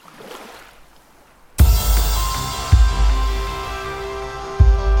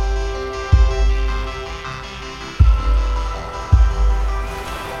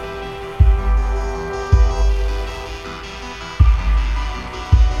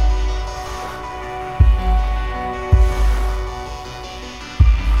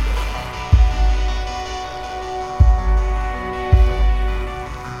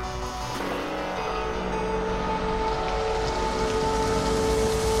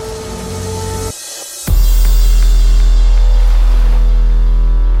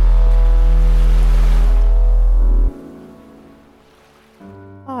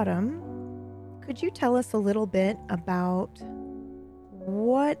tell us a little bit about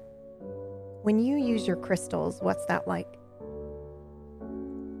what, when you use your crystals, what's that like?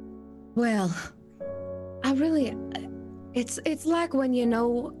 Well, I really, it's like when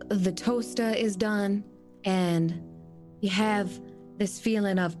the toaster is done and you have this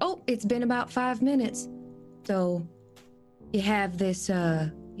feeling of, oh, it's been about 5 minutes. So you have this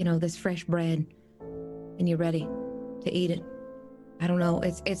fresh bread and you're ready to eat it. I don't know.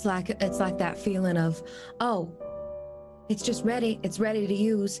 It's like that feeling of, oh, it's just ready. It's ready to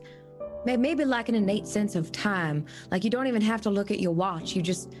use. Maybe like an innate sense of time. Like you don't even have to look at your watch. You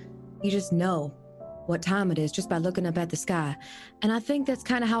just know what time it is just by looking up at the sky. And I think that's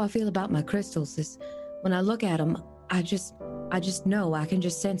kind of how I feel about my crystals. Is when I look at them, I just know. I can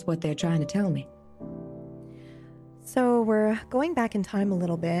just sense what they're trying to tell me. So we're going back in time a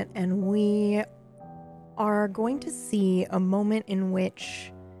little bit, and we are going to see a moment in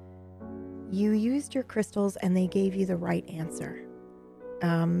which you used your crystals and they gave you the right answer.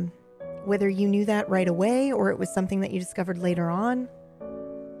 Whether you knew that right away or it was something that you discovered later on,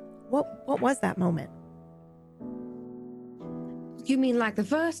 what was that moment? You mean like the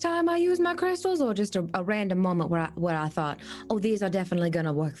first time I used my crystals, or just a random moment where I thought, oh, these are definitely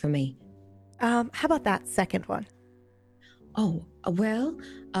gonna work for me? How about that second one? Oh, well,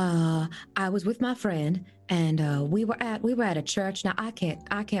 I was with my friend, and we were at a church. Now I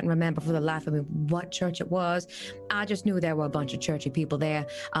can't remember for the life of me what church it was. I just knew there were a bunch of churchy people there.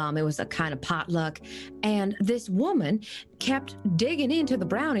 It was a kind of potluck, and this woman kept digging into the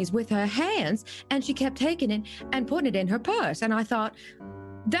brownies with her hands, and she kept taking it and putting it in her purse. And I thought,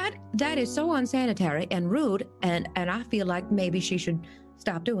 that is so unsanitary and rude, and I feel like maybe she should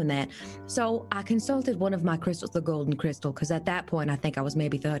stop doing that. So I consulted one of my crystals, the golden crystal, because at that point I think I was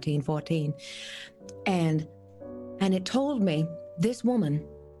maybe 13, 14. And it told me this woman's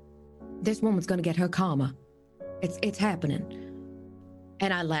gonna get her karma. It's happening.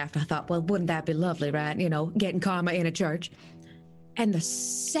 And I laughed. I thought, well, wouldn't that be lovely, right? Getting karma in a church. And the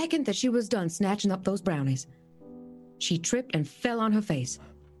second that she was done snatching up those brownies, she tripped and fell on her face.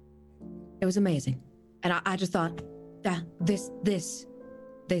 It was amazing. And I just thought, this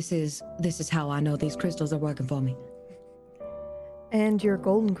is how I know these crystals are working for me. And your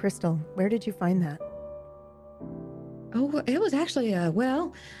golden crystal, where did you find that? Oh, it was actually it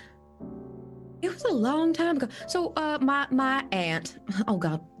was a long time ago. So my aunt, oh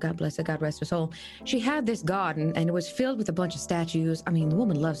God bless her, God rest her soul, she had this garden and it was filled with a bunch of statues. I mean, the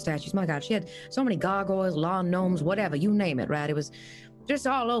woman loved statues. My God, she had so many gargoyles, lawn gnomes, whatever, you name it, right? It was just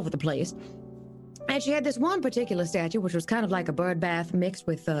all over the place. And she had this one particular statue, which was kind of like a bird bath mixed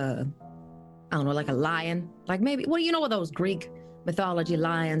with, I don't know, like a lion. Like maybe, well, you know what those Greek mythology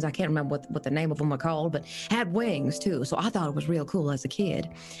lions, I can't remember what the name of them are called, but had wings too. So I thought it was real cool as a kid.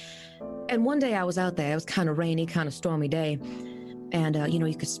 And one day I was out there, it was kind of rainy, kind of stormy day. And,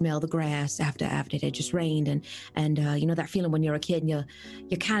 you could smell the grass after it had just rained. And that feeling when you're a kid and you're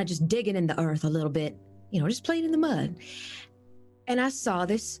kind of just digging in the earth a little bit, just playing in the mud. And I saw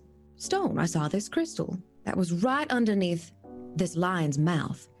this stone. I saw this crystal that was right underneath this lion's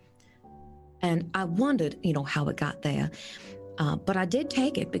mouth. And I wondered, how it got there. But I did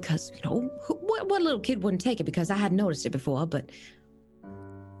take it because, what little kid wouldn't take it, because I hadn't noticed it before.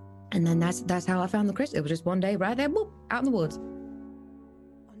 And then that's how I found the crystal. It was just one day right there, boop, out in the woods.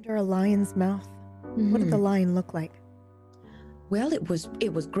 Under a lion's mouth? Mm-hmm. What did the lion look like? Well, it was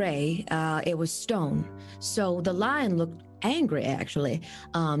gray. It was stone. So the lion looked angry, actually.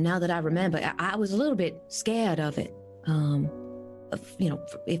 Now that I remember, I was a little bit scared of it,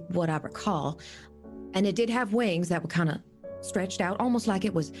 if what I recall. And it did have wings that were kind of stretched out, almost like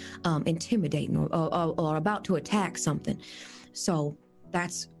it was intimidating or about to attack something. So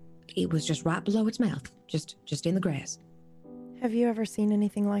it was just right below its mouth, just in the grass. Have you ever seen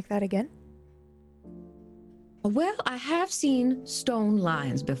anything like that again? Well, I have seen stone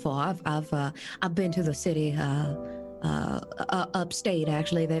lions before. I've been to the city, upstate,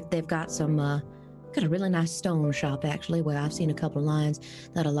 actually. They've got got a really nice stone shop, actually, where I've seen a couple of lions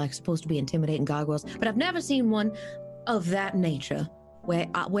that are like supposed to be intimidating gargoyles. But I've never seen one of that nature where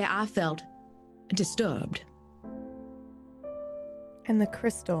I felt disturbed. And the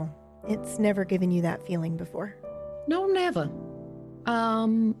crystal, it's never given you that feeling before? No, never.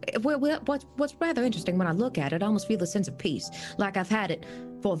 What's rather interesting when I look at it, I almost feel a sense of peace, like I've had it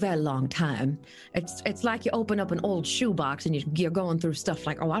for a very long time. It's like you open up an old shoebox and you're going through stuff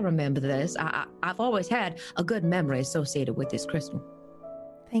like, oh, I remember this. I've always had a good memory associated with this crystal.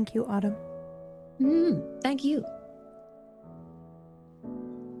 Thank you, Autumn. Thank you.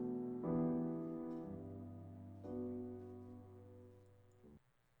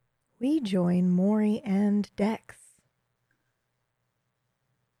 we join Maury and Dex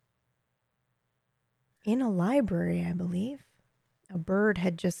in a library, I believe. A bird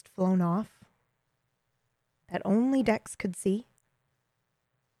had just flown off that only Dex could see.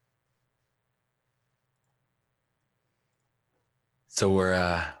 So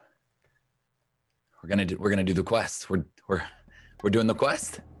we're gonna do the quest. We're doing the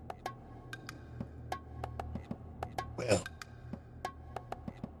quest. Well,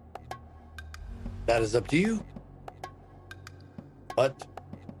 that is up to you. But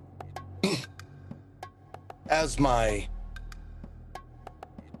as my,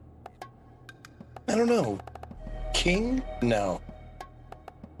 I don't know, king? No.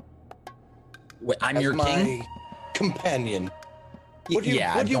 Wait, I'm As your my king? companion. What do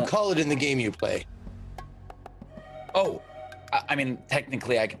you call it in the game you play? Oh, I mean,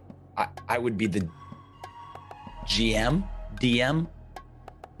 technically, I would be the GM, DM,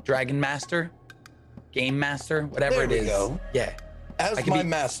 Dragon Master, Game Master, whatever There it we is. go. Yeah. As my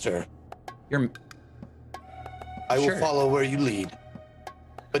master, I will follow where you lead.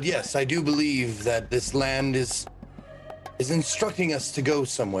 But yes, I do believe that this land is instructing us to go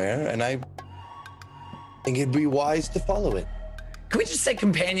somewhere, and I think it'd be wise to follow it. Can we just say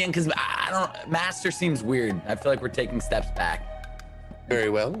companion? Because I don't. Master seems weird. I feel like we're taking steps back. Very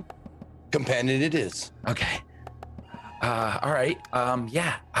well. Companion it is. Okay. All right.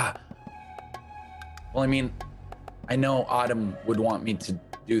 Yeah. Well, I mean, I know Autumn would want me to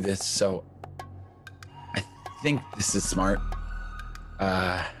do this, so I think this is smart.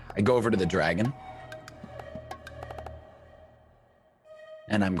 I go over to the dragon,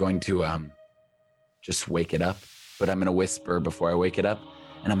 and I'm going to just wake it up. But I'm gonna whisper before I wake it up,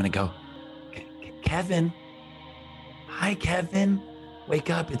 and I'm gonna go, Kevin. Hi, Kevin. Wake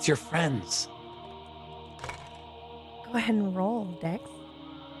up. It's your friends. Go ahead and roll, Dex.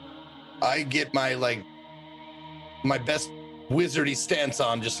 I get my best wizardy stance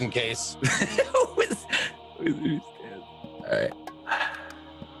on just in case. Wizardy stance. All right.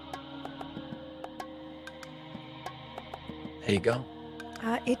 There you go.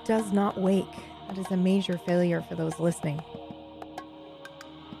 It does not wake. That is a major failure for those listening.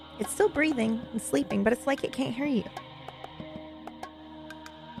 It's still breathing and sleeping, but it's like it can't hear you.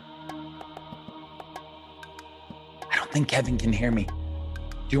 I don't think Kevin can hear me.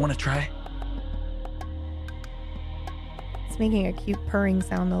 Do you want to try? It's making a cute purring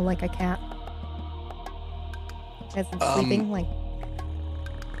sound, though, like a cat. As it's sleeping, like...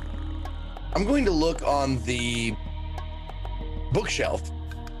 I'm going to look on the bookshelf.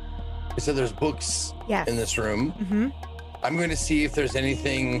 You said there's books in this room. Mm-hmm. I'm going to see if there's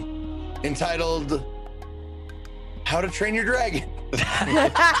anything entitled How to Train Your Dragon.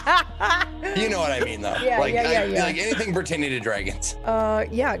 You know what I mean, though. Yeah, like anything pertaining to dragons.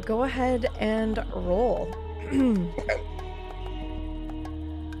 Yeah, go ahead and roll. Okay.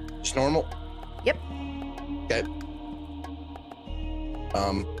 Just normal? Yep. Okay.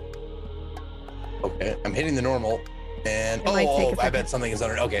 Okay, I'm hitting the normal. And I bet something is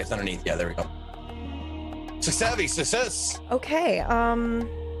under. Okay, it's underneath. Yeah, there we go. Success. Okay. I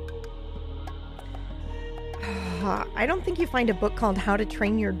don't think you find a book called How to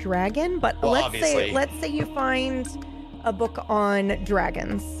Train Your Dragon, but let's say you find a book on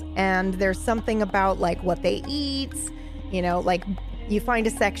dragons, and there's something about like what they eat. You know, like you find a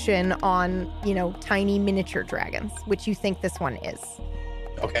section on tiny miniature dragons, which you think this one is.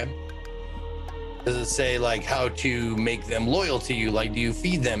 Okay. Does it say like how to make them loyal to you? Like, do you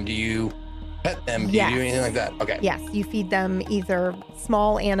feed them? Do you pet them? Do you do anything like that? Okay. Yes, you feed them either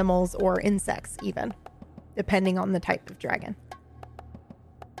small animals or insects, even, depending on the type of dragon.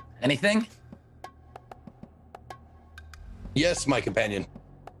 Anything? Yes, my companion.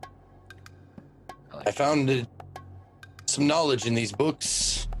 I found some knowledge in these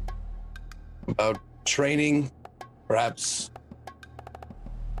books about training, perhaps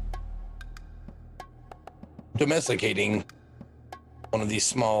domesticating one of these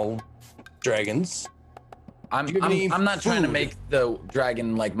small dragons. I'm not trying to make the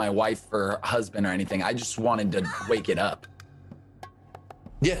dragon like my wife or husband or anything. I just wanted to wake it up.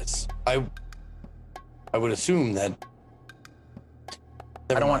 Yes, I would assume that.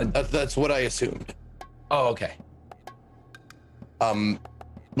 I don't want to. That's what I assumed. Oh, okay.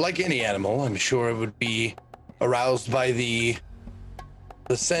 Like any animal, I'm sure it would be aroused by the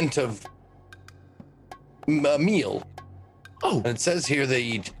scent of a meal. Oh, and it says here they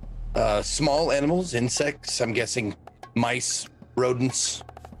eat small animals, insects. I'm guessing mice, rodents,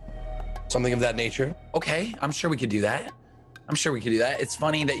 something of that nature. Okay, I'm sure we could do that. It's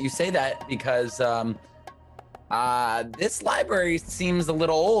funny that you say that because This library seems a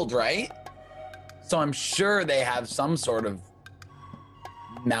little old, right? So I'm sure they have some sort of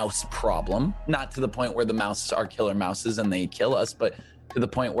mouse problem. Not to the point where the mouse are killer mouses and they kill us, but to the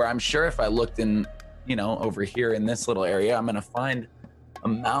point where I'm sure if I looked in, over here in this little area, I'm gonna find a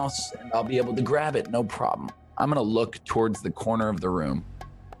mouse and I'll be able to grab it, no problem. I'm gonna look towards the corner of the room.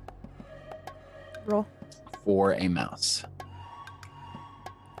 Roll. For a mouse.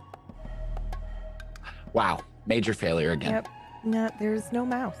 Wow, major failure again. Yep. No, there's no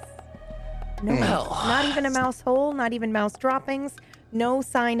mouse. No mouse. Not even a mouse hole, not even mouse droppings. No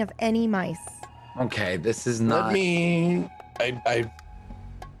sign of any mice. Okay, this is not. I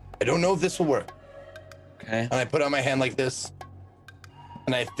don't know if this will work. Okay. And I put out my hand like this,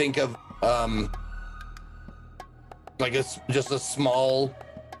 and I think of like just a small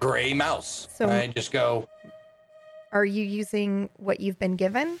gray mouse. So and I just go. Are you using what you've been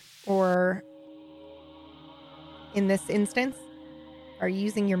given, or in this instance, are you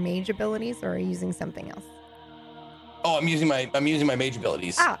using your mage abilities, or are you using something else? Oh, I'm using my mage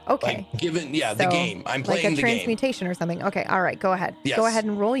abilities. Ah, okay. Like, the game. I'm playing like a the game. transmutation or something. Okay, all right, go ahead. Yes. Go ahead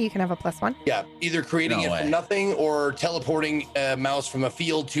and roll. You can have a +1. Yeah, either creating from nothing or teleporting a mouse from a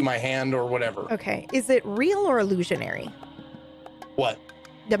field to my hand or whatever. Okay, is it real or illusionary? What?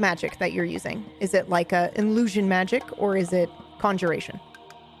 The magic that you're using. Is it like a illusion magic or is it conjuration?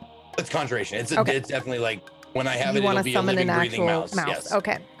 It's conjuration. It's definitely like when I have it'll be a living, breathing mouse. Yes.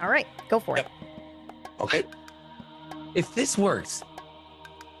 Okay, all right, go for it. Okay. If this works.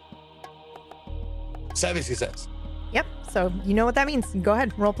 Savvy success. Yep, so you know what that means. Go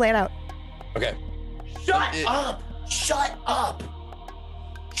ahead, role play it out. Okay. Shut up! Shut up!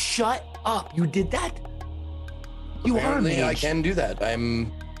 Shut up! You did that? You Apparently, are a mage. I can do that.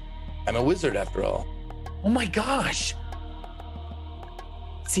 I'm a wizard after all. Oh my gosh!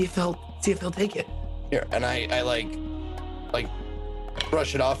 See if he'll take it. Here, and I like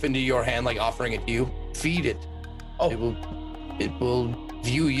brush it off into your hand, like offering it to you. Feed it. Oh, it will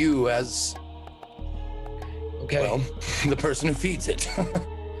view you as the person who feeds it.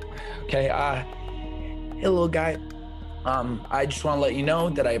 Okay. Hey, little guy. I just want to let you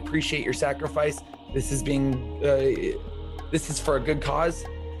know that I appreciate your sacrifice. This is for a good cause,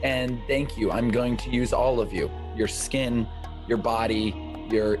 and thank you. I'm going to use all of you. Your skin, your body,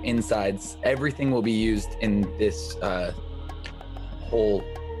 your insides, everything will be used in this whole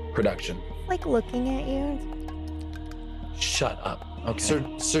production. Like looking at you. Shut up.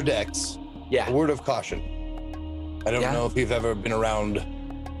 Okay. Sir Dex. Yeah. A word of caution. I don't know if you've ever been around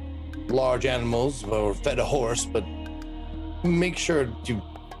large animals or fed a horse, but make sure to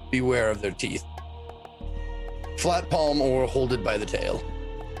beware of their teeth. Flat palm or hold it by the tail.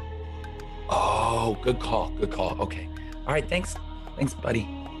 Oh, good call. Good call. Okay. All right. Thanks. Thanks, buddy.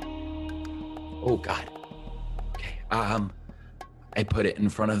 Oh, God. Okay. I put it in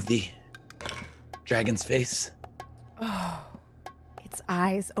front of the dragon's face. Oh, its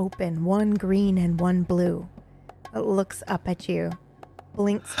eyes open, one green and one blue. It looks up at you,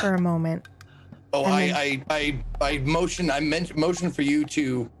 blinks for a moment. Oh, I motion for you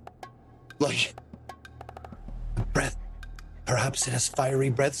to, like, breath. Perhaps it has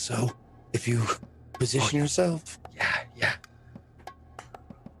fiery breath, so if you position yourself. Yeah.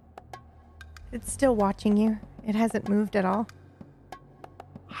 It's still watching you. It hasn't moved at all.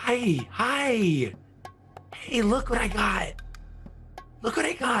 Hi. Hey, look what I got.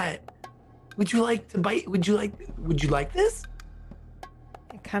 Would you like to bite? Would you like this?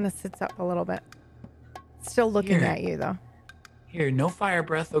 It kind of sits up a little bit. It's still looking at you, though. Here, no fire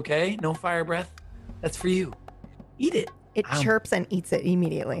breath, okay? No fire breath. That's for you. Eat it. It chirps and eats it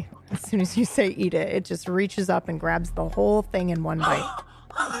immediately. As soon as you say eat it, it just reaches up and grabs the whole thing in one bite.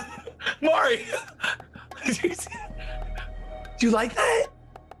 Mari! Do you like that?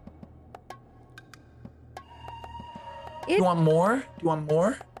 You want more?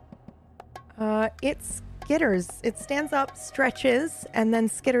 It skitters. It stands up, stretches, and then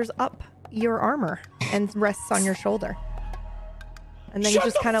skitters up your armor and rests on your shoulder. And then it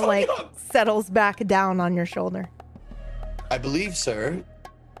just kind of like settles back down on your shoulder. I believe, sir,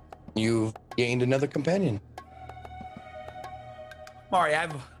 you've gained another companion. Mari, I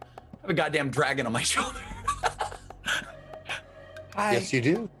have a goddamn dragon on my shoulder. Hi. Yes, you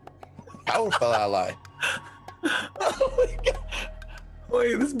do. Powerful ally. Oh my God.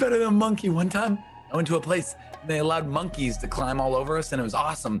 Wait, this is better than a monkey. One time I went to a place and they allowed monkeys to climb all over us and it was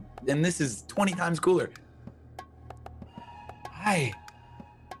awesome. And this is 20 times cooler. Hi.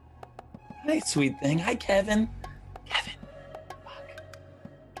 Hi, sweet thing. Hi, Kevin. Fuck.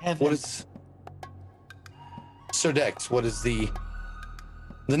 Kevin. What is... Sir Dex, what is the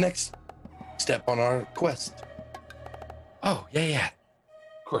next step on our quest? Oh, yeah.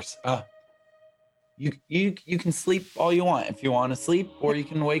 Of course. You can sleep all you want if you want to sleep, or you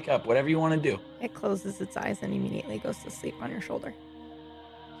can wake up, whatever you want to do. It closes its eyes and immediately goes to sleep on your shoulder.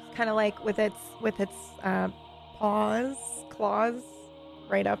 It's kind of like with its claws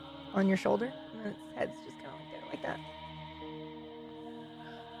right up on your shoulder, and its head's just kind of like there, like that.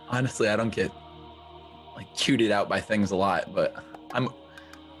 Honestly, I don't get like cuted out by things a lot, but I'm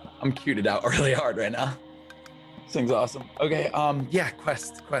cuted out really hard right now. This thing's awesome. Okay, yeah,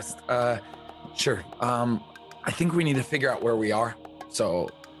 quest. Sure. I think we need to figure out where we are. So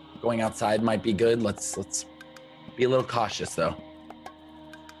going outside might be good. Let's be a little cautious though.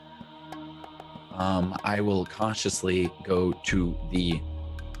 I will cautiously go to the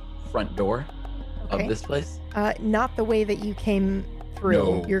front door of this place. Not the way that you came through.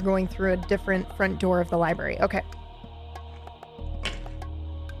 No. You're going through a different front door of the library. Okay.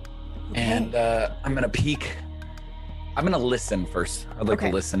 And I'm gonna peek. I'm gonna listen first. I'd like to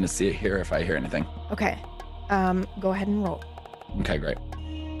listen to hear if I hear anything. Okay. Go ahead and roll. Okay, great.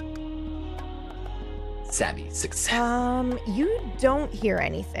 Savvy success. You don't hear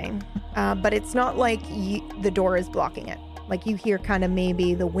anything, but it's not like the door is blocking it. Like you hear kind of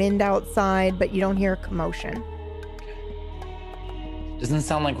maybe the wind outside, but you don't hear commotion. Doesn't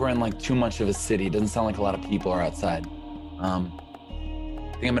sound like we're in like too much of a city. Doesn't sound like a lot of people are outside. I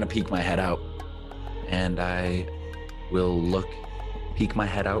think I'm gonna peek my head out, and I will peek my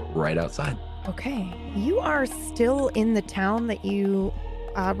head out right outside. Okay. You are still in the town that you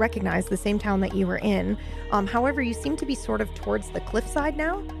recognize, the same town that you were in. However, you seem to be sort of towards the cliffside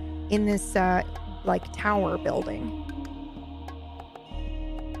now in this like tower building.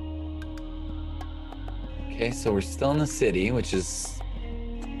 Okay, so we're still in the city, which is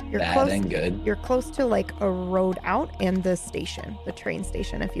and good. You're close to like a road out and the station, the train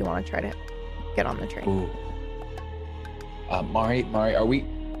station, if you want to try to get on the train. Ooh. Mari, are we?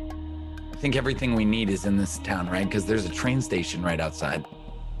 I think everything we need is in this town, right? Because there's a train station right outside.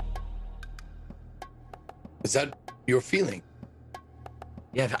 Is that your feeling?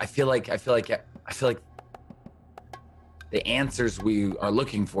 Yeah, I feel like the answers we are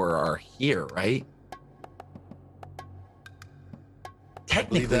looking for are here, right?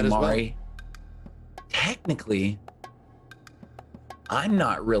 Technically, Mari, I'm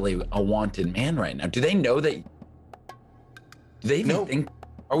not really a wanted man right now. Do they know that? Do they even think,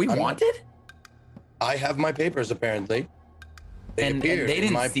 are we wanted? I have my papers, apparently. And they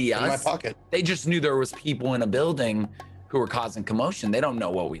didn't see us. In my pocket. They just knew there was people in a building who were causing commotion. They don't know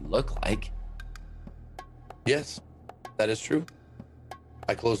what we look like. Yes, that is true.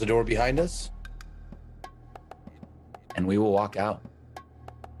 I close the door behind us. And we will walk out.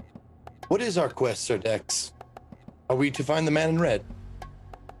 What is our quest, Sir Dex? Are we to find the man in red?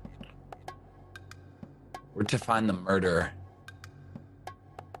 We're to find the murderer.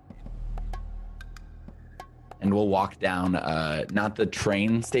 And we'll walk down, not the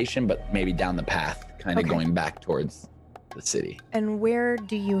train station, but maybe down the path, kind of going back towards the city. And where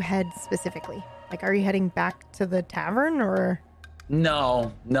do you head specifically? Like, are you heading back to the tavern or?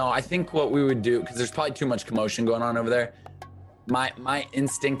 No. I think what we would do, because there's probably too much commotion going on over there. My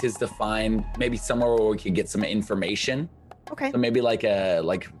instinct is to find maybe somewhere where we could get some information. Okay. So maybe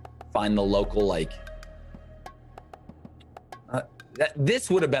find the local this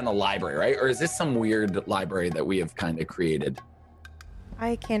would have been a library, right? Or is this some weird library that we have kind of created?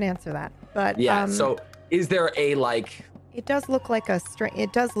 I can't answer that, but yeah. So is there a It does look like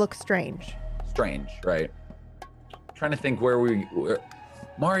it does look strange. Strange, right? I'm trying to think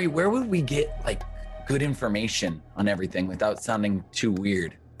Mari, where would we get good information on everything without sounding too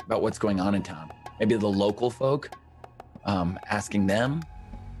weird about what's going on in town? Maybe the local folk, asking them.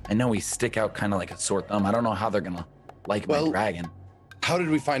 I know we stick out kind of like a sore thumb. I don't know how they're gonna like my dragon. How did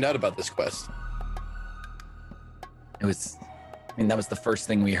we find out about this quest? That was the first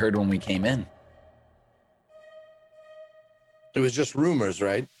thing we heard when we came in. It was just rumors,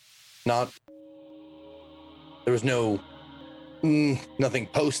 right? There was nothing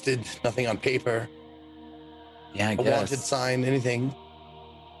posted, nothing on paper. Yeah, I guess. A wanted sign, anything.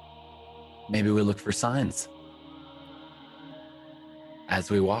 Maybe we look for signs as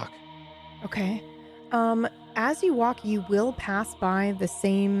we walk. Okay. As you walk, you will pass by the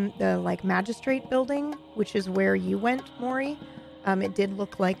magistrate building, which is where you went, Maury. It did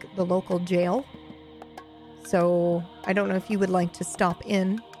look like the local jail. So I don't know if you would like to stop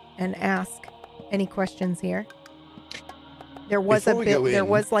in and ask any questions here. There was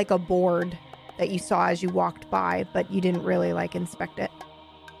a board that you saw as you walked by, but you didn't really inspect it.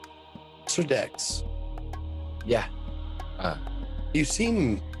 Sir Dex. Yeah. You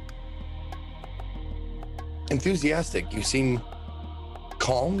seem enthusiastic. You seem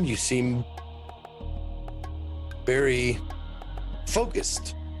calm. You seem very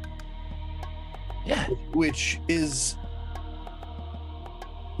focused. Yeah. Which is,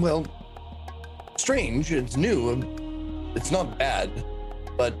 well, strange. It's new. It's not bad.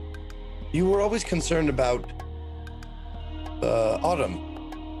 But you were always concerned about Autumn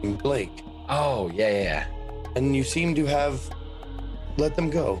and Blake. Oh, yeah. And you seem to have let them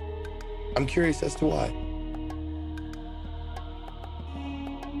go. I'm curious as to why.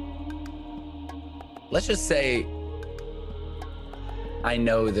 Let's just say I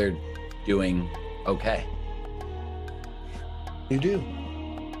know they're doing okay. You do?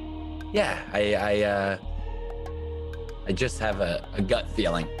 Yeah, I just have a gut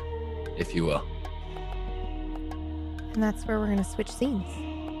feeling, if you will. And that's where we're going to switch scenes.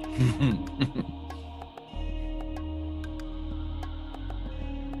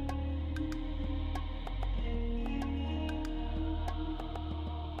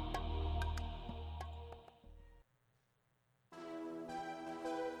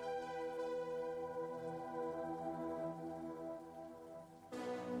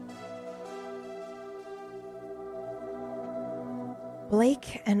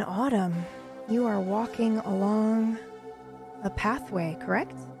 Blake and Autumn, you are walking along a pathway,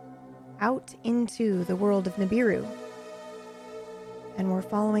 correct? Out into the world of Nibiru. And we're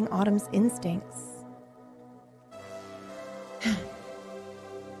following Autumn's instincts.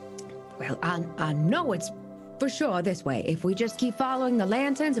 Well, I know it's for sure this way. If we just keep following the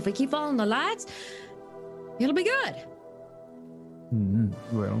lanterns, if we keep following the lights, it'll be good.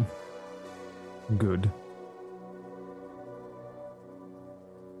 Well, good.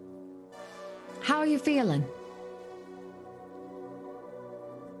 How are you feeling?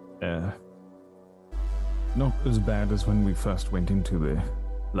 Not as bad as when we first went into the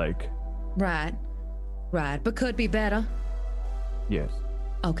lake. Right. But could be better. Yes.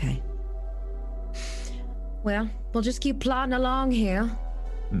 Okay. Well, we'll just keep plodding along here.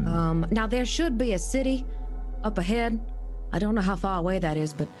 Now there should be a city up ahead. I don't know how far away that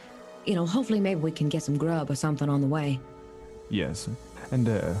is, but, hopefully maybe we can get some grub or something on the way. Yes. And,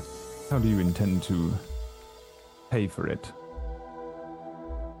 how do you intend to pay for it?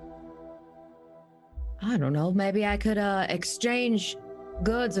 I don't know. Maybe I could exchange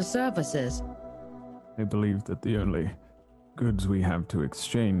goods or services. I believe that the only goods we have to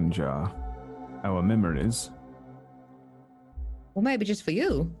exchange are our memories. Well, maybe just for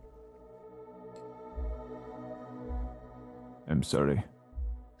you. I'm sorry.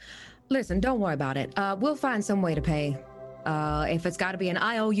 Listen, don't worry about it. We'll find some way to pay. If it's got to be an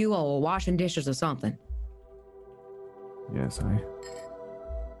IOU or washing dishes or something. Yes,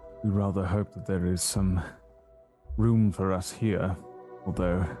 we rather hope that there is some room for us here,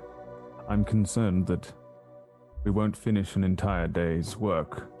 although I'm concerned that we won't finish an entire day's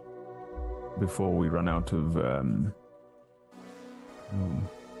work before we run out of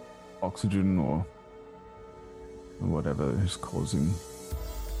oxygen or whatever is causing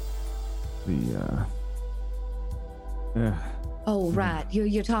the Oh, right.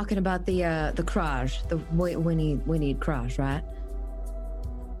 You're talking about the Kraj. We need Kraj, right?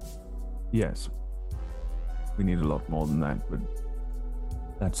 Yes. We need a lot more than that, but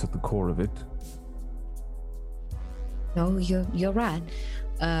that's at the core of it. No, you're right.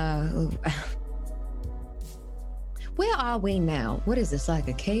 Where are we now? What is this, like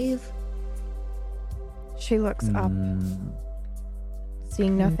a cave? She looks up,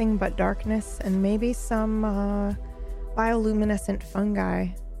 seeing nothing but darkness and maybe some bioluminescent fungi,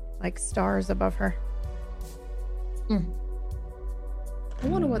 like stars above her. I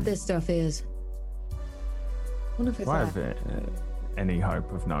wonder what this stuff is. I wonder if it's Do I have any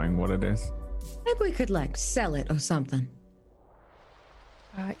hope of knowing what it is? Maybe we could, sell it or something.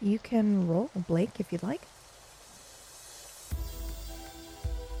 You can roll, Blake, if you'd like.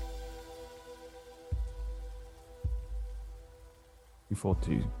 Before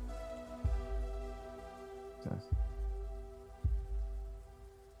two. Yes.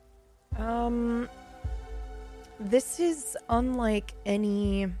 This is unlike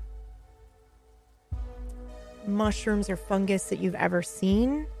any mushrooms or fungus that you've ever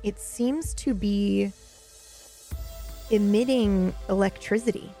seen. It seems to be emitting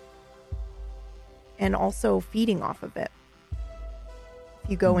electricity and also feeding off of it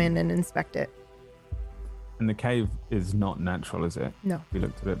if you go in and inspect it. And the cave is not natural, is it? No. We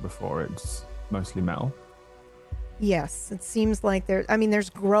looked at it before. It's mostly metal. Yes, it seems like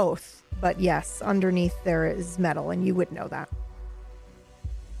there's growth, but yes, underneath there is metal, and you would know that.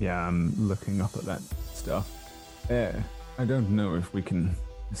 Yeah, I'm looking up at that stuff. I don't know if we can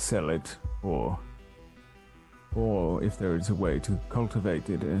sell it or or if there is a way to cultivate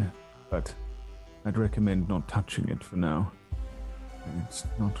it, but I'd recommend not touching it for now. It's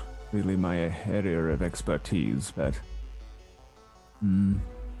not really my area of expertise, but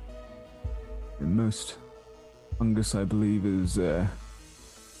most fungus, I believe, is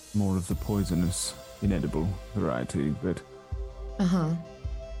more of the poisonous, inedible variety, but of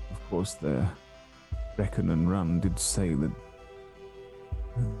course the Reckon and Run did say that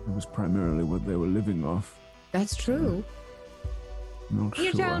it was primarily what they were living off. That's true. Not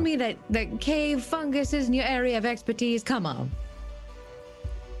You're sure. telling me that cave fungus isn't your area of expertise? Come on.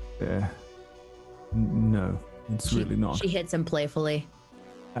 No, it's really not. She hits him playfully.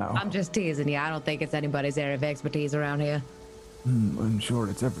 Ow. I'm just teasing you. I don't think it's anybody's area of expertise around here. I'm sure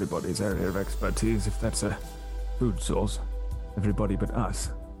it's everybody's area of expertise if that's a food source. Everybody but us.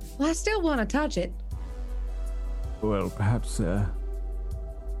 Well, I still want to touch it. Well, perhaps,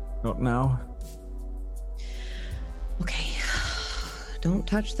 not now. Okay. Don't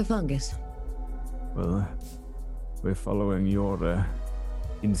touch the fungus. Well, we're following your,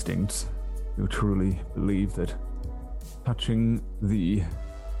 instincts. You truly believe that touching the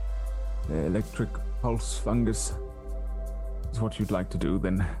electric pulse fungus is what you'd like to do,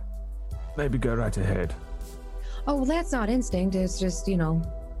 then maybe go right ahead. Oh, well, that's not instinct. It's just, an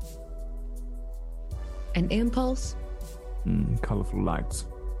impulse. Colorful lights.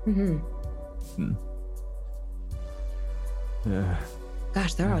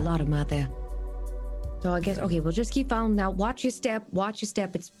 Gosh, there are a lot of them out there. So I guess, okay, we'll just keep following. Now, watch your step.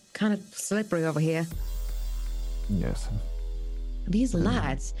 It's kind of slippery over here. Yes. These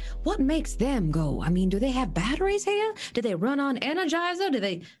lights, what makes them go? I mean, do they have batteries here? Do they run on Energizer? Do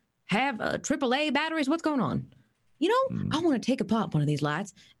they have AAA batteries? What's going on? I want to take apart one of these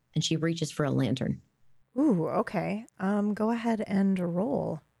lights. And she reaches for a lantern. Ooh, okay. Go ahead and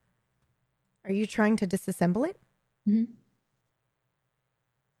roll. Are you trying to disassemble it? Mm-hmm.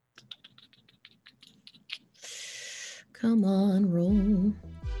 Come on, roll.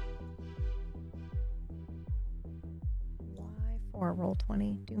 Y4, roll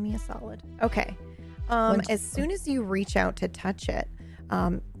 20. Do me a solid. Okay. As soon as you reach out to touch it,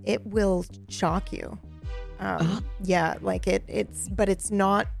 it will shock you. Yeah, like but it's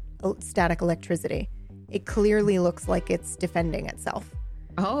not static electricity. It clearly looks like it's defending itself.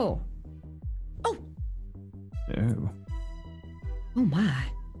 Oh. Oh. Oh my.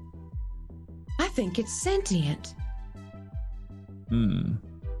 I think it's sentient.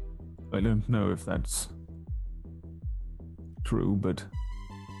 I don't know if that's true, but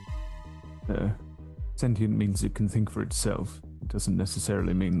sentient means it can think for itself. It doesn't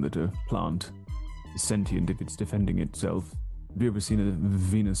necessarily mean that a plant is sentient if it's defending itself. Have you ever seen a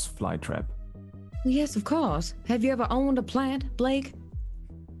Venus flytrap? Yes, of course. Have you ever owned a plant, Blake?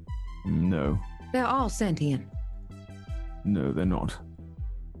 No. They're all sentient. No, they're not.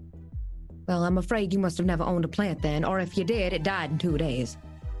 Well, I'm afraid you must have never owned a plant then, or if you did, it died in 2 days.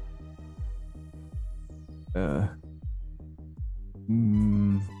 Are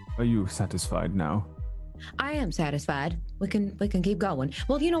you satisfied now? I am satisfied. We can keep going.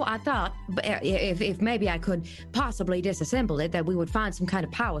 Well, I thought if maybe I could possibly disassemble it, that we would find some kind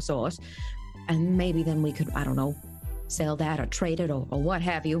of power source, and maybe then we could, I don't know, sell that or trade it or what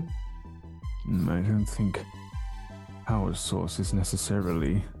have you. I don't think power source is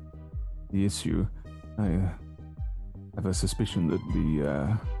necessarily the issue. I have a suspicion that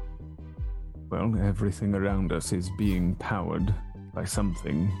everything around us is being powered by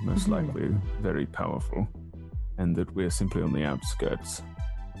something, most likely very powerful, and that we're simply on the outskirts.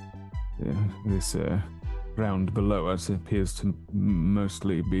 This ground below us appears to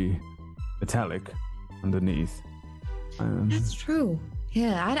mostly be metallic underneath. That's true.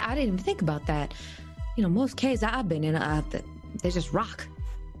 Yeah, I didn't even think about that. Most caves I've been in, they're just rock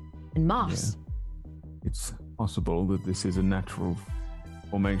and moss. Yeah. It's possible that this is a natural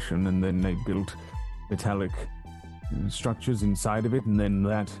formation, and then they built metallic structures inside of it, and then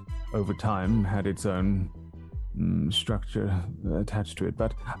that, over time, had its own structure attached to it.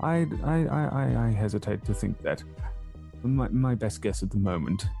 But I hesitate to think that. My best guess at the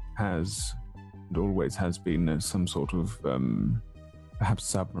moment has, and always has been, some sort of perhaps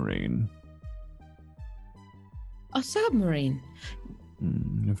submarine. A submarine?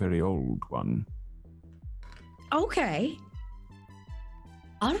 A very old one. Okay.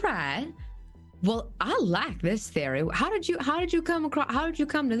 All right. Well, I like this theory. How did you come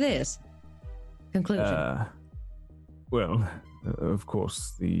to this conclusion? Well, of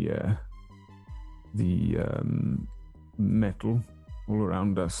course, the metal all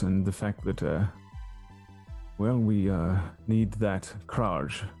around us, and the fact that we need that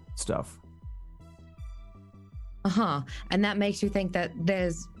Kraj stuff. And that makes you think that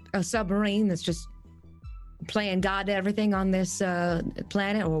there's a submarine that's just playing God to everything on this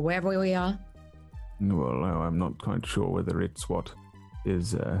planet or wherever we are? Well, no, I'm not quite sure whether it's what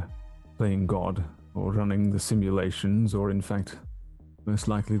is playing God or running the simulations, or in fact, most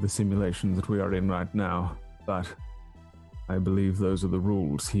likely the simulations that we are in right now. But I believe those are the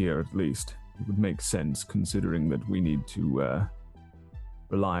rules here, at least. It would make sense, considering that we need to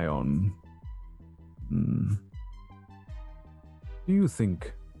rely on... Do you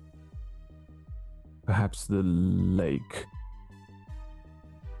think perhaps the lake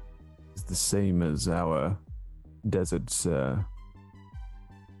is the same as our deserts?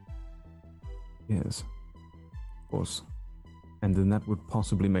 Yes, of course. And then that would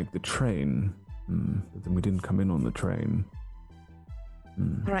possibly make the train. But then we didn't come in on the train.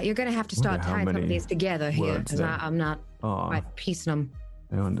 All right, you're going to have to start tying some of these together here, because I'm not quite piecing them.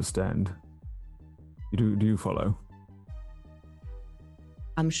 I understand. Do you follow?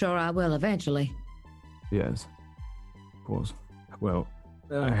 I'm sure I will eventually. Yes, of course. Well,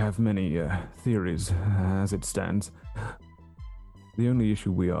 I have many theories as it stands. The only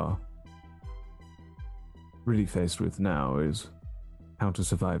issue we are really faced with now is how to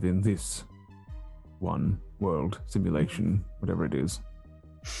survive in this one world simulation, whatever it is.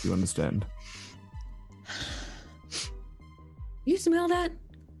 Do you understand? You smell that?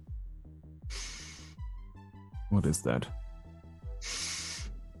 What is that?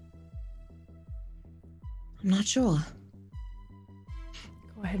 I'm not sure.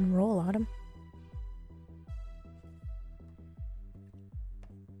 Go ahead and roll, Autumn.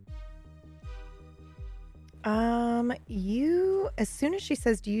 You, as soon as she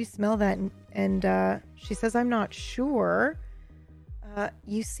says, do you smell that? And she says, I'm not sure.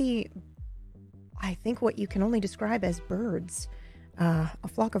 You see, I think what you can only describe as birds. A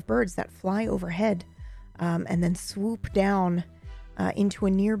flock of birds that fly overhead and then swoop down into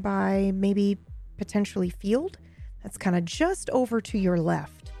a nearby, maybe potentially field that's kind of just over to your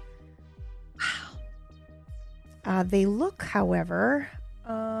left. Wow. They look, however,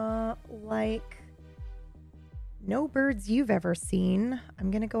 like no birds you've ever seen. I'm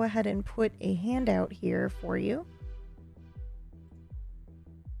going to go ahead and put a handout here for you.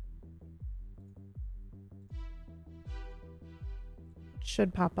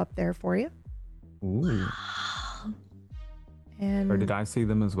 Should pop up there for you. Ooh. And or did I see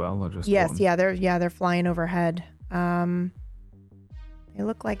them as well, or just yes, one? they're flying overhead. They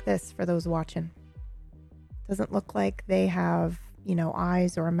look like this for those watching. Doesn't look like they have,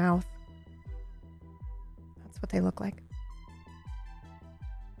 eyes or a mouth. That's what they look like.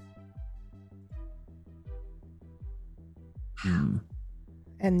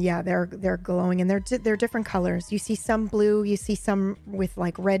 And yeah, they're glowing, and they're different colors. You see some blue, you see some with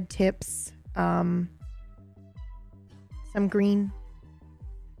like red tips, some green.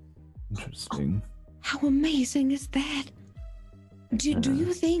 Interesting. How amazing is that? Do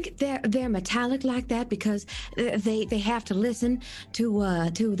you think they're metallic like that because they have to listen to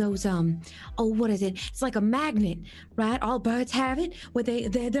those what is it? It's like a magnet, right? All birds have it, where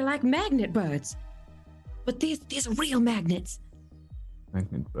they're like magnet birds, but these are real magnets.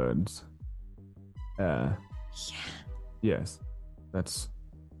 Magnet birds. Yeah. Yes, that's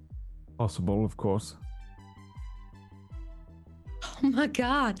possible, of course. Oh my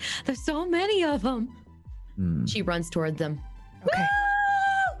God, there's so many of them. She runs toward them. Okay.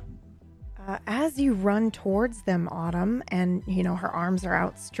 As you run towards them, Autumn, and her arms are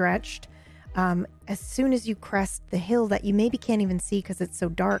outstretched, as soon as you crest the hill that you maybe can't even see because it's so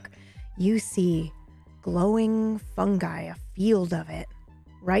dark, you see glowing fungi, a field of it,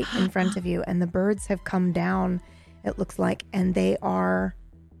 right in front of you. And the birds have come down, it looks like, and they are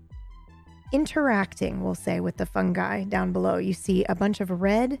interacting, we'll say, with the fungi down below. You see a bunch of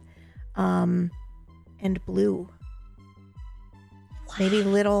red and blue. Wow. Maybe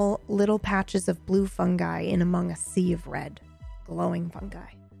little patches of blue fungi in among a sea of red, glowing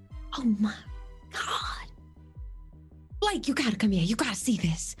fungi. Oh my God. Blake, you gotta come here. You gotta see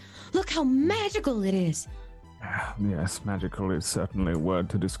this. Look how magical it is. Yes, magical is certainly a word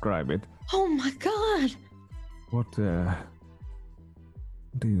to describe it. Oh my God. What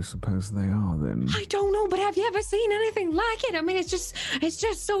do you suppose they are then? I don't know, but have you ever seen anything like it? I mean, it's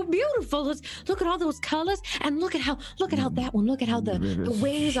just so beautiful. Look at all those colors, and look at how that one. Look at how the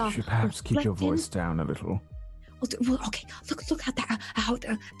wings are. You should perhaps keep your voice down a little. Well, okay. Look at that. How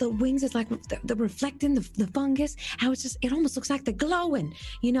the wings is like the reflecting the fungus. How it almost looks like they're glowing.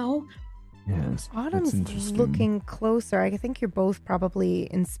 Yes. Autumn's looking closer. I think you're both probably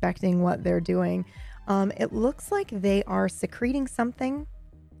inspecting what they're doing. It looks like they are secreting something,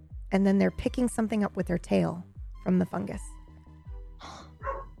 and then they're picking something up with their tail, from the fungus.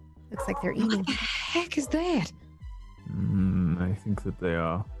 Looks like they're eating. What the heck is that? I think that they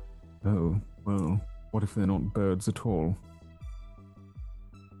are. Oh, well, what if they're not birds at all?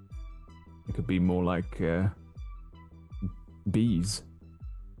 It could be more like bees.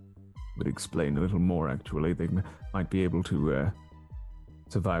 Would explain a little more, actually. They might be able to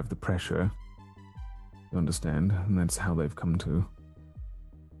survive the pressure. You understand? And that's how they've come to.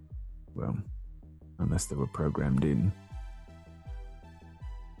 Well, unless they were programmed in.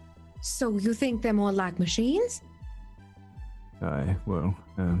 So you think they're more like machines? Well,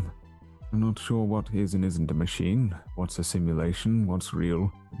 I'm not sure what is and isn't a machine, what's a simulation, what's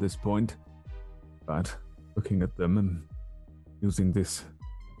real at this point. But looking at them and using this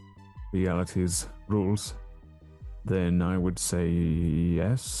reality's rules, then I would say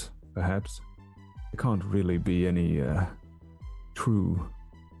yes, perhaps. There can't really be any true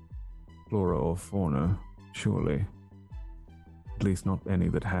flora or fauna, surely. At least not any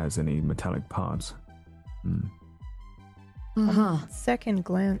that has any metallic parts. Second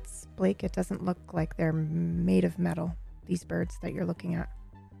glance, Blake, it doesn't look like they're made of metal, these birds that you're looking at.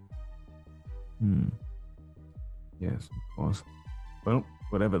 Yes, of course. Well,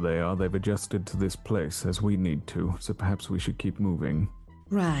 whatever they are, they've adjusted to this place as we need to, so perhaps we should keep moving.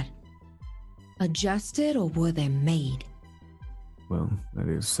 Right. Adjusted, or were they made? Well, that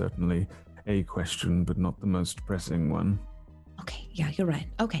is certainly a question, but not the most pressing one. Okay, yeah, you're right.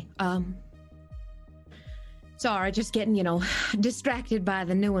 Okay, sorry, just getting, distracted by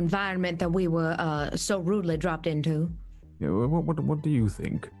the new environment that we were so rudely dropped into. Yeah, what do you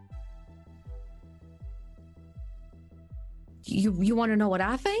think? You want to know what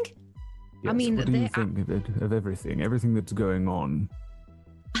I think? Yes, I mean, what do you think of everything that's going on?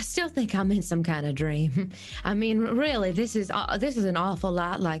 I still think I'm in some kind of dream. I mean, really, this is an awful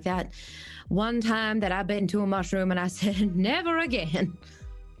lot like that one time that I bit into a mushroom and I said, never again.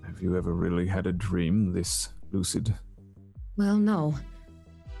 Have you ever really had a dream this lucid? Well, no.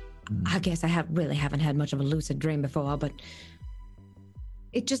 I guess I haven't had much of a lucid dream before, but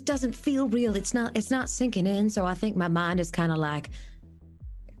it just doesn't feel real. It's not sinking in, so I think my mind is kind of like,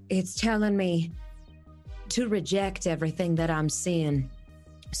 it's telling me to reject everything that I'm seeing.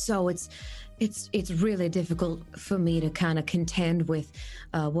 So it's really difficult for me to kind of contend with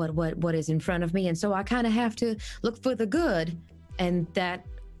what is in front of me, and so I kind of have to look for the good, and that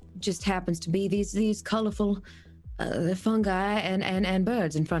just happens to be these colorful fungi and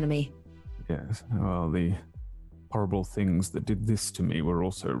birds in front of me. Yes, well, the horrible things that did this to me were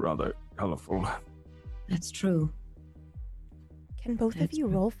also rather colorful. That's true. Can both of you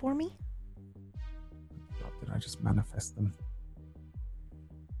roll for me? God, did I just manifest them?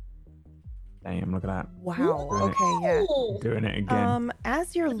 Damn, look at that. Wow. Okay, yeah. Doing it again.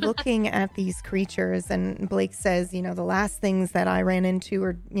 As you're looking at these creatures, and Blake says, the last things that I ran into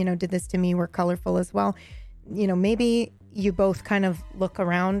or, did this to me were colorful as well. Maybe you both kind of look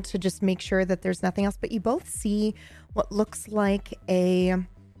around to just make sure that there's nothing else, but you both see what looks like a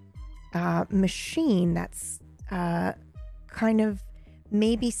machine that's kind of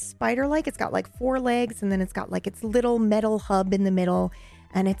maybe spider-like. It's got like 4 legs, and then it's got like its little metal hub in the middle.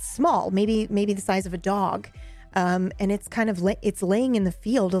 And it's small, maybe the size of a dog, and it's kind of it's laying in the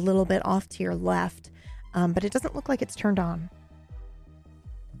field a little bit off to your left, but it doesn't look like it's turned on.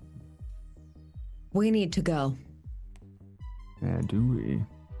 We need to go. Yeah, do we?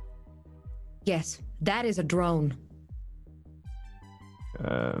 Yes, that is a drone.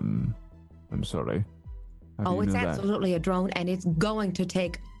 I'm sorry. It's absolutely a drone, and it's going to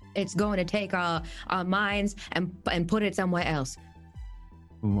take our minds and put it somewhere else.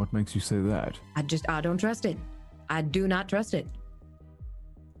 Well, what makes you say that? I don't trust it. I do not trust it.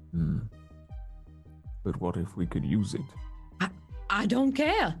 But what if we could use it? I don't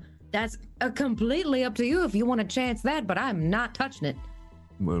care. That's completely up to you if you want to chance that, but I'm not touching it.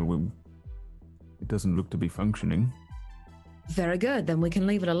 Well, it doesn't look to be functioning. Very good, then we can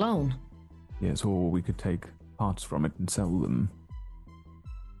leave it alone. Yes, or we could take parts from it and sell them.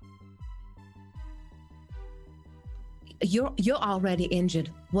 You're already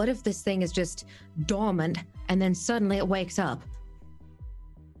injured. What if this thing is just dormant and then suddenly it wakes up?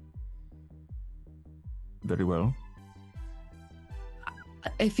 Very well.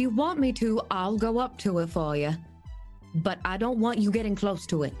 If you want me to, I'll go up to it for you. But I don't want you getting close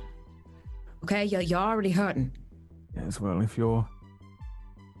to it. Okay? You're already hurting. Yes, well, if you're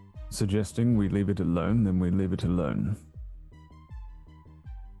suggesting we leave it alone, then we leave it alone.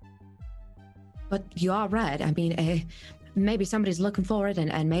 But you are right. I mean, maybe somebody's looking for it,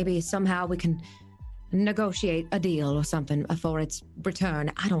 and maybe somehow we can negotiate a deal or something for its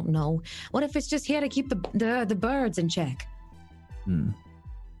return. I don't know. What if it's just here to keep the birds in check?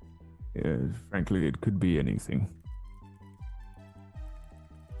 Yeah, frankly, it could be anything.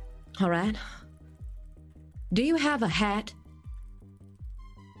 All right. Do you have a hat?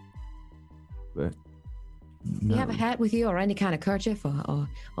 But no. Do you have a hat with you or any kind of kerchief or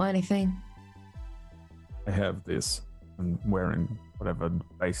anything? I have this. I'm wearing whatever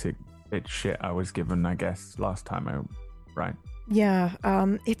basic bit shit I was given, I guess, last time right? Yeah,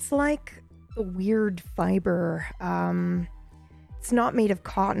 it's like a weird fiber. It's not made of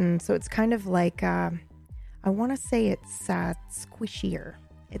cotton, so it's kind of like, I want to say it's squishier.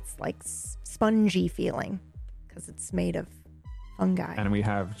 It's like spongy feeling because it's made of fungi. And we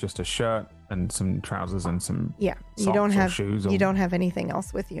have just a shirt and some trousers and some you socks don't have shoes. You don't have anything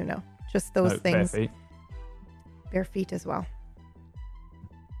else with you, no. Just those things. Bare feet. Bare feet as well.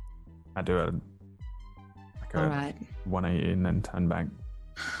 I do a all right. 180 and then turn back,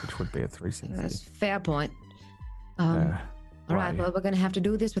 which would be a 360. That's a fair point. All right, well, we're going to have to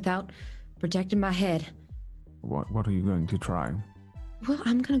do this without protecting my head. What are you going to try? Well,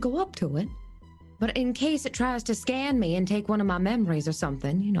 I'm going to go up to it. But in case it tries to scan me and take one of my memories or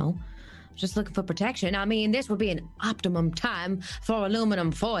something, just looking for protection. I mean, this would be an optimum time for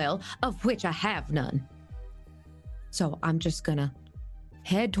aluminum foil, of which I have none. So I'm just going to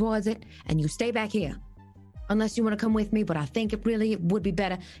head towards it, and you stay back here. Unless you want to come with me, but I think it really would be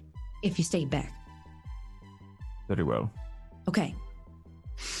better if you stayed back. Very well. So Okay.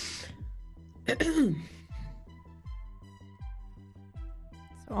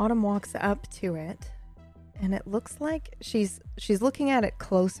 Autumn walks up to it, and it looks like she's looking at it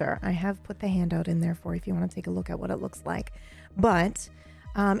closer. I have put the handout in there for you if you want to take a look at what it looks like. But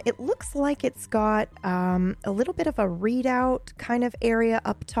it looks like it's got a little bit of a readout kind of area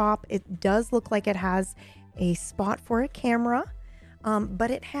up top. It does look like it has a spot for a camera,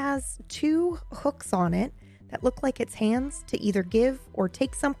 but it has 2 hooks on it that look like it's hands to either give or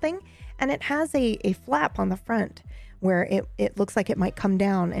take something, and it has a flap on the front where it looks like it might come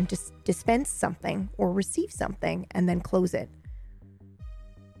down and just dispense something or receive something and then close it.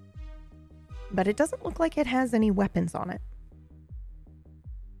 But it doesn't look like it has any weapons on it.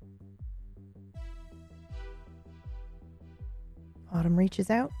 Autumn reaches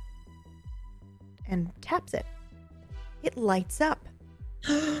out and taps it. It lights up.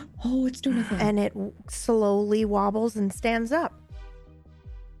 Oh, it's doing a thing. And it slowly wobbles and stands up.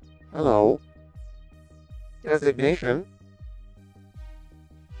 Hello. Designation.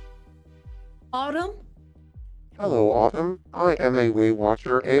 Autumn? Hello, Autumn. I am a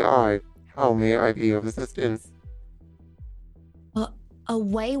Waywatcher AI. How may I be of assistance? A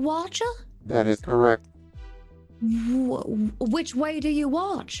Waywatcher? That is correct. Which way do you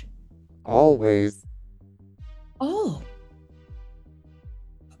watch? Always. Oh.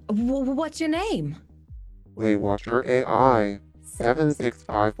 What's your name? Waywatcher AI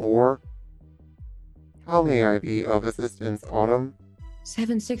 7654. How may I be of assistance, Autumn?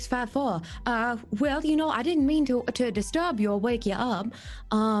 7654. Well, I didn't mean to disturb you or wake you up.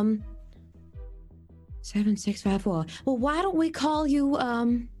 7654. Well, why don't we call you,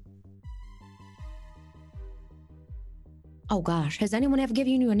 Oh gosh, has anyone ever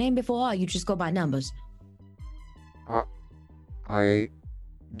given you a name before, or you just go by numbers? I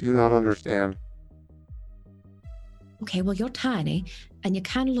do not understand. Okay, well, you're tiny, and you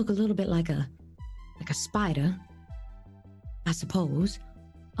kind of look a little bit like a spider, I suppose.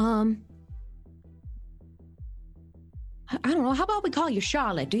 I don't know. How about we call you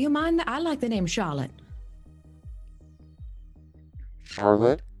Charlotte? Do you mind that? I like the name Charlotte.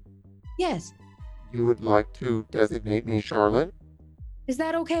 Charlotte? Yes. You would like to designate me Charlotte? Is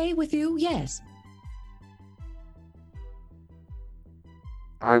that okay with you? Yes.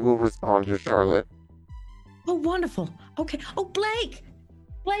 I will respond to Charlotte. Oh, wonderful. Okay. Oh, Blake!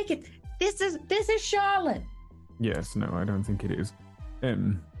 Blake, this is Charlotte. Yes, no, I don't think it is.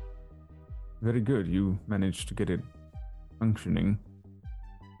 Very good. You managed to get it functioning.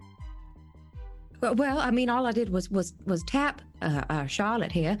 Well, I mean, all I did was tap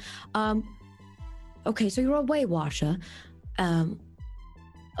Charlotte here. Okay, so you're a Waywatcher.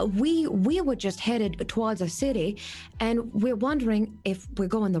 We were just headed towards a city, and we're wondering if we're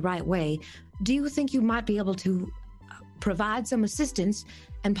going the right way. Do you think you might be able to provide some assistance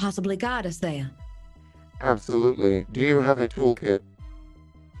and possibly guide us there? Absolutely. Do you have a toolkit?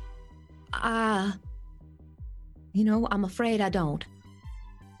 I'm afraid I don't.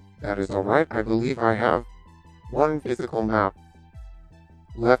 That is all right. I believe I have one physical map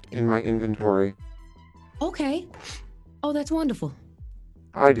left in my inventory. Okay. Oh, that's wonderful.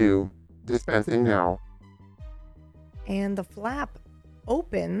 I do. Dispensing now. And the flap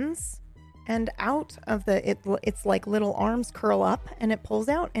opens, and out of it's like little arms curl up, and it pulls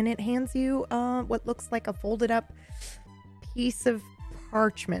out, and it hands you what looks like a folded up piece of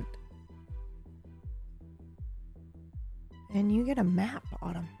parchment. And you get a map,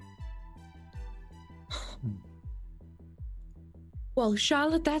 Autumn. Well,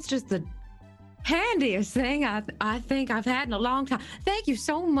 Charlotte, that's just the handiest thing I think I've had in a long time. Thank you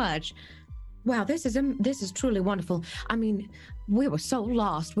so much. Wow, this is truly wonderful. I mean, we were so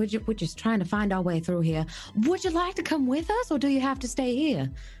lost. We're just trying to find our way through here. Would you like to come with us, or do you have to stay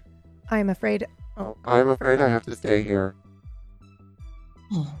here? I'm afraid I have to stay here.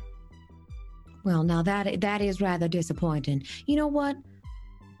 Oh. Well, now that is rather disappointing. You know what?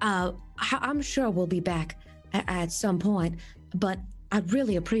 I'm sure we'll be back at some point, but I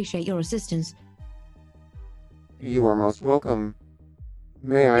really appreciate your assistance. You are most welcome.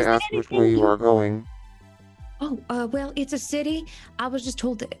 May I ask which way you are going? Oh, well, it's a city. I was just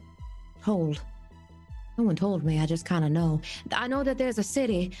told. No one told me. I just kind of know. I know that there's a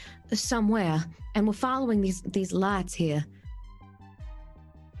city somewhere, and we're following these lights here.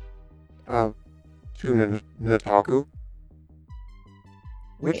 To Nataku?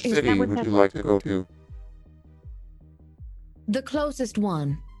 Which city would you like to go to? The closest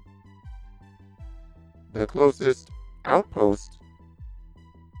one. The closest outpost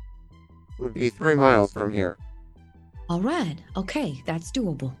would be 3 miles from here. All right. Okay, that's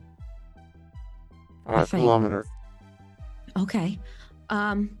doable. 5 kilometers. Okay.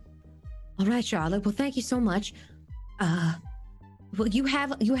 All right, Charlotte. Well, thank you so much. Well, you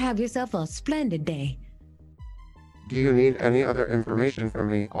have yourself a splendid day. Do you need any other information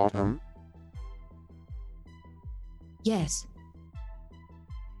from me, Autumn? Yes.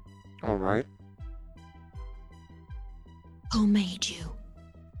 All right. Who made you?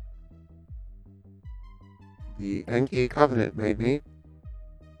 The Enki Covenant made me.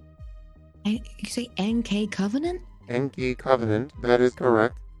 You say NK Covenant? Enki Covenant, that is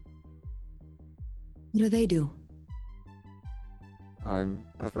correct. What do they do? I'm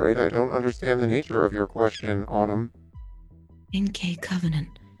afraid I don't understand the nature of your question, Autumn. NK Covenant.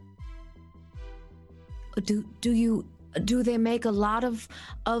 Do they make a lot of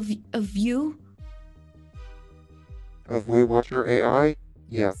you? Of Waywatcher AI?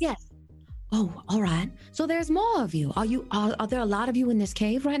 Yes. Yes. Oh, all right. So there's more of you. Are there a lot of you in this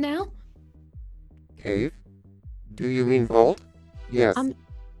cave right now? Cave? Do you mean vault? Yes.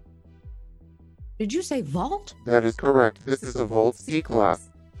 Did you say vault? That is correct. This is a Vault C class.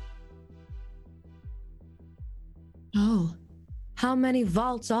 Oh. How many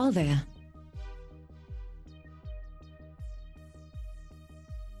vaults are there?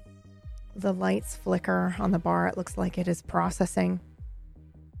 The lights flicker on the bar. It looks like it is processing.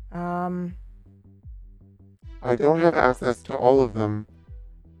 I don't have access to all of them.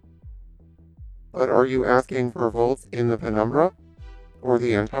 But are you asking for vaults in the Penumbra? Or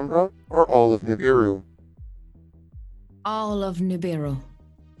the Antumbra? Or all of Nibiru? All of Nibiru.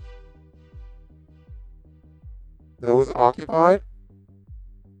 Those occupied?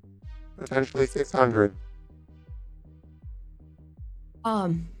 Potentially 600.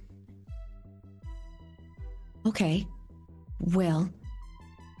 Okay. Well,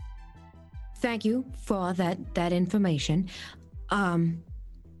 thank you for that information. And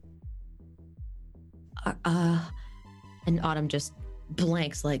Autumn just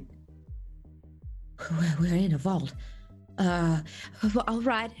blanks like, we're in a vault. All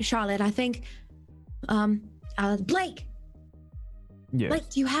right, Charlotte, I think, Blake. Yes. Blake,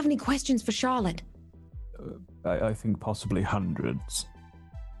 do you have any questions for Charlotte? I think possibly hundreds.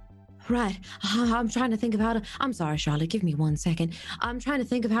 Right. I'm trying to think of how to... I'm sorry, Charlotte. Give me 1 second. I'm trying to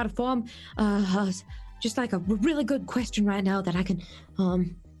think of how to form just like a really good question right now that I can...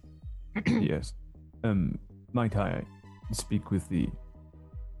 Yes. Might I speak with the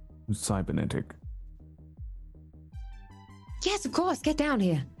cybernetic? Yes, of course. Get down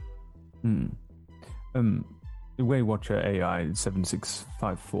here. Waywatcher AI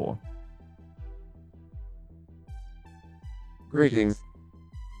 7654. Greetings.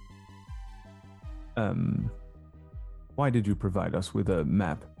 Why did you provide us with a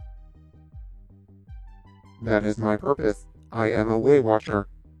map? That is my purpose. I am a Waywatcher.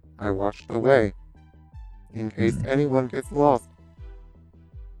 I watch the way. In case anyone gets lost.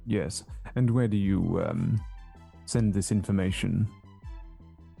 Yes. And where do you, send this information?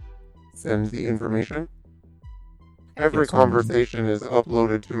 Send the information? Every conversation is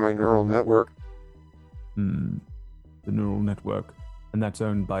uploaded to my neural network. The neural network. And that's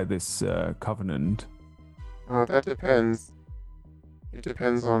owned by this, covenant. That depends. It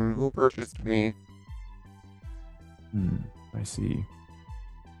depends on who purchased me. I see.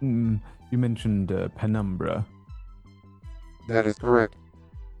 You mentioned Penumbra. That is correct.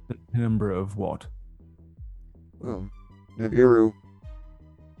 Penumbra of what? Well, Nibiru.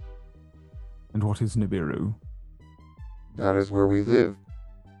 And what is Nibiru? That is where we live.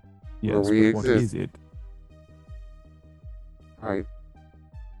 Yes, where we but exist. what is it? I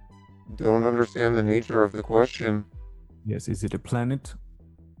don't understand the nature of the question. Yes, is it a planet?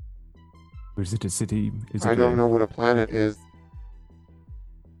 Or is it a city? I don't know what a planet is.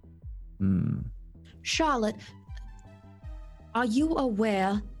 Charlotte, are you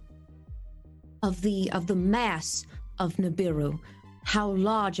aware of the mass of Nibiru? How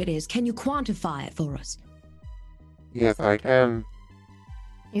large it is? Can you quantify it for us? Yes, I can.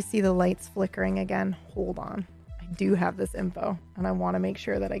 You see the lights flickering again. Hold on. I do have this info, and I want to make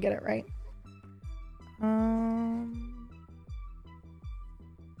sure that I get it right.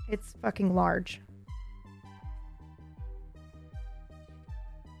 It's fucking large.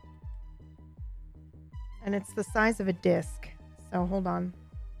 And it's the size of a disc. So hold on.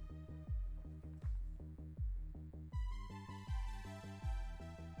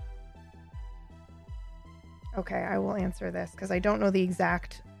 Okay, I will answer this because I don't know the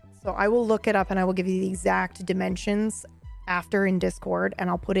exact. So I will look it up and I will give you the exact dimensions after in Discord, and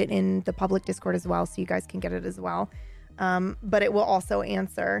I'll put it in the public Discord as well so you guys can get it as well. But it will also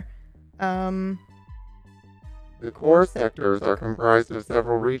answer. The core sectors are comprised of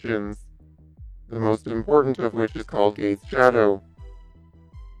several regions, the most important of which is called Gates Shadow.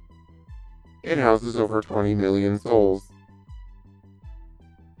 It houses over 20 million souls.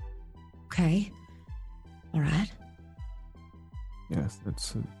 Okay. All right. Yes, that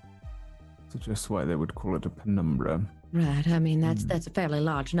suggests why they would call it a penumbra. Right. I mean, that's a fairly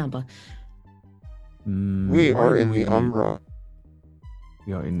large number. We are in the Umbra.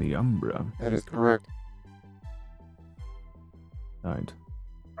 We are in the Umbra. That is correct. Right.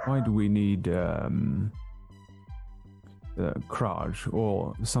 Why do we need Kraj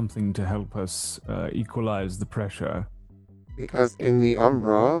or something to help us equalize the pressure? Because in the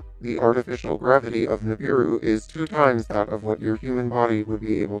Umbra, the artificial gravity of Nibiru is 2 times that of what your human body would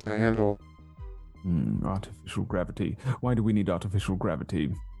be able to handle. Artificial gravity. Why do we need artificial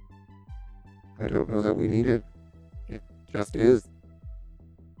gravity? I don't know that we need it. It just is.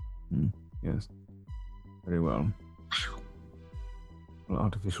 Yes. Very well. Well,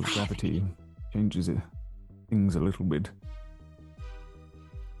 artificial gravity changes things a little bit.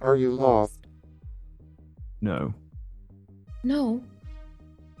 Are you lost? No. No.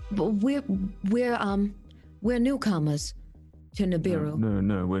 But we're newcomers to Nibiru.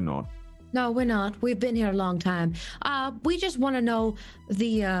 No, we're not. No, we're not. We've been here a long time. We just want to know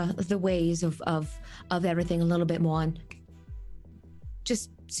the ways of everything a little bit more, and just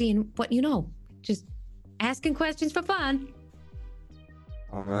seeing what you know. Just asking questions for fun.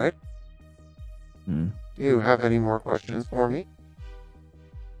 All right. Do you have any more questions for me?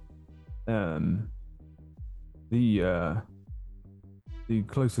 The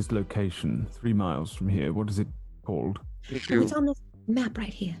closest location, 3 miles from here. What is it called? It's on this map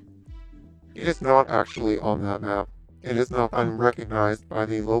right here. It is not actually on that map. It has not been recognized by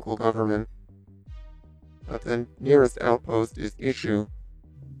the local government. But the nearest outpost is Issue.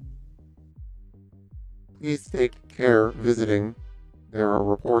 Please take care visiting. There are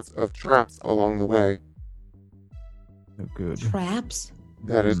reports of traps along the way. Oh, good. Traps?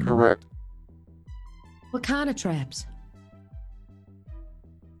 That is correct. What kind of traps?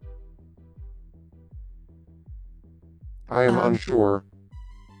 I am unsure.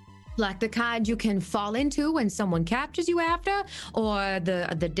 Like the kind you can fall into when someone captures you after? Or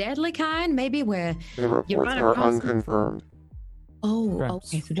the deadly kind, maybe where the reports you run are across... unconfirmed. Oh, Traps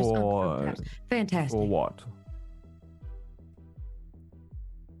okay, so just unconfirmed traps. Fantastic. For what?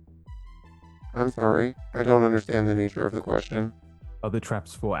 I'm sorry, I don't understand the nature of the question. Are the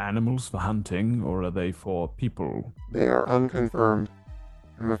traps for animals, for hunting, or are they for people? They are unconfirmed.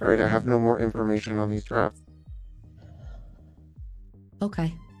 I'm afraid I have no more information on these traps.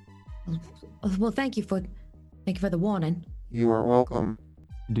 Okay. Well, thank you for the warning. You are welcome.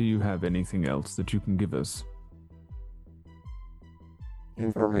 Do you have anything else that you can give us?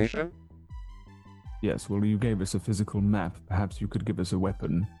 Information? Yes, well, you gave us a physical map. Perhaps you could give us a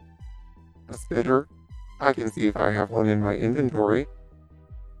weapon. A spitter? I can see if I have one in my inventory.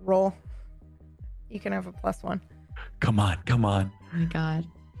 Roll. You can have a +1. Come on. Oh my god.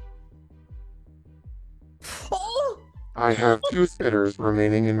 Oh! I have 2 spitters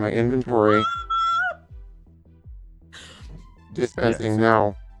remaining in my inventory. Dispensing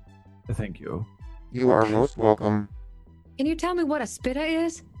now. Thank you. You are most welcome. Can you tell me what a spitter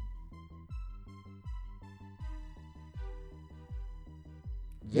is?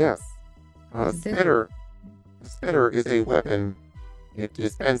 Yes. A spitter is a weapon. It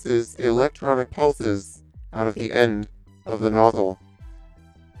dispenses electronic pulses out of the end of the nozzle.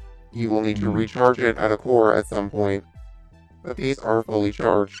 You will need to recharge it at a core at some point, but these are fully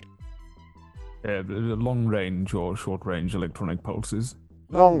charged. Long range or short range electronic pulses?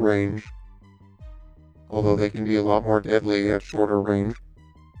 Long range. Although they can be a lot more deadly at shorter range.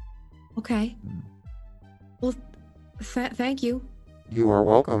 Okay. Well, thank you. You are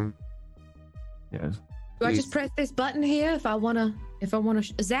welcome. Yes. Do I just press this button here if I wanna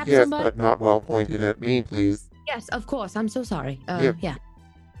zap yes, somebody? But not while pointed at me, please. Yes, of course. I'm so sorry. Yep. Yeah.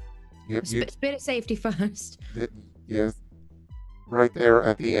 Yep, Spirit safety first. Yes. Right there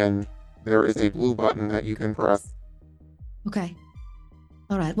at the end, there is a blue button that you can press. Okay.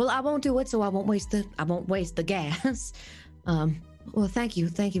 All right. Well, I won't do it, so I won't waste the gas. Well, thank you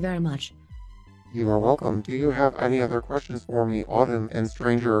very much. You are welcome. Do you have any other questions for me, Autumn and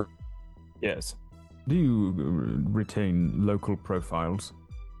Stranger? Yes. Do you retain local profiles?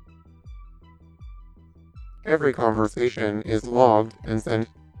 Every conversation is logged and sent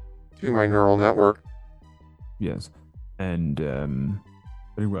to my neural network. Yes. And,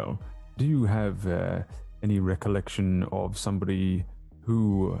 very well. Do you have any recollection of somebody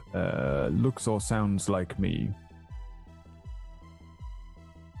who looks or sounds like me?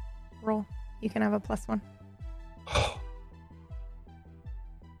 Roll. You can have a +1.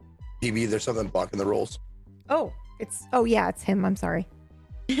 PB, there's something blocking the rolls. Oh, it's him. I'm sorry.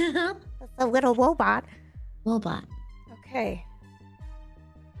 That's a little robot. Robot. Okay.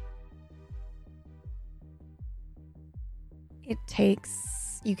 It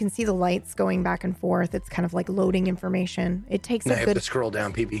takes. You can see the lights going back and forth. It's kind of like loading information. It takes I have to scroll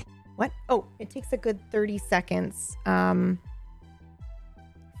down, PB. What? Oh, it takes a good 30 seconds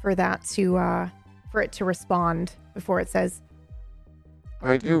for that to for it to respond before it says,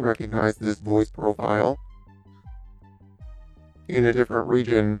 I do recognize this voice profile in a different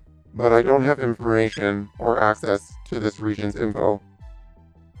region, but I don't have information or access to this region's info.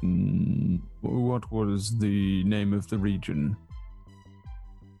 What was the name of the region?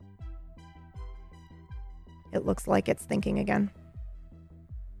 It looks like it's thinking again.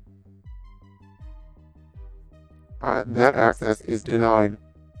 That access is denied.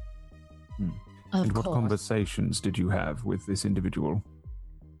 And what conversations did you have with this individual?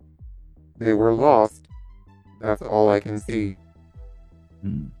 They were lost. That's all I can see.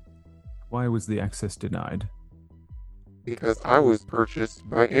 Why was the access denied? Because I was purchased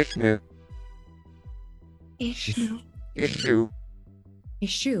by Ishnu. Ishu.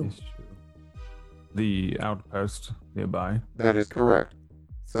 The outpost nearby? That is correct.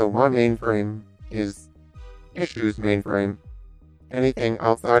 So my mainframe is Ishu's mainframe. Anything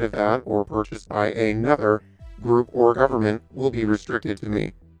outside of that or purchased by another group or government will be restricted to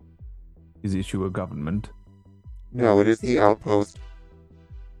me. Is Ishu a government? No, it is the outpost.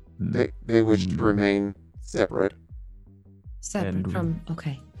 They wish to remain separate.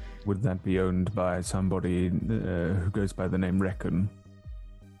 Okay. Would that be owned by somebody who goes by the name Reckon?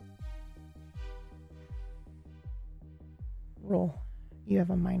 Roll. You have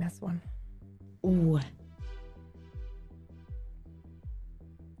a -1. Ooh. I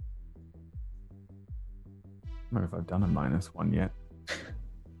don't know if I've done a -1 yet.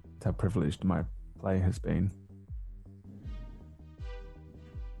 That's how privileged my play has been.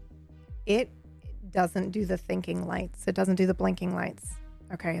 It doesn't do the thinking lights. It doesn't do the blinking lights.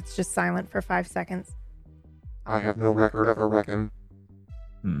 Okay, it's just silent for 5 seconds. I have no record of a Reckon.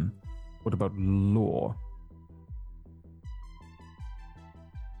 What about lore?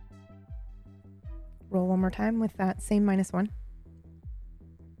 Roll one more time with that same -1.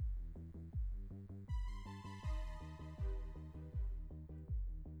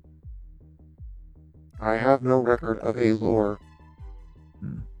 I have no record of a lore.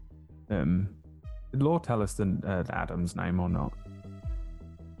 Did lore tell us Adam's name or not?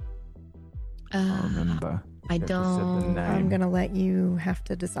 I remember. I don't. I'm going to let you have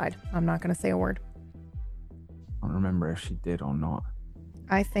to decide. I'm not going to say a word. I don't remember if she did or not.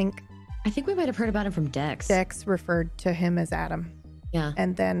 I think we might have heard about him from Dex. Dex referred to him as Adam. Yeah.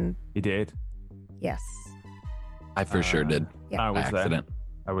 And then... He did? Yes. I for sure did. Yeah. I was accident. there.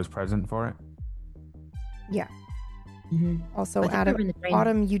 I was present for it. Yeah. Mm-hmm. Also,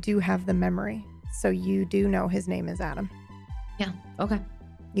 Autumn, you do have the memory. So you do know his name is Adam. Yeah. Okay.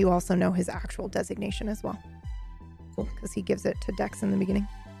 You also know his actual designation as well. Cool. Because he gives it to Dex in the beginning.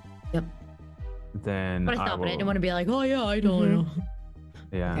 Yep. Then but I didn't want to be like, oh yeah, I don't know.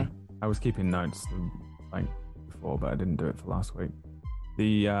 Yeah. Okay. I was keeping notes like before, but I didn't do it for last week.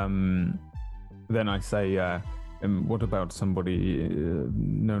 Then I say, what about somebody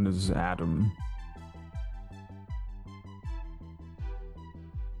known as Adam?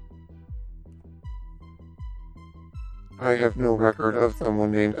 I have no record of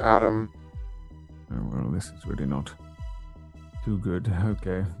someone named Adam. Oh, well, this is really not too good.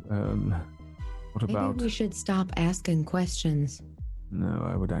 Okay. What about... Maybe we should stop asking questions. No,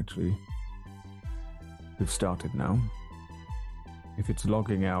 I would actually have started now. If it's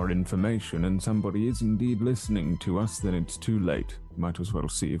logging our information and somebody is indeed listening to us, then it's too late. Might as well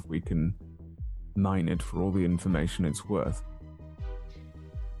see if we can mine it for all the information it's worth.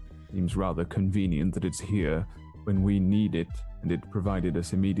 Seems rather convenient that it's here when we need it, and it provided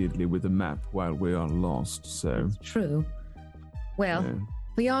us immediately with a map while we are lost, so... True. Well,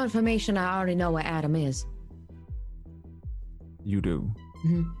 for your information, I already know where Adam is. You do?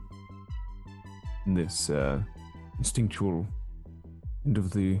 Mm-hmm. In this instinctual end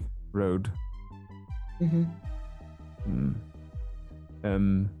of the road? Mm-hmm.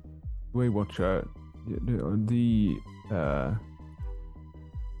 Waywatcher,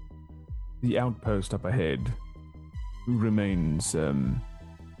 the outpost up ahead, who remains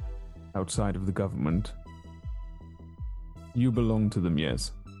outside of the government? You belong to them,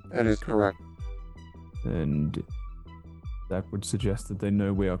 yes? That is correct. And that would suggest that they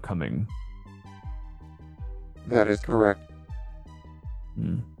know we are coming. That is correct.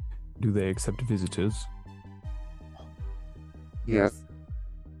 Do they accept visitors? Yes.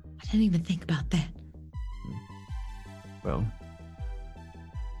 I didn't even think about that. Well,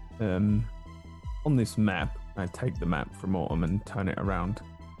 on this map, I take the map from Autumn and turn it around.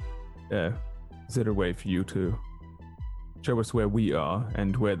 Is there a way for you to show us where we are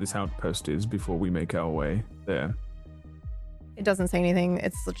and where this outpost is before we make our way there? It doesn't say anything.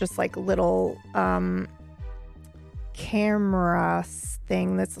 It's just like little camera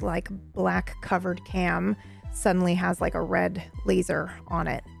thing that's like black covered cam suddenly has like a red laser on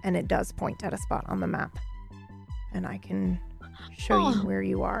it, and it does point at a spot on the map. And I can show you where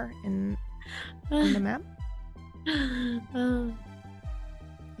you are in the map.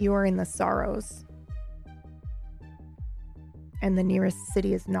 You are in the Sorrows. And the nearest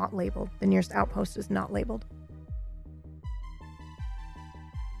city is not labeled. The nearest outpost is not labeled.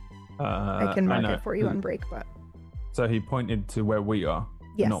 I can mark it for you on break, but... So he pointed to where we are,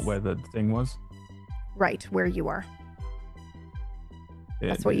 yes. Not where the thing was? Right, where you are.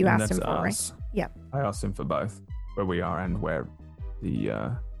 That's what you asked him for, us. Right? Yeah. I asked him for both, where we are and where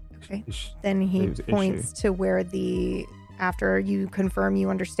the... Okay. Then he points to where the... After you confirm you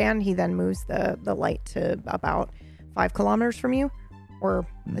understand, he then moves the light to about 5 kilometers from you, or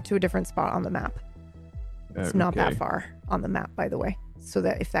to a different spot on the map. It's not that far on the map, by the way. So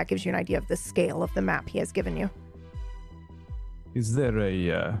that if that gives you an idea of the scale of the map he has given you. Is there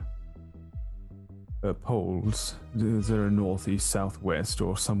a poles? Is there a northeast, southwest,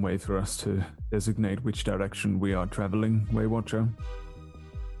 or some way for us to designate which direction we are traveling, Waywatcher?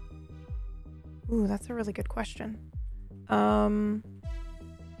 Ooh, that's a really good question.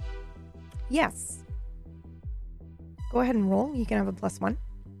 Yes. Go ahead and roll. You can have a +1.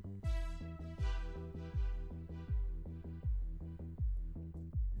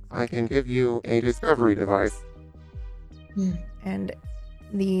 I can give you a discovery device. And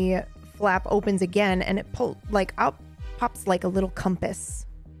the flap opens again, and it pops like a little compass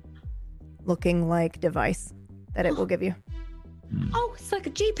looking like device that it will give you. Oh, it's like a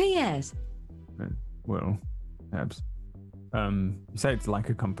GPS. Well, perhaps. You say it's like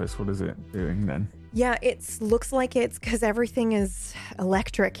a compass. What is it doing then? Yeah, it looks like it's because everything is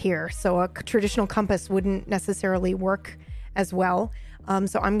electric here. So a traditional compass wouldn't necessarily work as well.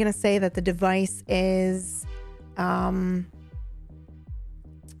 So I'm going to say that the device is,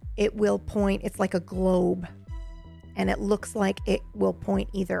 it will point, it's like a globe, and it looks like it will point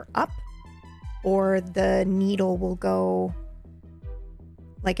either up or the needle will go,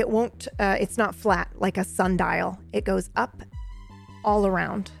 like it won't, it's not flat like a sundial. It goes up all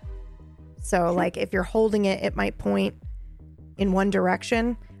around. So like if you're holding it, it might point in one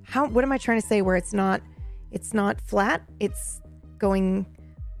direction. What am I trying to say where it's not flat? It's going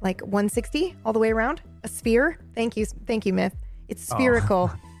like 160 all the way around. A sphere. Thank you, Myth. It's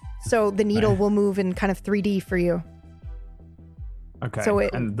spherical. So the needle will move in kind of 3D for you. Okay. So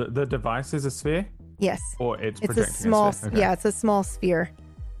and the device is a sphere? Yes. Or it's a small sphere? Okay. Yeah, it's a small sphere.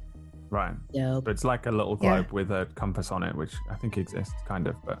 Right. Yep. But it's like a little globe with a compass on it, which I think exists kind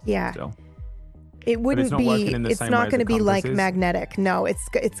of, but still. It wouldn't be. It's not going to be like is? Magnetic. No,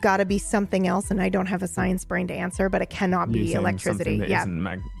 it's got to be something else, and I don't have a science brain to answer. But it cannot be electricity. That yeah. isn't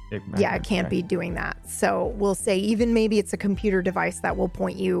it can't be doing that. So we'll say even maybe it's a computer device that will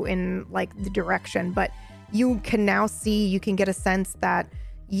point you in like the direction, but you can now see, you can get a sense that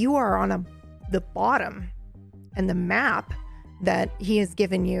you are on the bottom, and the map that he has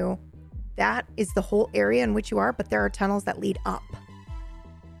given you, that is the whole area in which you are, but there are tunnels that lead up.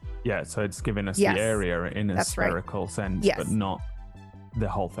 Yeah, so it's giving us the area in a spherical sense, but not the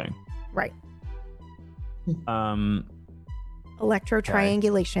whole thing. Right.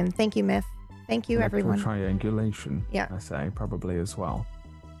 Electrotriangulation. Okay. Thank you, Myth. Thank you, everyone. Electrotriangulation, I say, probably as well.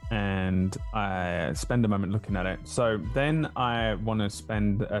 And I spend a moment looking at it. So then I want to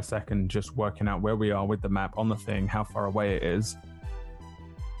spend a second just working out where we are with the map on the thing, how far away it is.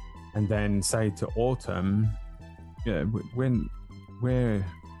 And then say to Autumn, where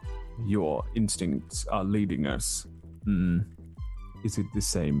your instincts are leading us, is it the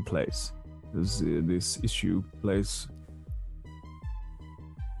same place as this issue place?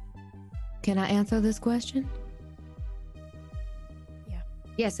 Can I answer this question?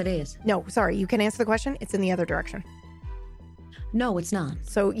 Yes, it is. No, sorry. You can answer the question. It's in the other direction. No, it's not.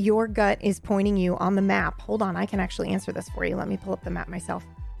 So your gut is pointing you on the map. Hold on. I can actually answer this for you. Let me pull up the map myself.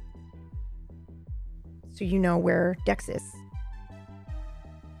 So you know where Dex is.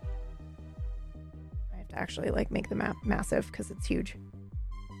 I have to actually make the map massive because it's huge.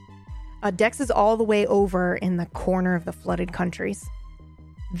 Dex is all the way over in the corner of the flooded countries.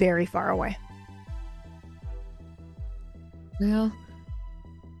 Very far away. Well,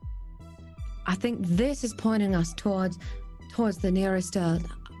 I think this is pointing us towards the nearest.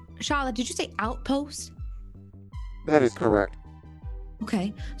 Charlotte, did you say outpost? That is correct.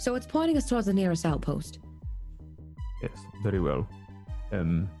 Okay, so it's pointing us towards the nearest outpost. Yes, very well.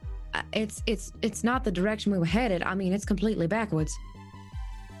 It's not the direction we were headed. I mean, it's completely backwards.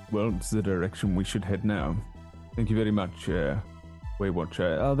 Well, it's the direction we should head now. Thank you very much,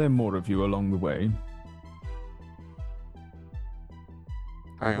 Waywatcher. Are there more of you along the way?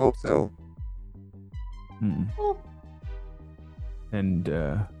 I hope so. And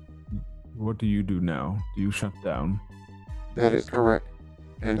what do you do now? Do you shut down? That is correct.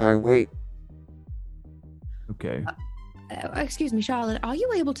 And I wait. Okay. Excuse me, Charlotte, are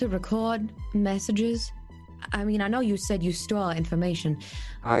you able to record messages? I mean, I know you said you store information.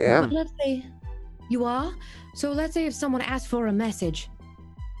 I am. But let's say you are? So let's say if someone asked for a message,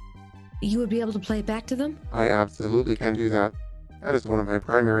 you would be able to play it back to them? I absolutely can do that. That is one of my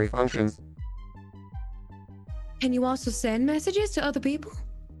primary functions. Can you also send messages to other people?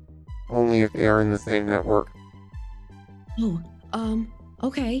 Only if they are in the same network. Oh,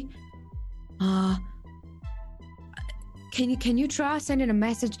 okay. Can you try sending a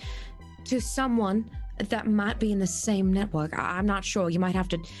message to someone that might be in the same network? I'm not sure. You might have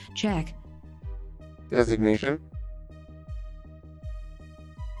to check. Designation?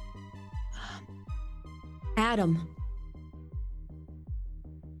 Adam.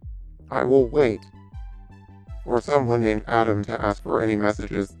 I will wait for someone named Adam to ask for any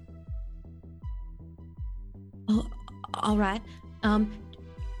messages. Oh, all right.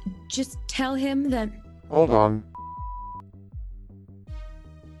 Just tell him that... Hold on.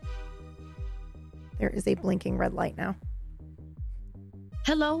 There is a blinking red light now.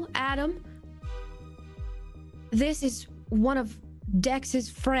 Hello, Adam. This is one of Dex's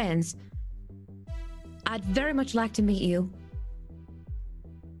friends. I'd very much like to meet you.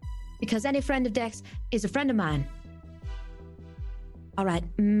 Because any friend of Dex is a friend of mine. All right,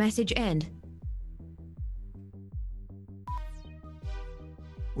 message end.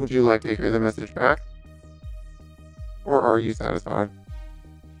 Would you like to hear the message back? Or are you satisfied?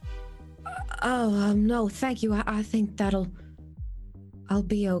 No, thank you. I think I'll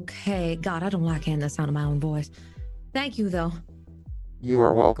be okay. God, I don't like hearing the sound of my own voice. Thank you, though. You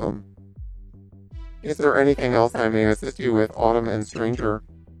are welcome. Is there anything else I may assist you with, Autumn and Stranger?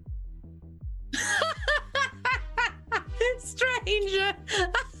 Stranger!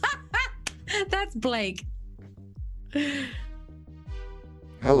 That's Blake.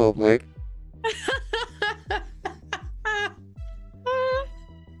 Hello, Blake.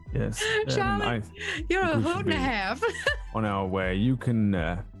 Yes. Charlotte, you're a hoot and a half. On our way. You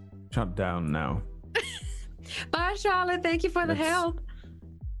can shut down now. Bye, Charlotte. Thank you for the help.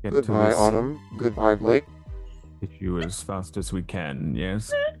 Goodbye, Autumn. Goodbye, Blake. Get you as fast as we can,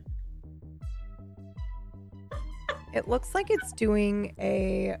 yes? It looks like it's doing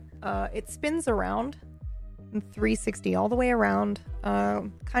it spins around in 360 all the way around,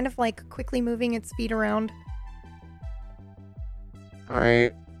 kind of like quickly moving its feet around.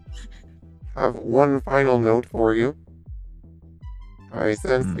 I have one final note for you. I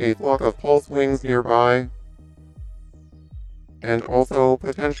sense a flock of pulse wings nearby. And also,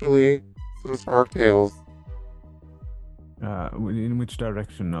 potentially, some spark tails. In which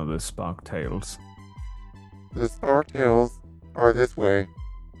direction are the spark tails? The spark tails are this way.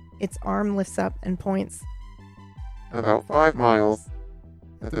 Its arm lifts up and points. About 5 miles.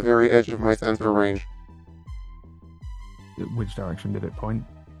 At the very edge of my sensor range. Which direction did it point?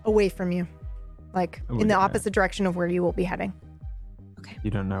 Away from you. Like, in the opposite direction of where you will be heading. Okay.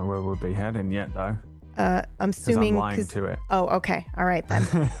 You don't know where we'll be heading yet, though. I'm assuming... I'm lying to it. Oh, okay. All right, then.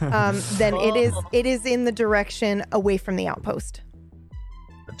 Then it is in the direction away from the outpost.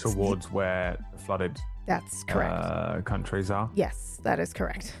 Towards where the flooded... That's correct. Countries are? Yes, that is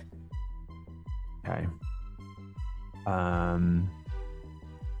correct. Okay.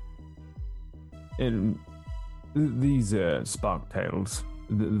 These spark tails,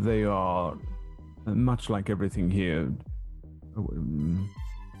 they are much like everything here,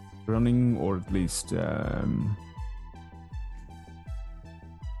 running, or at least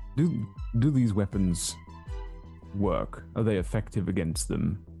do these weapons work? Are they effective against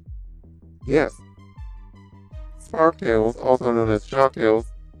them? Yes. Spark tails, also known as shock tails,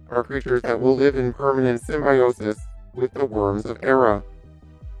 are creatures that will live in permanent symbiosis with the worms of Era,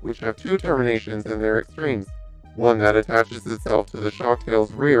 which have 2 terminations in their extremes, one that attaches itself to the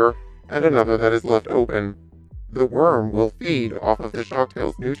shocktail's rear, and another that is left open. The worm will feed off of the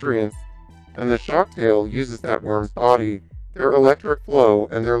shocktail's nutrients, and the shocktail uses that worm's body, their electric flow,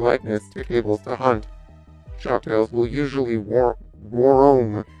 and their likeness to cables to hunt. Shocktails will usually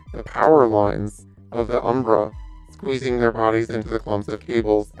roam the power lines of the Umbra, squeezing their bodies into the clumps of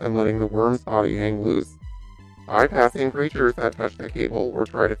cables and letting the worm's body hang loose. Bypassing creatures that touch the cable or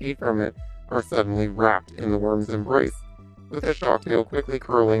try to feed from it are suddenly wrapped in the worm's embrace, with the shocktail quickly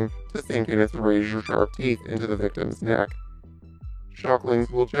curling to sink in its razor-sharp teeth into the victim's neck. Shocklings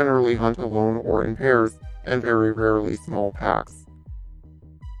will generally hunt alone or in pairs, and very rarely small packs.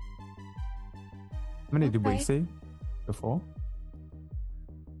 How many did we see before?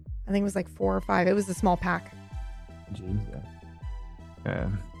 I think it was like 4 or 5. It was a small pack. Jeez.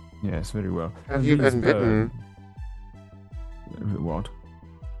 Yes, very well. Have you been bitten? What?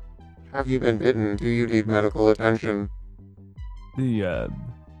 Have you been bitten? Do you need medical attention? This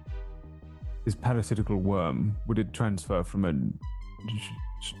parasitical worm, would it transfer from a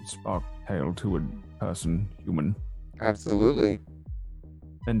spark tail to a person, human? Absolutely.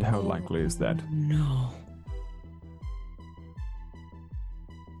 And how likely is that? No.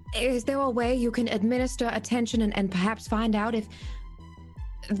 Is there a way you can administer attention and perhaps find out if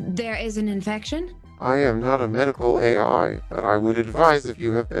there is an infection? I am not a medical AI, but I would advise if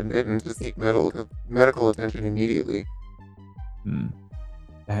you have been bitten to seek medical attention immediately.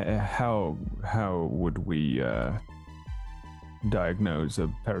 How would we diagnose a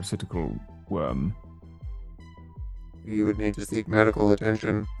parasitical worm? You would need to seek medical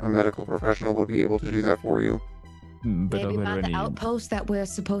attention. A medical professional would be able to do that for you. But maybe by the outpost that we're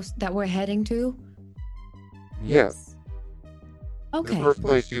heading to? Yes. Okay. The first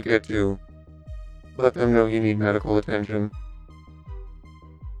place you get to, let them know you need medical attention.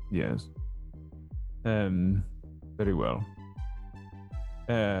 Yes. Very well.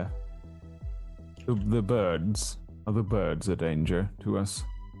 The birds. Are the birds a danger to us?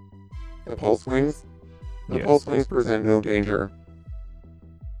 The pulse wings? The Yes. pulse wings present no danger.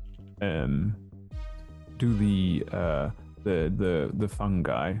 Do the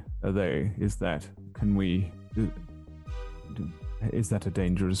fungi, is that a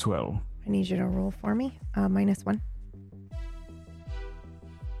danger as well? I need you to roll for me. -1.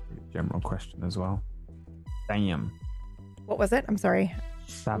 General question as well. Damn. What was it? I'm sorry.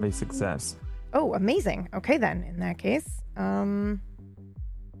 Savvy success. Oh, amazing. Okay, then. In that case,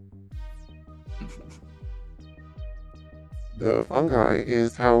 The fungi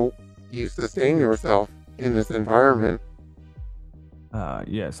is how you sustain yourself in this environment.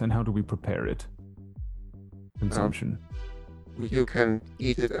 Yes, and how do we prepare it? Consumption. You can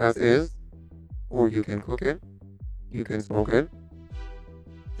eat it as is, or you can cook it, you can smoke it.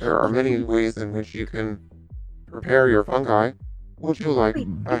 There are many ways in which you can prepare your fungi. Would you like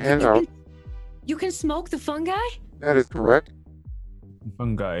a handout? You can smoke the fungi? That is correct.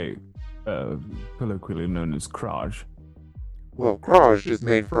 Fungi, colloquially known as kraj. Well, kraj is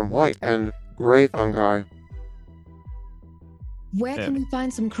made from white and gray fungi. Where can we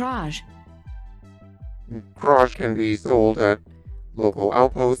find some kraj? Kraj can be sold at local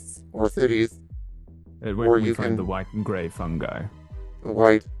outposts or cities. Where Or can we you find can- the white and grey fungi? The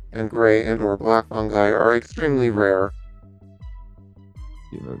white and gray and or black fungi are extremely rare.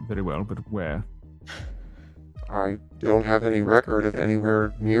 Yeah, very well, but where? I don't have any record of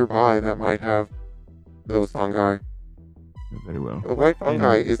anywhere nearby that might have those fungi. Very well. The white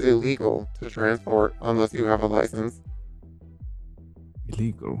fungi is illegal to transport unless you have a license.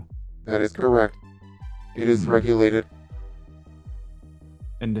 Illegal? That is correct. It is regulated.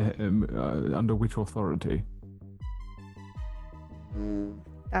 And under which authority?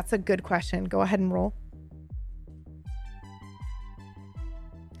 That's a good question. Go ahead and roll.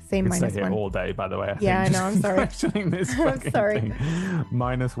 Same It's minus here one. all day, by the way. I know. I'm sorry. This I'm sorry. thing.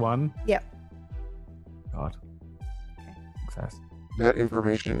 -1? Yep. God. Success. That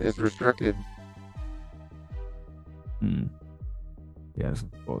information is restricted. Yes,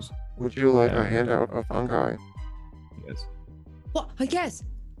 of course. Would you like a handout of fungi? Yes. What? Yes.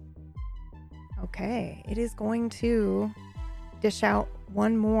 Okay. It is going to dish out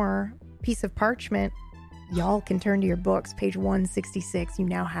one more piece of parchment. Y'all can turn to your books, page 166. You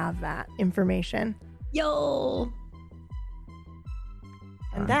now have that information. Yo.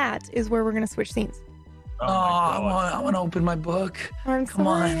 And that is where we're going to switch scenes. Oh, I want to open my book. I'm Come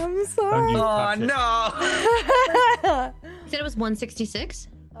sorry. on. I'm sorry. Oh, no. You said it was 166?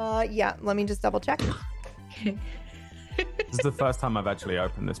 Yeah, let me just double check. This is the first time I've actually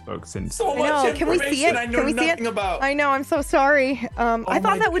opened this book since. So I much know. Can we see it? information I know Can we see nothing it? about. I know. I'm so sorry. I thought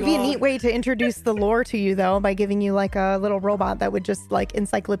my that would be a God. neat way to introduce the lore to you, though, by giving you like a little robot that would just like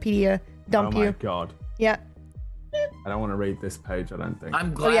encyclopedia dump Oh my you. god. Yeah. I don't want to read this page, I don't think.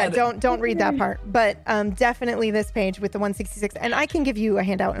 I'm Oh glad. yeah. Don't read that part. But definitely this page with the 166, and I can give you a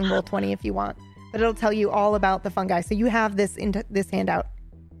handout in roll 20 if you want. But it'll tell you all about the fungi. So you have this this handout.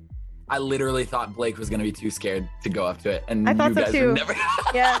 I literally thought Blake was going to be too scared to go up to it. And I thought you so guys too. are never,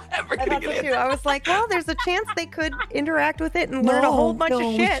 Yeah, ever I going to thought get so it. too. I was like, well, there's a chance they could interact with it and learn a whole bunch of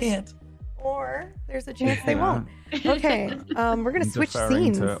we shit. can't. Or there's a chance they Yeah. won't. Okay, we're gonna I'm switch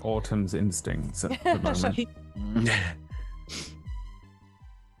deferring scenes. to Autumn's instincts at the moment.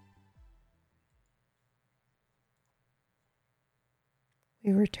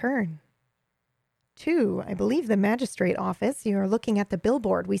 We return to, I believe, the magistrate office. You are looking at the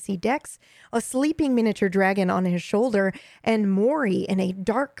billboard. We see Dex, a sleeping miniature dragon on his shoulder, and Maury in a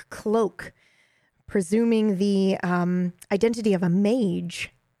dark cloak, presuming the identity of a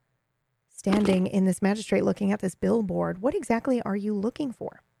mage, standing in this magistrate looking at this billboard. What exactly are you looking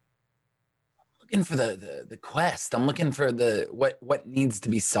for? Looking for the quest. I'm looking for the what needs to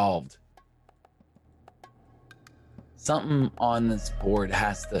be solved. Something on this board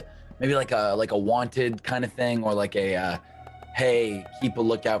has to, maybe like a wanted kind of thing, or like a hey, keep a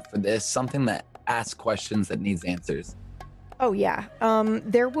lookout for this. Something that asks questions that needs answers. Oh yeah.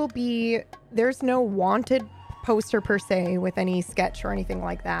 There's no wanted poster per se with any sketch or anything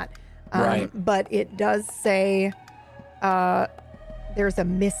like that. Right. But it does say there's a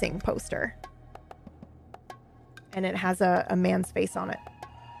missing poster. And it has a man's face on it.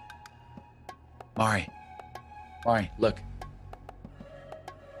 Mari, look.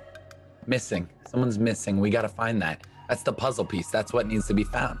 Missing. Someone's missing. We got to find that. That's the puzzle piece. That's what needs to be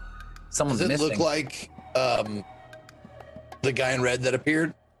found. Someone's Does it missing. look like the guy in red that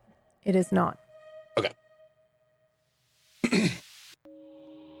appeared? It is not. Okay.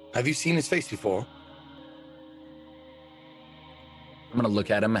 Have you seen his face before? I'm gonna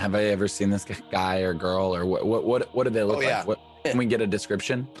look at him. Have I ever seen this guy or girl, or what do they look Oh, like? yeah. What, can we get a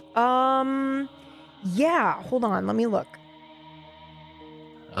description? Yeah, hold on, let me look.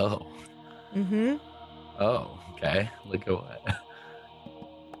 Oh. Mm-hmm. Oh, okay. Look at what.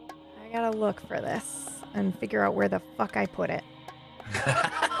 I gotta look for this and figure out where the fuck I put it.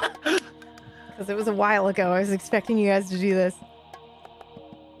 Because it was a while ago. I was expecting you guys to do this.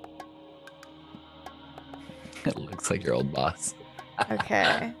 It looks like your old boss.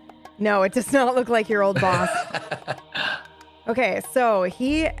 Okay. No, it does not look like your old boss. Okay, so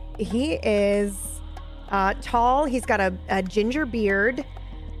he is tall. He's got a ginger beard,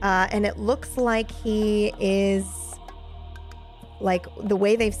 and it looks like he is, like, the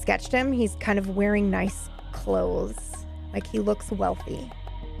way they've sketched him, he's kind of wearing nice clothes. Like, he looks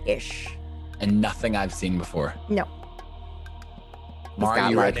wealthy-ish. And nothing I've seen before. No. He's Mari, got,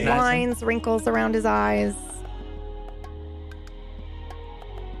 you like, recognize him? lines, wrinkles around his eyes.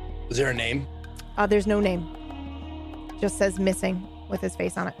 Is there a name? There's no name. Just says missing with his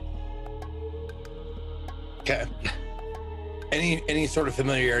face on it. Okay. Any sort of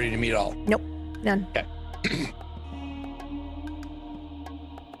familiarity to me at all? Nope, none. Okay.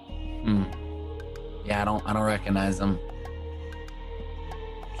 Yeah, I don't recognize him.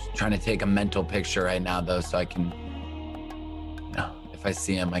 Just trying to take a mental picture right now, though, so I can, if I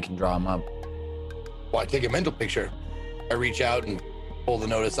see him, I can draw him up. Well, I take a mental picture. I reach out and pull the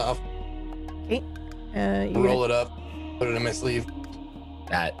notice off, Okay. roll it up, put it in my sleeve.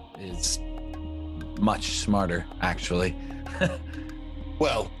 That is much smarter, actually.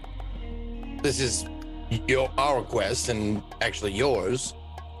 Well, this is our quest and actually yours,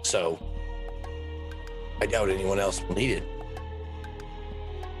 so I doubt anyone else will need it.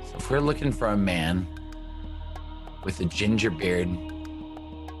 So if we're looking for a man with a ginger beard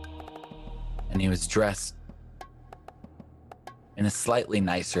and he was dressed in a slightly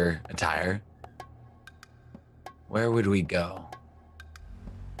nicer attire, where would we go?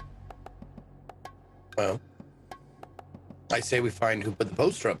 Well, I say we find who put the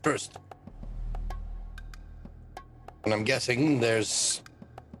poster up first. And I'm guessing there's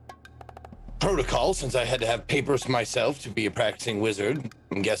protocol, since I had to have papers myself to be a practicing wizard.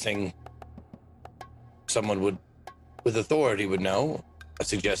 I'm guessing someone with authority would know. I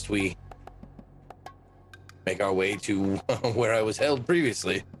suggest we make our way to where I was held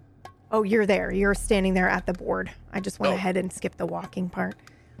previously. Oh, you're there. You're standing there at the board. I just went ahead and skipped the walking part.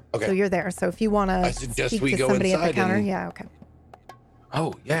 Okay. So you're there. So if you want to speak to somebody at the counter, yeah, okay.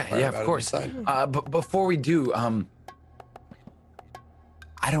 Oh, yeah, of course. But before we do, I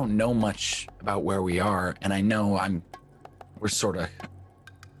don't know much about where we are, and I know we're sort of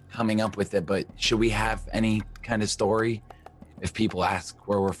coming up with it, but should we have any kind of story if people ask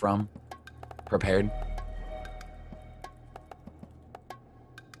where we're from? Prepared?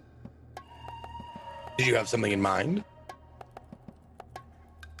 Did you have something in mind?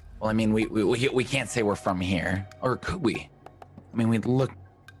 Well, I mean, we can't say we're from here, or could we? I mean, we'd look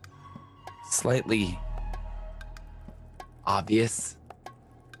slightly obvious.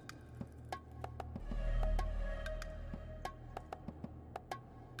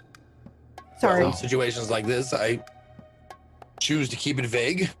 Sorry. In situations like this, I choose to keep it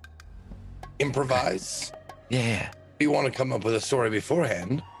vague, improvise. Yeah. If you want to come up with a story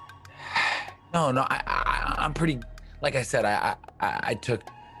beforehand. No, I'm pretty. Like I said,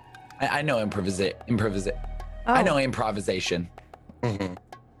 I know improvisation. Oh. I know improvisation. Mm-hmm.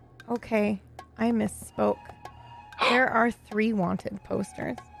 Okay, I misspoke. There are 3 wanted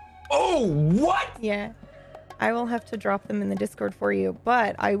posters. Oh, what? Yeah. I will have to drop them in the Discord for you,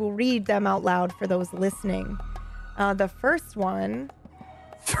 but I will read them out loud for those listening. The first one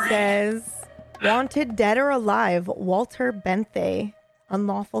says, "Wanted dead or alive, Walter Benthay,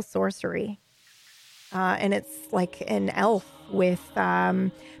 unlawful sorcery." And it's like an elf with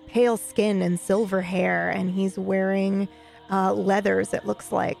pale skin and silver hair, and he's wearing leathers, it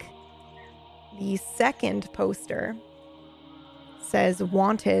looks like. The second poster says,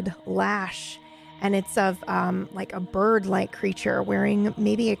 "Wanted Lash," and it's of like a bird-like creature wearing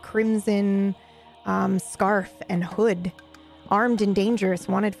maybe a crimson scarf and hood. Armed and dangerous,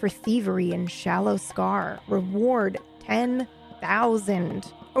 wanted for thievery and shallow scar. Reward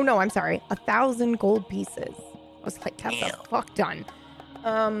 10,000. Oh no, I'm sorry, 1,000 gold pieces. I was like, that's a fuck done.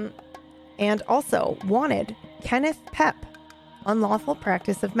 And also, wanted Kenneth Pep, unlawful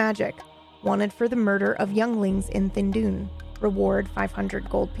practice of magic. Wanted for the murder of younglings in Thindun. Reward 500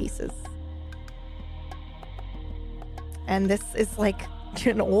 gold pieces. And this is like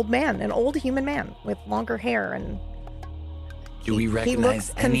an old man, an old human man with longer hair. And do we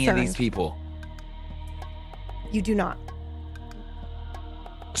recognize any of these people? You do not.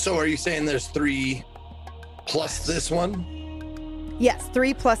 So are you saying there's 3 plus this one? Yes,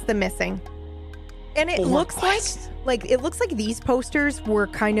 3 plus the missing. And it looks like it looks like these posters were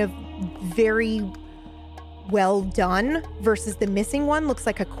kind of very well done versus the missing one looks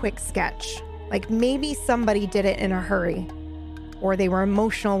like a quick sketch. Like maybe somebody did it in a hurry or they were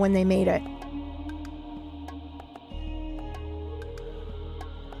emotional when they made it.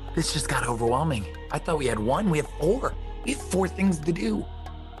 This just got overwhelming. I thought we had 1. We have 4. We have 4 things to do.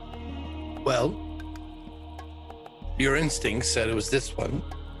 Well, your instinct said it was this one.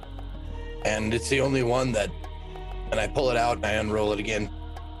 And it's the only one that, and I pull it out and I unroll it again.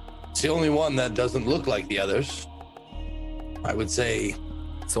 It's the only one that doesn't look like the others. I would say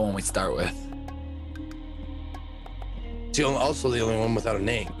it's the one we start with. It's also the only one without a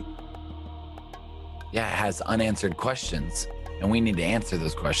name. Yeah, it has unanswered questions, and we need to answer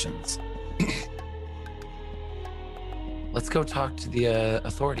those questions. Let's go talk to the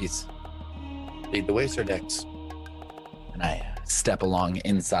authorities. Lead the way, Sir Dex. And I step along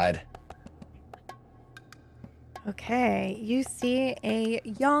inside. Okay, you see a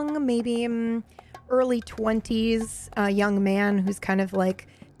young, maybe early 20s young man who's kind of like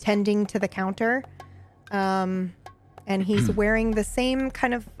tending to the counter. And he's wearing the same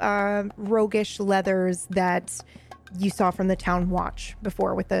kind of roguish leathers that you saw from the town watch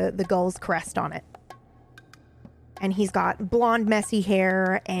before with the gull's crest on it. And he's got blonde, messy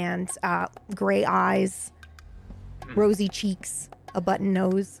hair and gray eyes, rosy cheeks, a button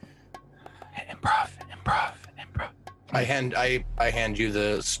nose. Improv. I hand you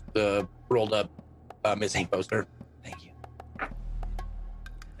the rolled up missing poster. Thank you.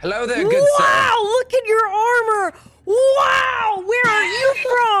 Hello there, good sir. Wow, look at your armor. Wow, where are you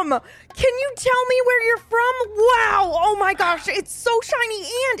from? Can you tell me where you're from? Wow, oh my gosh, it's so shiny.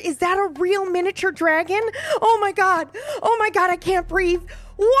 And is that a real miniature dragon? Oh my god, I can't breathe.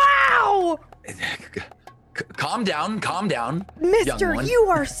 Wow. Calm down. Mister, you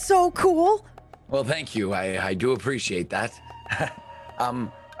are so cool. Well, thank you. I do appreciate that.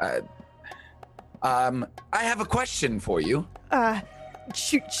 I have a question for you.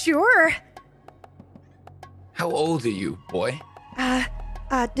 Sure. How old are you, boy?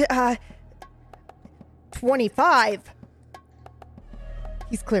 25.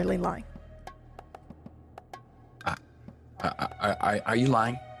 He's clearly lying. Are you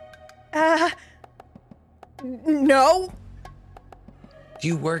lying? No. Do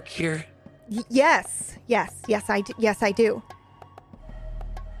you work here? Yes, I do.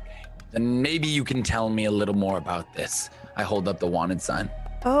 Then maybe you can tell me a little more about this. I hold up the wanted sign.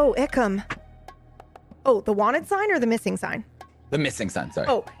 Oh, Ickham. Oh, the wanted sign or the missing sign? The missing sign, sorry.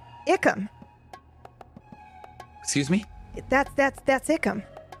 Oh, Ickham. Excuse me? That's Ickham.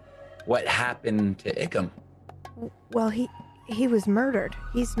 What happened to Ickham? Well, he was murdered.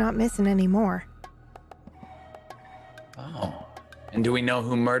 He's not missing anymore. Oh. And do we know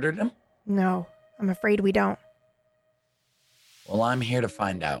who murdered him? No, I'm afraid we don't. Well, I'm here to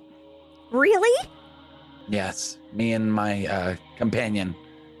find out. Really? Yes, me and my companion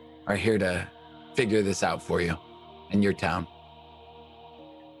are here to figure this out for you in your town.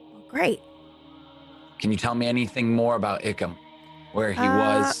 Great. Can you tell me anything more about Ickham? Where he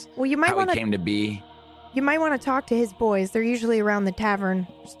was, well, you might how he came to be? You might want to talk to his boys. They're usually around the tavern.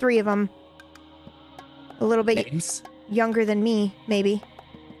 There's 3 of them. A little bit Names? Younger than me, maybe.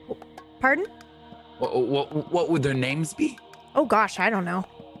 Pardon? What would their names be? Oh gosh, I don't know.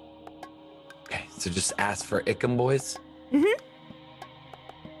 Okay, so just ask for Ickham boys? Mm-hmm.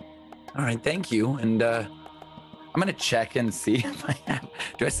 All right, thank you. And I'm gonna check and see if I have.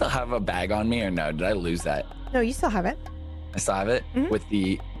 Do I still have a bag on me or no? Did I lose that? No, you still have it. I still have it with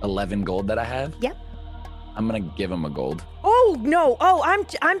the 11 gold that I have. Yep. I'm gonna give him a gold. Oh no! Oh,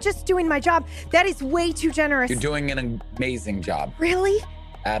 I'm just doing my job. That is way too generous. You're doing an amazing job. Really?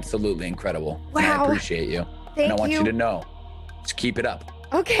 Absolutely incredible. Wow. And I appreciate you. Thank and I want you. you to know. Just keep it up.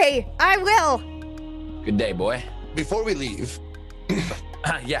 Okay, I will. Good day, boy. Before we leave,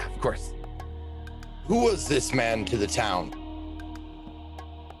 yeah, of course. who was this man to the town?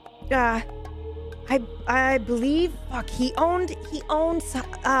 I believe. Fuck, he owns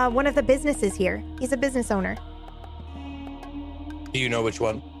one of the businesses here. He's a business owner. Do you know which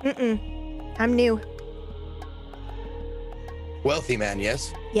one? I'm new. Wealthy man,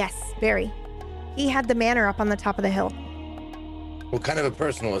 yes? Yes, very. He had the manor up on the top of the hill. What kind of a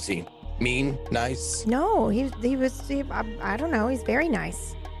person was he? Mean? Nice? No, he was. I don't know. He's very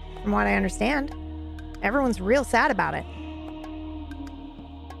nice, from what I understand. Everyone's real sad about it.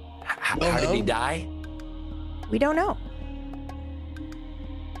 How did he die? We don't know.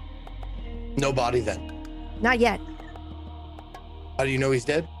 No body then? Not yet. How do you know he's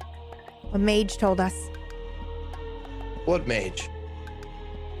dead? A mage told us. What mage?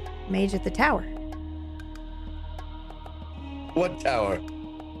 Mage at the tower. What tower?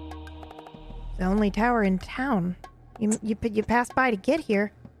 The only tower in town. You passed by to get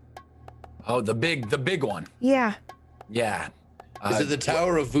here. Oh, the big one. Yeah. Yeah. Is it the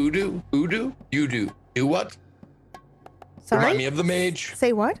Tower of Voodoo? Voodoo? You do what? Sorry? Remind me of the mage.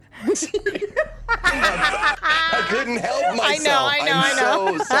 Say what? I couldn't help myself. I know.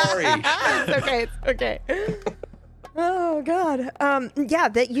 I'm so sorry. It's okay. Oh God. Yeah,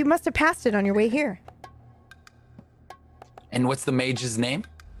 that you must have passed it on your way here. And what's the mage's name?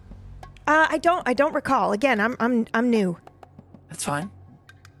 I don't recall. Again, I'm new. That's fine.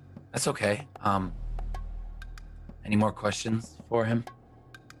 That's okay. Any more questions for him?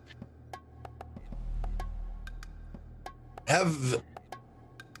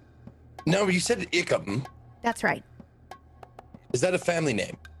 No, you said Ickham. That's right. Is that a family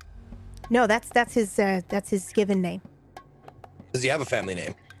name? No, that's his given name. Does he have a family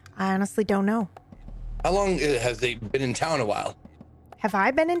name? I honestly don't know. How long has they been in town? A while. Have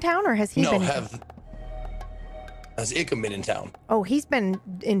I been in town or has he been? Has Ickham been in town? Oh, he's been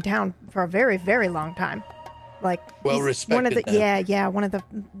in town for a very, very long time. Like well respected. One of the one of the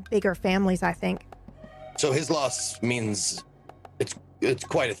bigger families, I think. So his loss means it's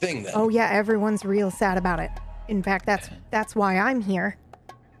quite a thing then. Oh yeah, everyone's real sad about it. In fact, that's why I'm here.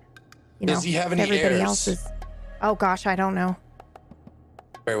 You know, does he have any everybody heirs? else is. Oh gosh, I don't know.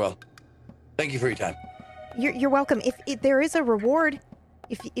 Very well. Thank you for your time. You're welcome. If there is a reward,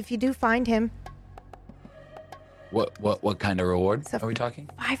 if you do find him. What kind of reward So are we talking?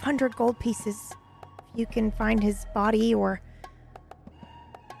 500 gold pieces. If you can find his body, or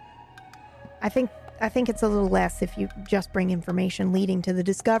I think it's a little less if you just bring information leading to the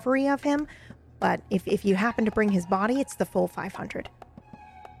discovery of him. But if you happen to bring his body, it's the full 500.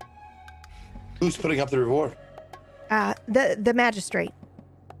 Who's putting up the reward? The magistrate.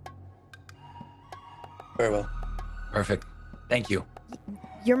 Very well. Perfect. Thank you.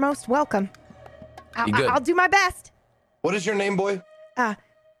 You're most welcome. Be good. I'll do my best. What is your name, boy?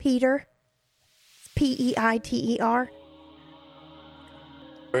 Peter. It's Peiter.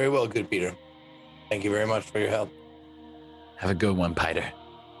 Very well, good Peter. Thank you very much for your help. Have a good one, Peter.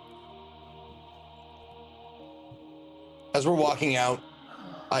 As we're walking out,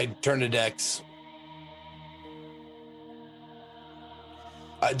 I turn to Dex.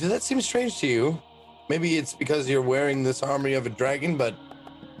 Does that seem strange to you? Maybe it's because you're wearing this armor of a dragon, but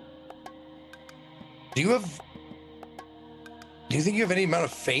do you think you have any amount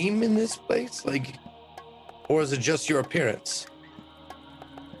of fame in this place? Like, or is it just your appearance?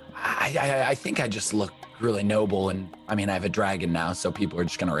 I think I just look really noble, and I mean, I have a dragon now, so people are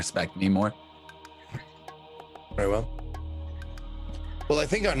just going to respect me more. Very well. Well, I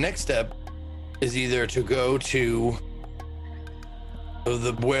think our next step is either to go to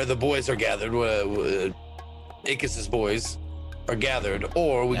where the boys are gathered, where Ickis's boys are gathered,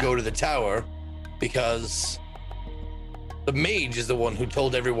 or we go to the tower, because the mage is the one who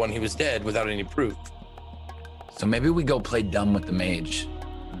told everyone he was dead without any proof. So maybe we go play dumb with the mage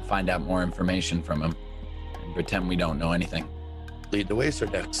and find out more information from him and pretend we don't know anything. Lead the way, Sir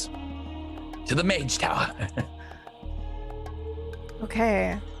Dex. To the mage tower.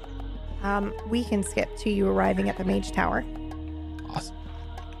 Okay. We can skip to you arriving at the mage tower. Awesome.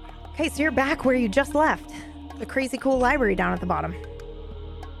 Okay, so you're back where you just left. The crazy cool library down at the bottom.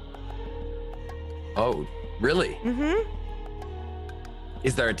 Oh, really? Mm-hmm.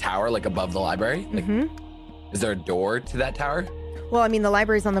 Is there a tower like above the library? Like, is there a door to that tower? Well, I mean, the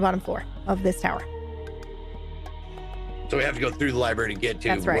library's on the bottom floor of this tower. So we have to go through the library to get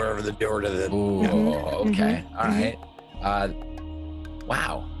to wherever the door to the... Ooh, okay. All right.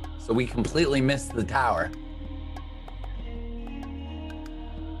 Wow. So we completely missed the tower.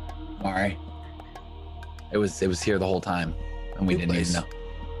 Mari. It was here the whole time, and we didn't even know.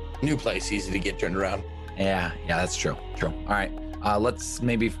 New place, easy to get turned around. Yeah, that's true. All right. Let's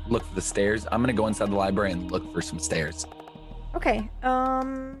maybe look for the stairs. I'm gonna go inside the library and look for some stairs. Okay.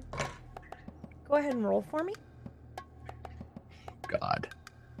 Go ahead and roll for me. God.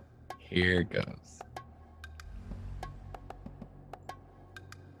 Here goes.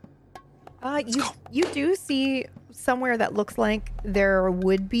 You do see somewhere that looks like there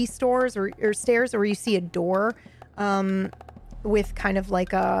would be stores or stairs, or you see a door with kind of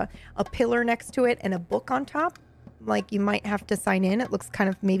like a pillar next to it and a book on top. Like you might have to sign in. It looks kind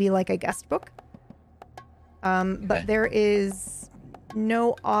of maybe like a guest book. But there is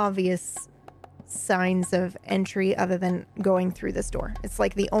no obvious signs of entry other than going through this door. It's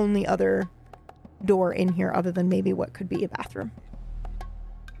like the only other door in here other than maybe what could be a bathroom.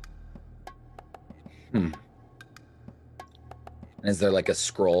 Is there like a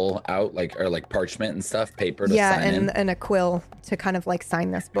scroll out, or like parchment and stuff, paper to sign in? Yeah, and a quill to kind of like sign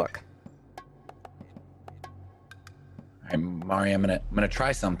this book. All right, Mari, I'm gonna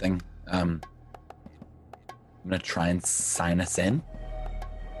try something. I'm gonna try and sign us in.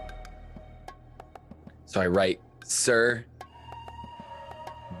 So I write, Sir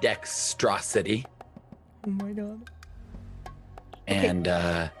Dextrosity. Oh my god. And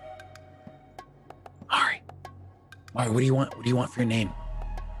Mari, what do you want? What do you want for your name?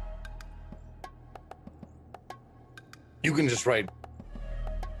 You can just write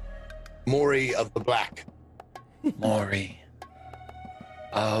Mori of the Black. Mori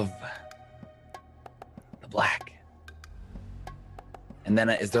of the Black. And then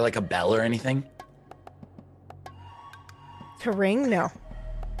is there like a bell or anything? To ring? No.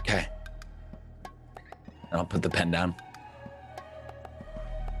 Okay. And I'll put the pen down.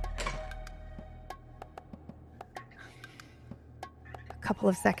 A couple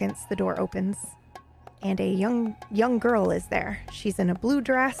of seconds, the door opens, and a young girl is there. She's in a blue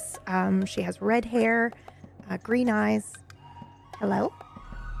dress. She has red hair, green eyes. Hello?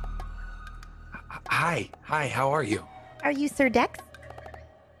 Hi, how are you? Are you Sir Dex?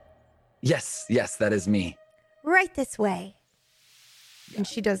 Yes, that is me. Right this way. And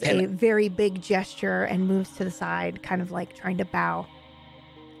she does a very big gesture and moves to the side, kind of like trying to bow.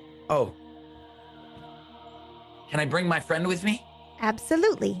 Oh. Can I bring my friend with me?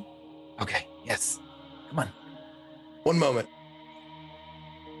 Absolutely. Okay. Yes. Come on. One moment.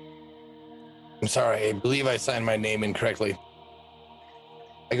 I'm sorry. I believe I signed my name incorrectly.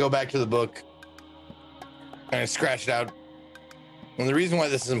 I go back to the book and I scratch it out. And the reason why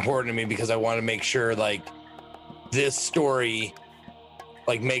this is important to me because I want to make sure like this story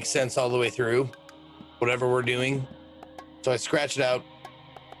like makes sense all the way through, whatever we're doing. So I scratch it out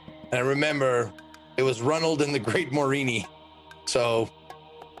and I remember it was Ronald and the Great Morini. So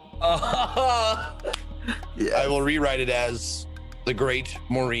Yes. I will rewrite it as the Great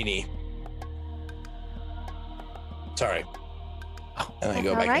Morini. Sorry. And I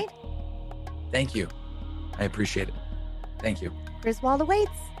go back. All right. Thank you. I appreciate it. Thank you. Griswold awaits.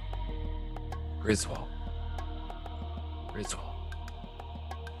 Griswold.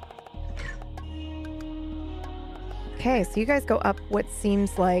 Okay, so you guys go up what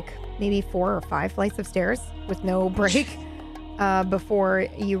seems like maybe 4 or 5 flights of stairs with no break before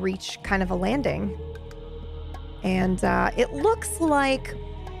you reach kind of a landing. And it looks like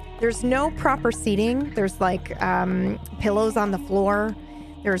there's no proper seating. There's like pillows on the floor.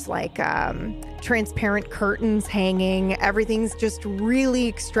 There's like transparent curtains hanging. Everything's just really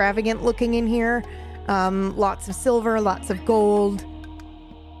extravagant looking in here. Lots of silver, lots of gold.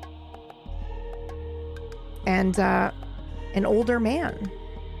 And an older man,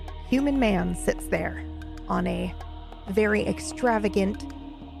 human man, sits there on a very extravagant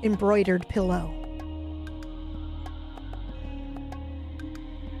embroidered pillow.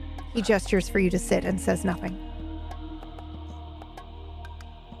 He gestures for you to sit and says nothing.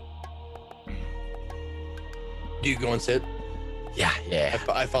 Do you go and sit? Yeah.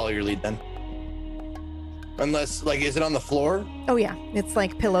 I follow your lead then. Unless, like, is it on the floor? Oh yeah, it's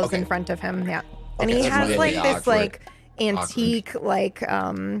like pillows in front of him. Yeah, and Okay, he that's has like really this like antique like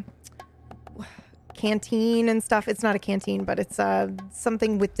canteen and stuff. It's not a canteen, but it's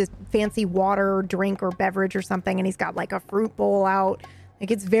something with this fancy water, drink, or beverage or something. And he's got like a fruit bowl out.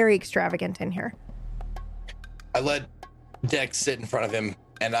 Like it's very extravagant in here. I let Dex sit in front of him,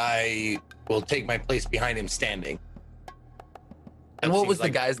 and I will take my place behind him standing. And what was the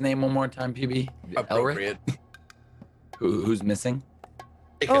guy's name one more time, PB? Appropriate. Who's missing?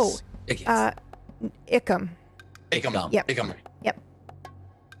 Ickes. Ickham. Ickham. Yep. Ickham. Yep.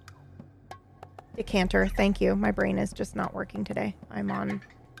 Decanter. Thank you. My brain is just not working today. I'm on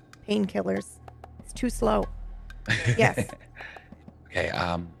painkillers. It's too slow. Yes. Okay.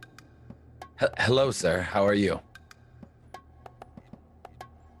 Hello, sir. How are you?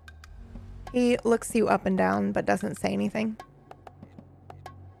 He looks you up and down, but doesn't say anything.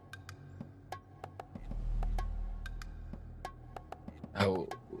 Oh,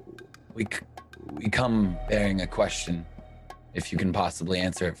 we come bearing a question. If you can possibly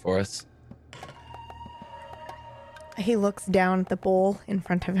answer it for us. He looks down at the bowl in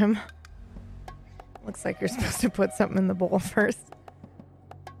front of him. Looks like you're supposed to put something in the bowl first.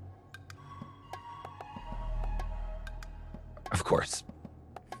 Of course.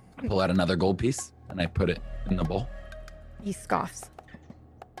 I pull out another gold piece and I put it in the bowl. He scoffs.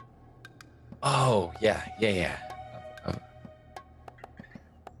 Oh, yeah.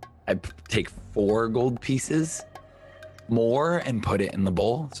 I take 4 gold pieces more and put it in the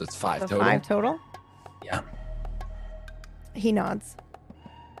bowl. So it's 5 total. 5 total? Yeah. He nods.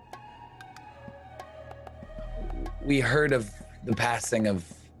 We heard of the passing of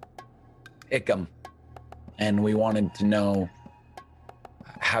Ickham, and we wanted to know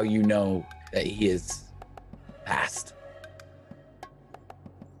how you know that he is passed.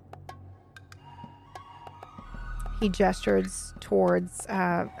 He gestures towards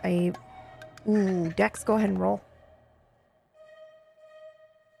Dex, go ahead and roll.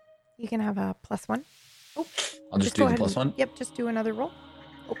 You can have a +1. Oh, I'll just do the +1? Yep, just do another roll.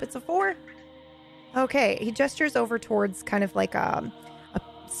 Hope it's a 4. Okay, he gestures over towards kind of like a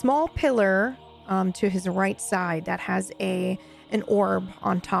small pillar to his right side that has an orb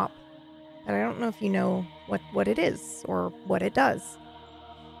on top. And I don't know if you know what it is or what it does.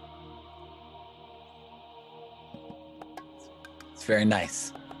 It's very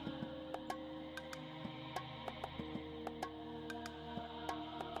nice.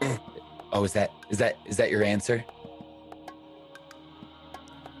 Oh, is that your answer?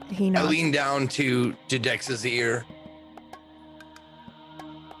 He I nods. lean down to Dex's ear.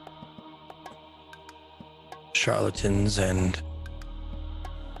 Charlatans and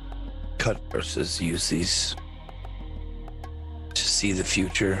cut purses use these to see the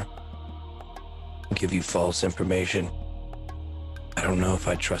future, give you false information. I don't know if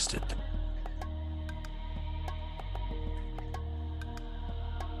I trust it.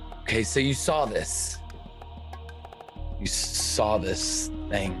 Okay, so you saw this. You saw this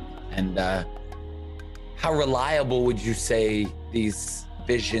thing And how reliable would you say these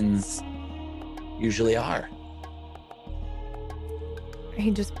visions usually are? He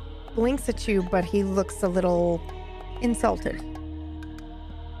just blinks at you, but he looks a little insulted.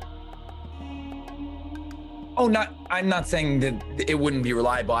 Oh, I'm not saying that it wouldn't be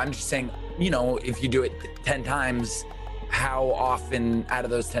reliable. I'm just saying, if you do it 10 times, how often out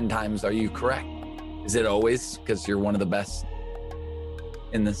of those 10 times are you correct? Is it always because you're one of the best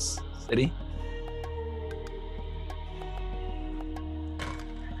in this city?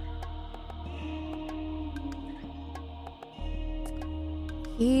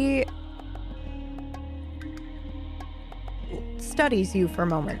 He studies you for a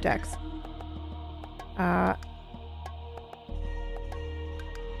moment, Dex.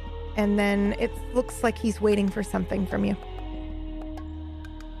 And then it looks like he's waiting for something from you.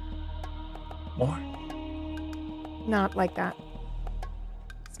 More? Not like that.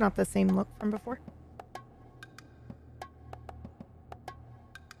 It's not the same look from before.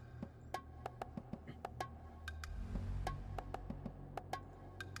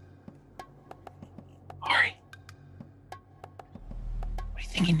 Ari, what do you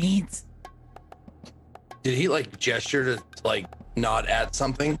think he needs? Did he gesture to nod at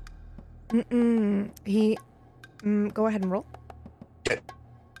something? He go ahead and roll. Okay.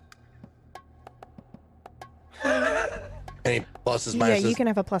 Any pluses, minuses? Yeah, you can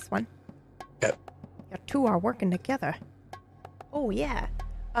have a +1. Okay. You two are working together. Oh yeah.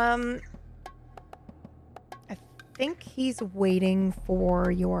 I think he's waiting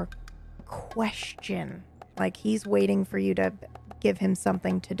for your question. He's waiting for you to give him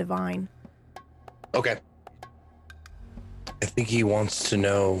something to divine. Okay. I think he wants to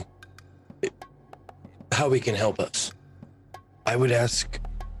know how he can help us. I would ask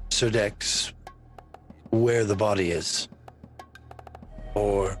Sir Dex where the body is.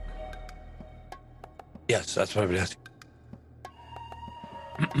 Or... Yes, that's what I would ask.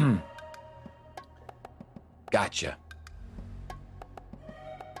 Gotcha.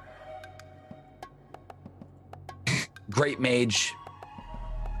 Great mage.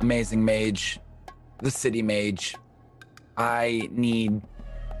 Amazing mage. The city mage. I need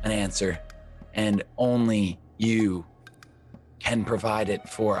an answer, and only you can provide it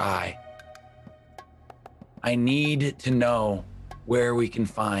for I need to know where we can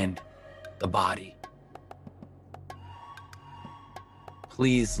find the body.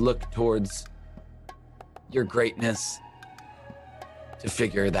 Please look towards your greatness to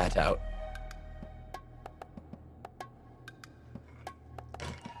figure that out.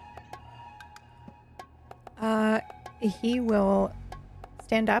 He will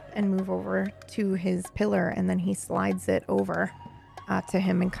stand up and move over to his pillar, and then he slides it over to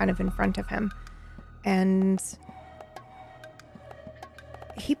him and kind of in front of him. And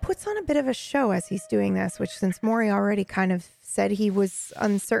he puts on a bit of a show as he's doing this, which, since Maury already kind of said he was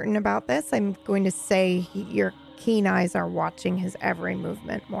uncertain about this, I'm going to say your keen eyes are watching his every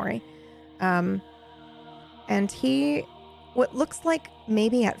movement, Maury. And he, what looks like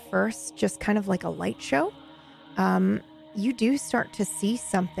maybe at first just kind of like a light show, you do start to see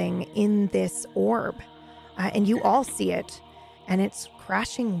something in this orb, and you all see it, and it's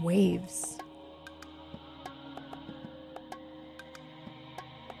crashing waves.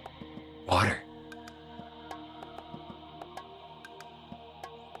 Water.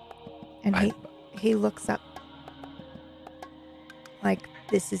 And he looks up like,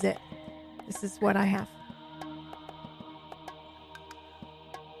 this is it. This is what I have.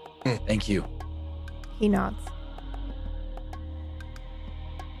 Thank you. He nods.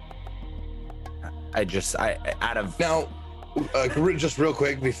 Now, just real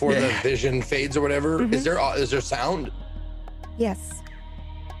quick before the vision fades or whatever, Mm-hmm. is there sound? Yes.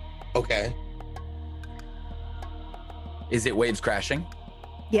 Okay. Is it waves crashing?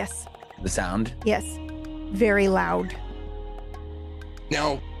 Yes. The sound? Yes. Very loud.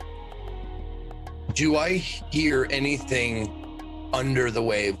 Now, do I hear anything under the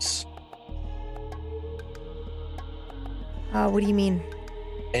waves? What do you mean?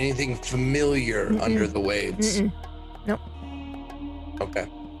 Anything familiar under the waves? Nope. Okay.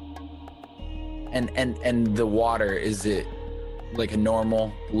 And the water, is it like a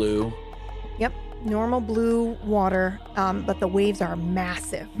normal blue? Yep. Normal blue water, but the waves are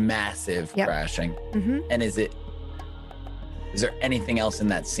massive. Massive crashing. Mm-hmm. And is there anything else in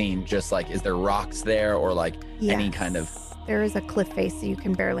that scene? Just is there rocks there, or any kind of... There is a cliff face that you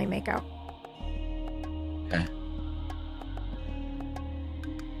can barely make out. Okay.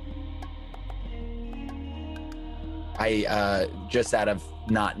 I, just out of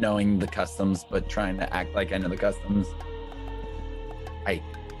not knowing the customs, but trying to act like I know the customs, I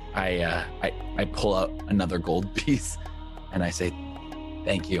I pull out another gold piece and I say,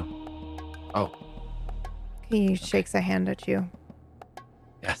 thank you. Oh. He shakes a hand at you.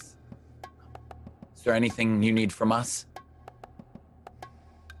 Yes. Is there anything you need from us?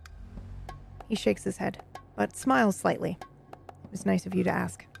 He shakes his head, but smiles slightly. It was nice of you to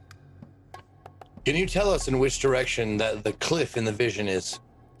ask. Can you tell us in which direction that the cliff in the vision is?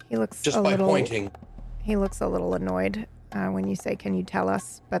 He looks just by pointing. He looks a little annoyed when you say, "Can you tell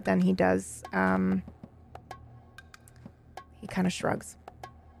us?" But then he does. He kind of shrugs.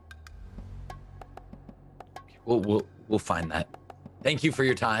 We'll find that. Thank you for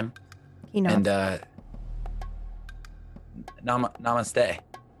your time. He nods. And namaste.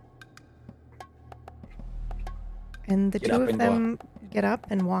 And the two of them get up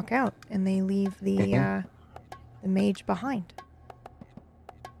and walk out, and they leave the mage behind.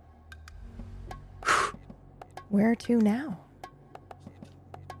 Where to now?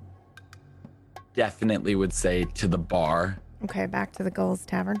 Definitely would say to the bar. Okay, back to the Gulls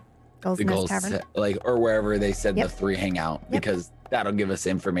Tavern. Gulls Nest Tavern. Or wherever they said the three hang out, because that'll give us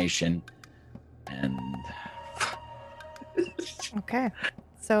information. And okay.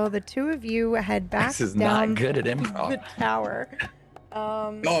 So the two of you head back this is down not good at improv. the tower.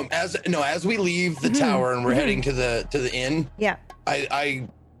 As we leave the tower and we're heading to the inn. Yeah. I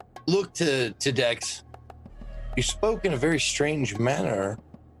look to Dex. You spoke in a very strange manner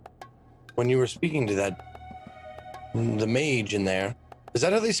when you were speaking to the mage in there. Is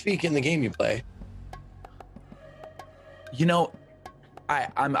that how they speak in the game you play? You know,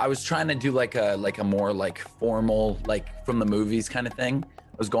 I was trying to do like a more like formal, like from the movies kind of thing.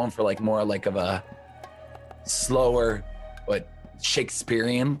 I was going for like more like of a slower but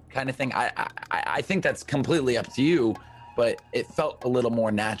Shakespearean kind of thing. I think that's completely up to you, but it felt a little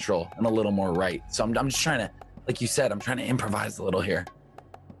more natural and a little more right. So I'm just trying to, like you said, I'm trying to improvise a little here.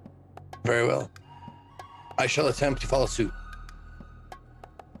 Very well. I shall attempt to follow suit.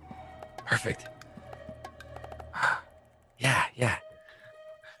 Perfect. Yeah.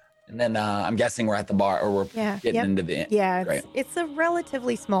 And then I'm guessing we're at the bar, or we're getting into the inn. Yeah, it's a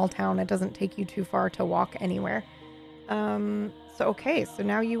relatively small town. It doesn't take you too far to walk anywhere. So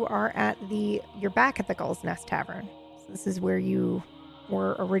now you are you're back at the Gull's Nest Tavern. So this is where you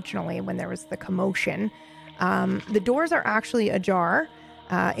were originally when there was the commotion. The doors are actually ajar.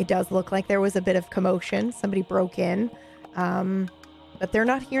 It does look like there was a bit of commotion. Somebody broke in, but they're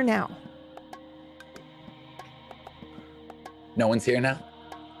not here now. No one's here now?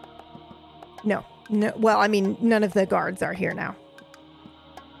 No. Well, I mean, none of the guards are here now.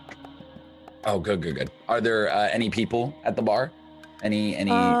 Oh, good. Are there any people at the bar? Any?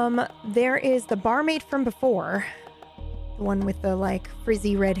 There is the barmaid from before, the one with the like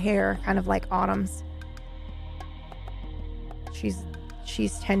frizzy red hair, kind of like Autumn's.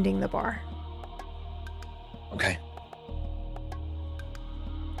 She's tending the bar. Okay.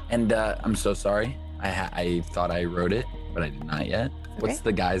 And I'm so sorry. I thought I wrote it, but I did not yet. Okay. What's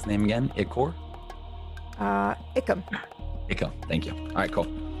the guy's name again? Ikor? Icum. Icum. Thank you. All right, cool.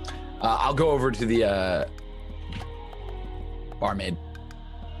 I'll go over to the barmaid.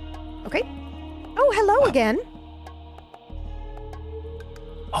 Okay. Oh, hello again.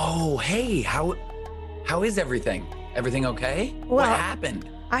 Oh, hey. How is everything? Everything okay? Well, what happened?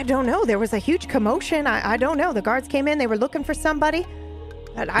 I don't know. There was a huge commotion. I don't know. The guards came in. They were looking for somebody.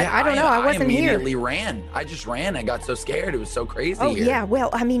 I don't know. I wasn't here. I immediately ran. I just ran. I got so scared. It was so crazy. Oh here. yeah. Well,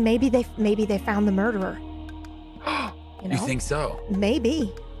 I mean, maybe they found the murderer. You think so?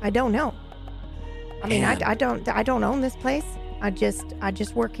 Maybe. I don't know. I mean, I don't own this place. I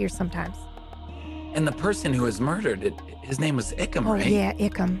just work here sometimes. And the person who was murdered, his name was Icum, right? Oh yeah,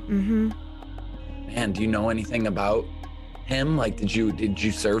 Icum. Mm-hmm. Man, do you know anything about him? Like, did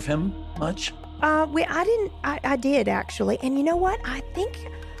you serve him much? I did actually. And you know what? I think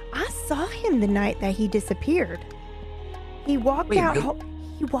I saw him the night that he disappeared. He walked out.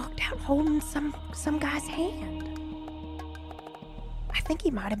 He walked out holding some guy's hand. I think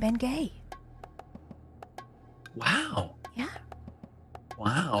he might have been gay. Wow. Yeah.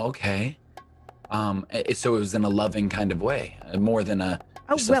 Wow. Okay. So it was in a loving kind of way, more than a.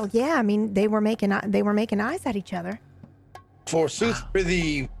 Oh well, yeah. I mean, they were making eyes at each other. Forsooth, for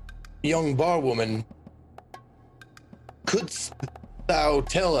the young barwoman, couldst thou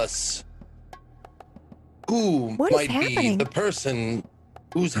tell us who might be the person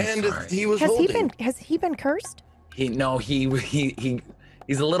whose hand he was holding? Has he been cursed? He's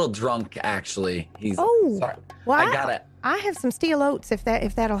a little drunk actually. Sorry. Well, I have some steel oats if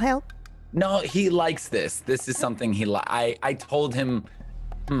that'll help. No, he likes this. This is something I told him.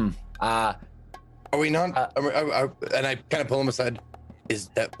 Are we not? And I kind of pull him aside. Was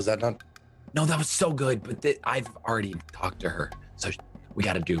that not? No, that was so good, but I've already talked to her. So we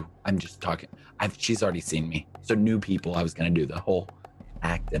got to do, I'm just talking. She's already seen me. So new people, I was going to do the whole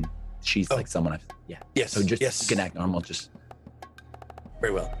act, and she's like someone yeah. Yes. So just yes. You can act normal, just.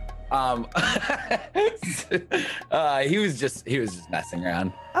 Very well. He was just messing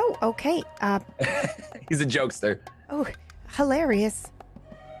around. Oh, okay. He's a jokester. Oh, hilarious.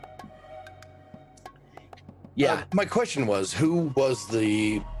 Yeah. My question was, who was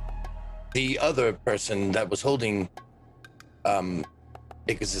the other person that was holding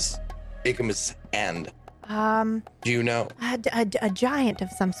Ikamus' hand? Do you know? A giant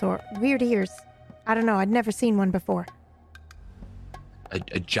of some sort. Weird ears. I don't know. I'd never seen one before.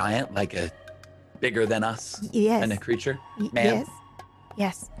 A giant, like a bigger than us? Yes. And a creature? Man?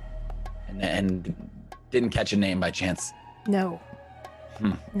 Yes. And didn't catch a name by chance? No.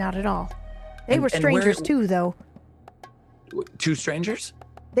 Not at all. They were strangers too, though. Two strangers?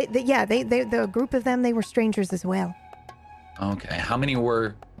 The group of them, they were strangers as well. Okay. How many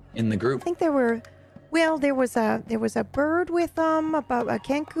were in the group? I think there were. Well, there was a bird with them, about a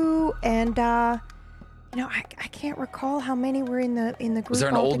kenku, and I can't recall how many were in the group. Was there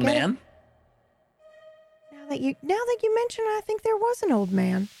an old man? Now that you mention it, I think there was an old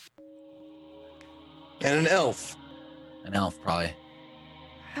man. And an elf. An elf, probably.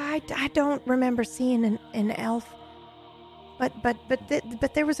 I don't remember seeing an elf, but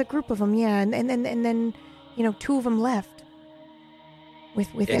there was a group of them, yeah, and then two of them left. With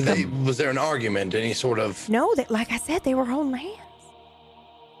was there an argument? Any sort of? No, like I said, they were holding hands.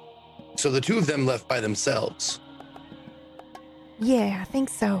 So the two of them left by themselves. Yeah, I think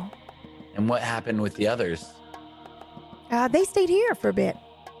so. And what happened with the others? They stayed here for a bit,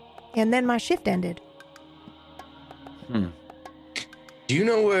 and then my shift ended. Do you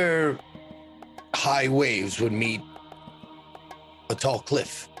know where high waves would meet a tall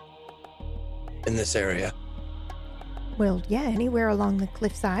cliff in this area? Well, yeah, anywhere along the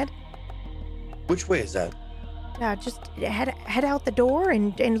cliffside. Which way is that? Just head out the door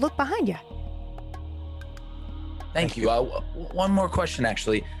and look behind you. Thank you. One more question,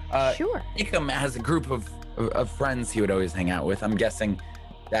 actually. Sure. Ikem has a group of friends he would always hang out with. I'm guessing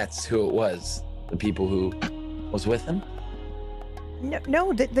that's who it was. The people who was with him.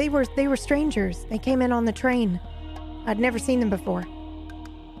 No, they were strangers. They came in on the train. I'd never seen them before.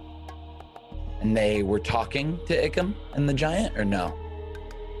 And they were talking to Ikem and the giant, or no?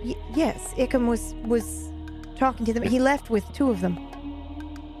 Yes, Ikem was talking to them. He left with two of them.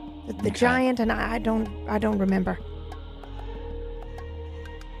 The giant and I don't remember.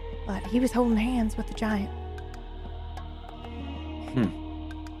 But he was holding hands with the giant.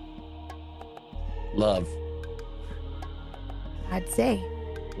 Love. I'd say.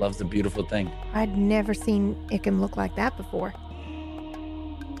 Love's a beautiful thing. I'd never seen Ikem look like that before.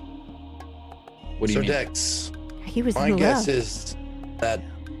 What do you mean? Dex, he was. My guess is that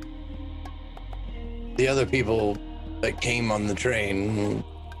the other people that came on the train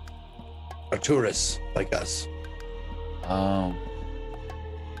are tourists like us. Oh.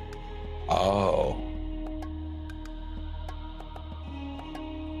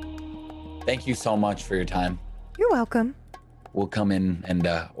 Thank you so much for your time. You're welcome. We'll come in and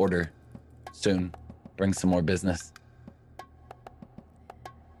order soon. Bring some more business.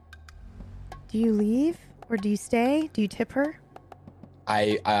 Do you leave or do you stay? Do you tip her?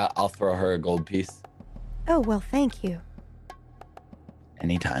 I'll throw her a gold piece. Oh, well, thank you.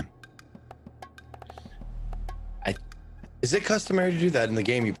 Anytime. Is it customary to do that in the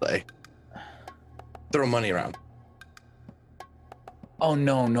game you play? Throw money around. Oh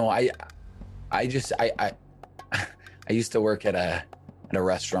no. I used to work at a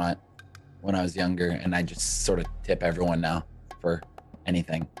restaurant when I was younger, and I just sort of tip everyone now for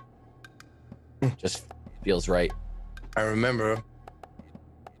anything. Just feels right. I remember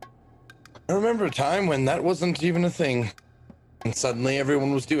a time when that wasn't even a thing, and suddenly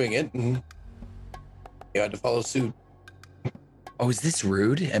everyone was doing it, and you had to follow suit. Oh, is this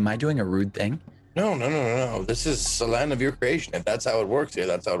rude? Am I doing a rude thing? No. This is a land of your creation. If that's how it works here,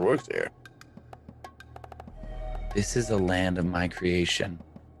 that's how it works here. This is a land of my creation.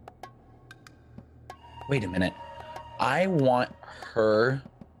 Wait a minute. I want her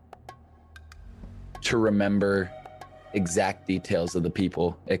to remember exact details of the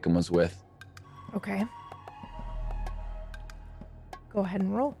people Ikem was with. Okay. Go ahead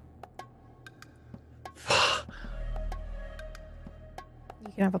and roll.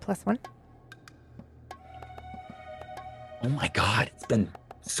 You can have a +1. Oh my God, it's been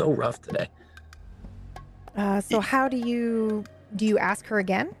so rough today. So how do you ask her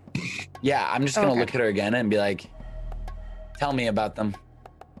again? Yeah, I'm just gonna look at her again and be like, Tell me about them.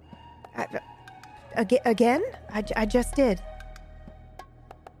 Again? I just did.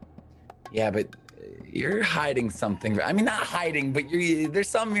 Yeah, but you're hiding something. I mean, not hiding, but there's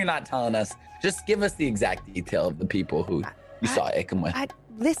something you're not telling us. Just give us the exact detail of the people who you saw Icum with.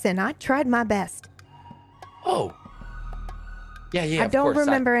 Listen, I tried my best. Oh. Yeah, I don't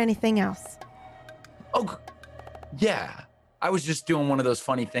remember anything else. Oh, yeah. I was just doing one of those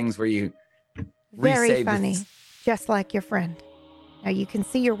funny things where you Very funny, just like your friend. Now you can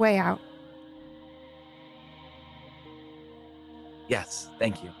see your way out. Yes,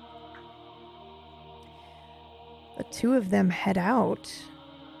 thank you. The two of them head out,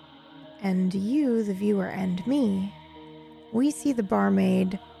 and you, the viewer, and me, we see the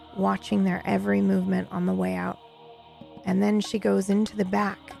barmaid watching their every movement on the way out. And then she goes into the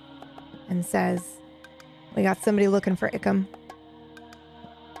back and says, "We got somebody looking for Icum."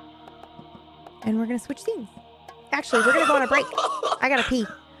 And we're going to switch scenes. Actually, we're going to go on a break. I got to pee.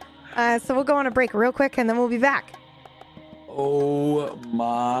 So we'll go on a break real quick, and then we'll be back. Oh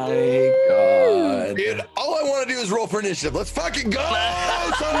my God. Dude, all I want to do is roll for initiative. Let's fucking go,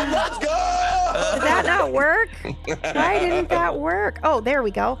 son. Let's go. Did that not work? Why didn't that work? Oh, there we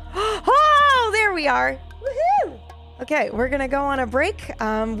go. Oh, there we are. Woohoo! Okay, we're going to go on a break.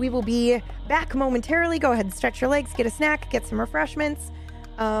 We will be back momentarily. Go ahead and stretch your legs, get a snack, get some refreshments.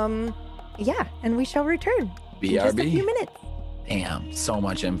 Yeah, and we shall return BRB. in just a few minutes. Damn, so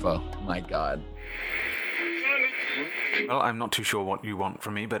much info. My God. Well, I'm not too sure what you want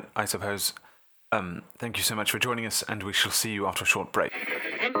from me, but I suppose, thank you so much for joining us, and we shall see you after a short break.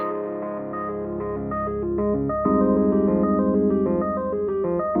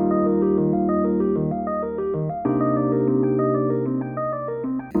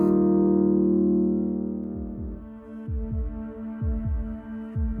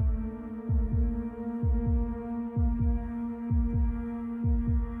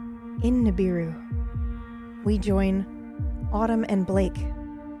 In Nibiru, we join Autumn and Blake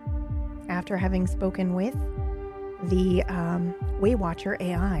after having spoken with the Waywatcher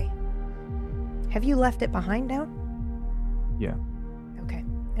AI. Have you left it behind now? Yeah. Okay.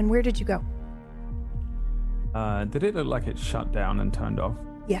 And where did you go? Did it look like it shut down and turned off?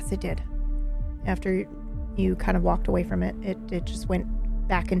 Yes, it did. After you kind of walked away from it, it just went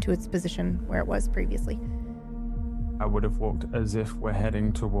back into its position where it was previously. I would have walked as if we're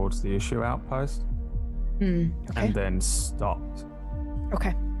heading towards the issue outpost. Okay. And then stopped.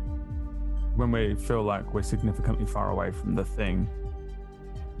 Okay. When we feel like we're significantly far away from the thing,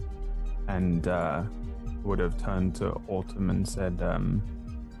 and would have turned to Autumn and said,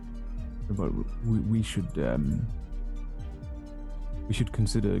 we should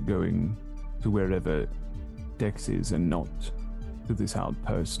consider going to wherever Dex is and not to this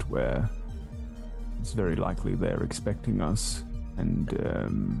outpost where it's very likely they're expecting us, and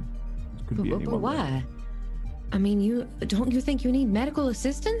it could be anyone. But why? I mean, don't you think you need medical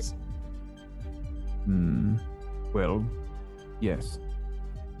assistance? Well, yes,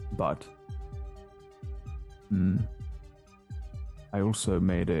 but I also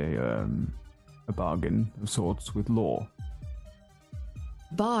made a bargain of sorts with Law.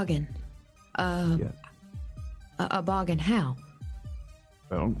 Bargain? Yes. A bargain how?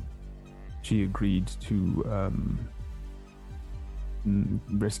 Well, she agreed to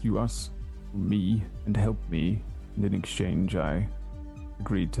rescue us, me, and help me. And in exchange, I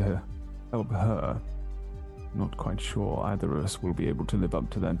agreed to help her. Not quite sure either of us will be able to live up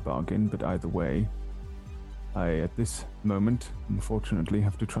to that bargain, but either way, I, at this moment, unfortunately,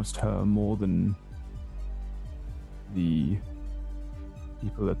 have to trust her more than the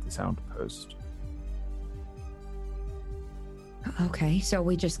people at this outpost. Okay, so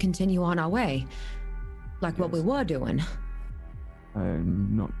we just continue on our way, like what we were doing.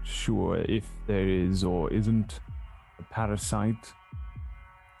 I'm not sure if there is or isn't a parasite,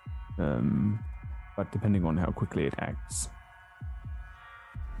 but depending on how quickly it acts,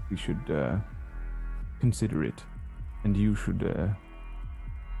 we should consider it. And you should,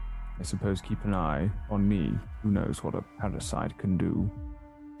 I suppose, keep an eye on me. Who knows what a parasite can do?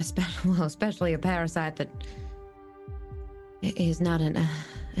 Especially a parasite that is not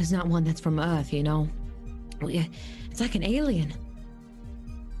one that's from Earth, you know. Well, yeah, it's like an alien.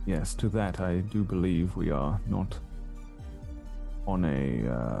 Yes, to that I do believe we are not on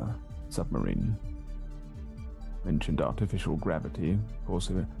a submarine. Mentioned artificial gravity, of course,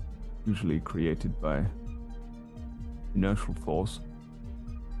 usually created by inertial force.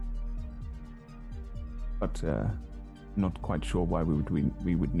 But not quite sure why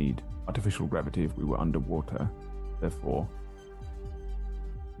we would need artificial gravity if we were underwater. Therefore,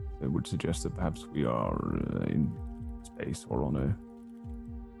 it would suggest that perhaps we are in space or on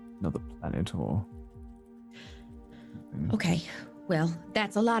another planet or something. Okay, well,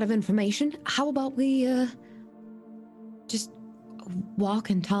 that's a lot of information. How about we just walk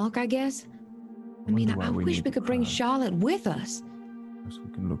and talk, I guess? I mean, I wish we could bring Charlotte with us. Yes,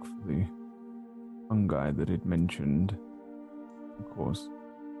 we can look for the fungi that it mentioned. Of course.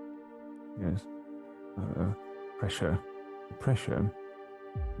 Yes. Pressure. The pressure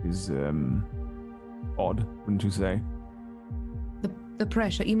is odd, wouldn't you say? The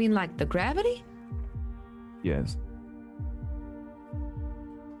pressure? You mean like the gravity? Yes.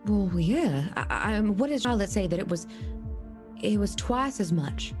 Well, yeah. What did Charlotte say? That it was twice as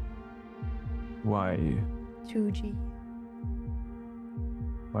much. Why? 2G.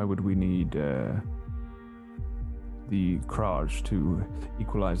 Why would we need the Kraj to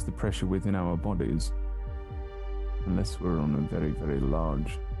equalize the pressure within our bodies? Unless we're on a very, very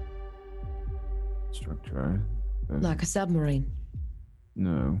large structure. Like a submarine?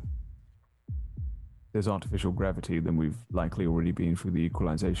 No. If there's artificial gravity, then we've likely already been through the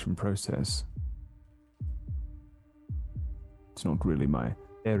equalization process. It's not really my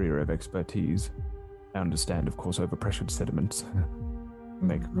area of expertise. I understand, of course, overpressured sediments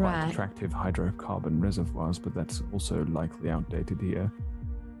make quite attractive hydrocarbon reservoirs, but that's also likely outdated here.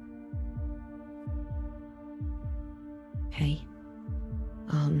 Okay.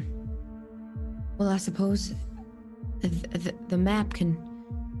 Well, I suppose the map can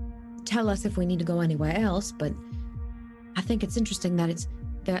tell us if we need to go anywhere else, but I think it's interesting that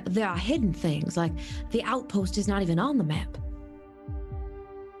there are hidden things, like the outpost is not even on the map.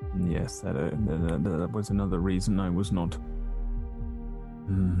 Yes, that was another reason I was not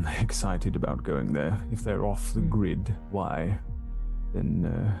excited about going there. If they're off the grid, why?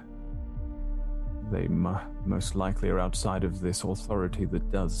 Then they most likely are outside of this authority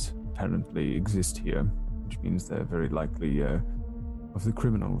that does apparently exist here, which means they're very likely of the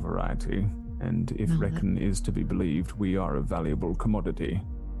criminal variety. And if Reckon is to be believed, we are a valuable commodity.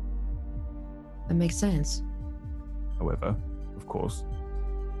 That makes sense. However, of course,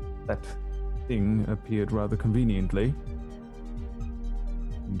 that thing appeared rather conveniently.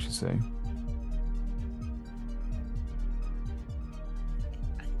 Wouldn't you say?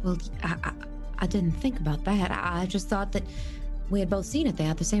 Well, I didn't think about that. I just thought that we had both seen it there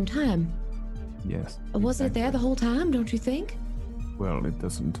at the same time. Yes. Wasn't it there the whole time, don't you think? Well, it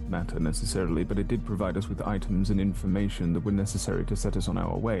doesn't matter necessarily, but it did provide us with items and information that were necessary to set us on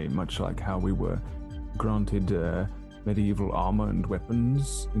our way, much like how we were granted medieval armor and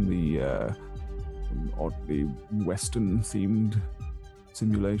weapons in the oddly Western-themed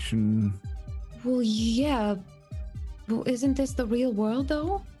simulation. Well, yeah. Well, isn't this the real world,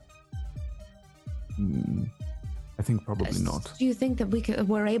 though? I think probably not. Do you think that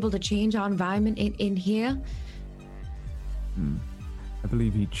we're able to change our environment in here? I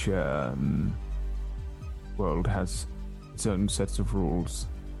believe each world has its own sets of rules.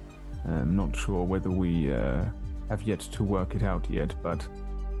 I'm not sure whether we have yet to work it out yet, but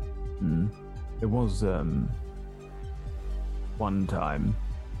there was one time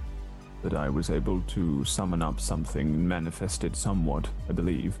that I was able to summon up something and manifest it somewhat, I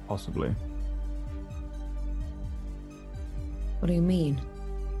believe, possibly. What do you mean?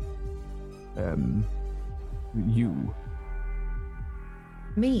 You.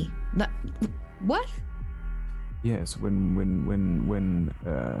 Me? What? Yes, when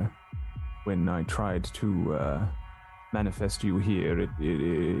I tried to manifest you here,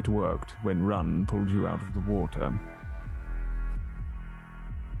 it worked. When Run pulled you out of the water.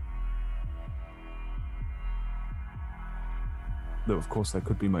 Though, of course, there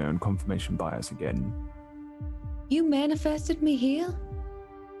could be my own confirmation bias again. You manifested me here?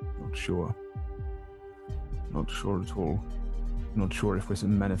 Not sure. Not sure at all. Not sure if we're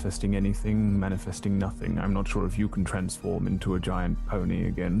manifesting anything, manifesting nothing. I'm not sure if you can transform into a giant pony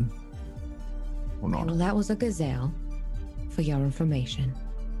again. Or not. Well, that was a gazelle, for your information.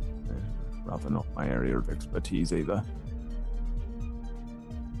 Rather not my area of expertise either.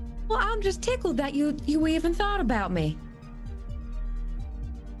 Well, I'm just tickled that you even thought about me.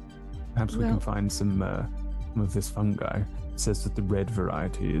 Perhaps we can find some of this fungi. It says that the red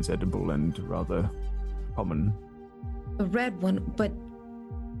variety is edible and rather common. The red one, but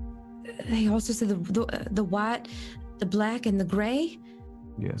they also said the white, the black, and the gray.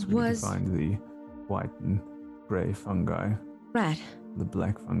 Yes, we need to find the white and gray fungi. Right. The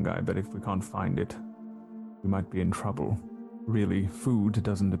black fungi, but if we can't find it, we might be in trouble. Really, food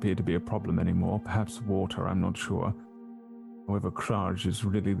doesn't appear to be a problem anymore. Perhaps water, I'm not sure. However, Kraj is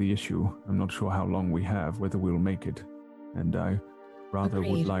really the issue. I'm not sure how long we have, whether we'll make it. And I rather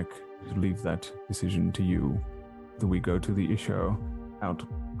would like to leave that decision to you. whether we go to the Isho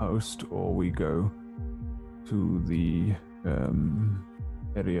outpost or we go to the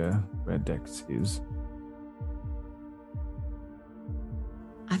area where Dex is.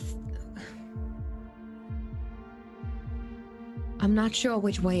 I'm not sure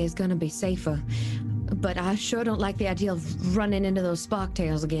which way is going to be safer, but I sure don't like the idea of running into those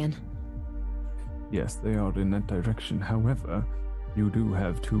Sparktails again. Yes, they are in that direction. However, you do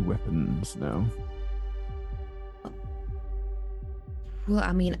have 2 weapons now. Well,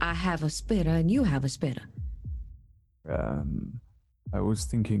 I mean, I have a spitter and you have a spitter. I was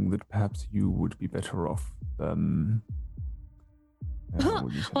thinking that perhaps you would be better off.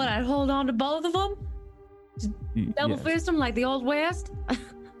 What, I'd hold on to both of them? Double fist them like the Old West?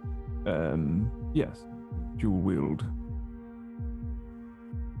 Yes. Dual wield.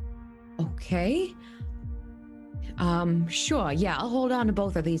 Okay. Sure, yeah, I'll hold on to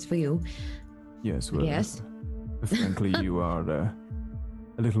both of these for you. Yes, well, yes. Frankly, you are a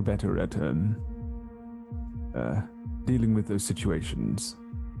little better at dealing with those situations.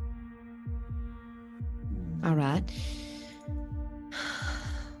 All right.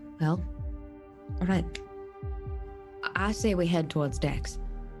 Well, all right. I say we head towards Dex.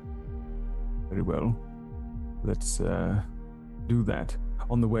 Very well. Let's do that.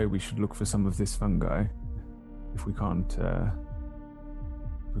 On the way, we should look for some of this fungi. If we can't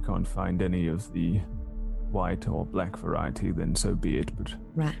find any of the white or black variety, then so be it. But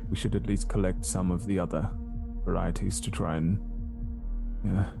right. We should at least collect some of the other varieties to try and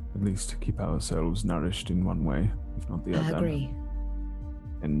at least keep ourselves nourished in one way, if not the other. I agree.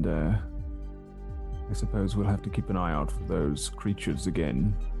 And I suppose we'll have to keep an eye out for those creatures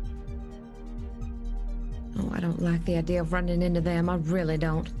again. Oh, I don't like the idea of running into them. I really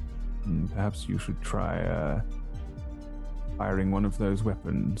don't. Perhaps you should try firing one of those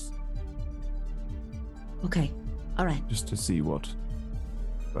weapons. Okay. All right. Just to see what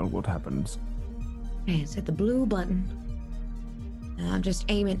happens. Okay, it's hit the blue button. I'm just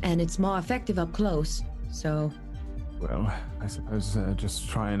aiming, and it's more effective up close, so... Well, I suppose just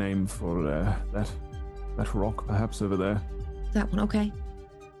try and aim for that rock perhaps over there. That one, okay.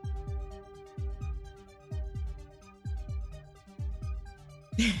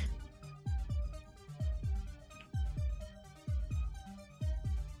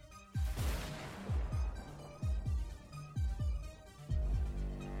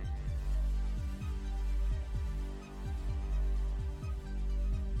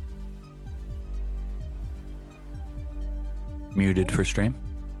 Muted for stream,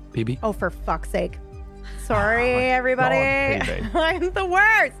 PB. Oh, for fuck's sake. Sorry, everybody. God, I'm the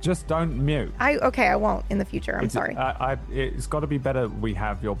worst. Just don't mute. I won't in the future. I'm sorry. It's got to be better we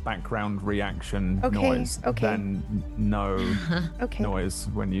have your background reaction noise than no noise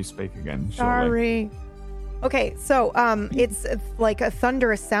when you speak again. Surely. Sorry. Okay, so it's like a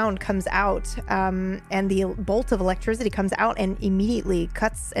thunderous sound comes out, and the bolt of electricity comes out and immediately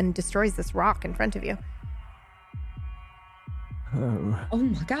cuts and destroys this rock in front of you. Oh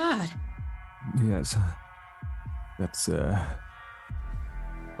my God. Yes. That's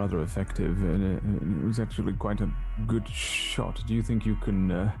rather effective, and it was actually quite a good shot. Do you think you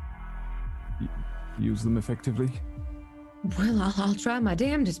can use them effectively? Well, I'll try my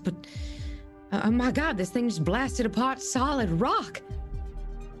damnedest, but oh my God, this thing just blasted apart solid rock.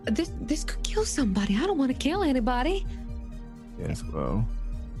 This could kill somebody. I don't want to kill anybody. Yes, well.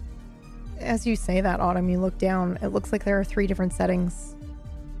 As you say that, Autumn, you look down. It looks like there are 3 different settings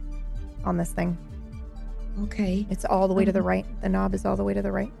on this thing. Okay. It's all the way to the right. The knob is all the way to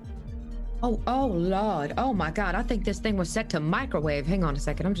the right. Oh, Lord. Oh, my God. I think this thing was set to microwave. Hang on a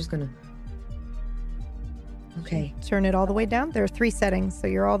second. I'm just going to... Okay. Turn it all the way down. There are 3 settings, so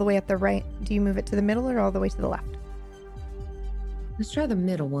you're all the way at the right. Do you move it to the middle or all the way to the left? Let's try the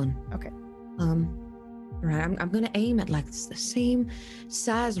middle one. Okay. All right, I'm going to aim at like the same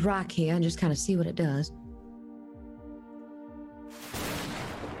size rock here and just kind of see what it does.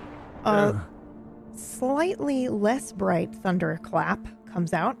 Slightly less bright thunderclap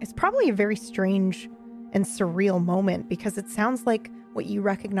comes out. It's probably a very strange and surreal moment because it sounds like what you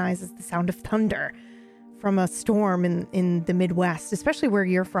recognize as the sound of thunder from a storm in the Midwest, especially where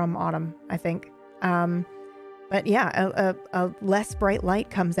you're from, Autumn, I think. But yeah, a less bright light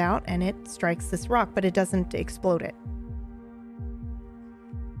comes out and it strikes this rock, but it doesn't explode it.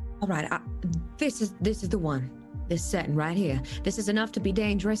 All right, this is the one. This setting right here. This is enough to be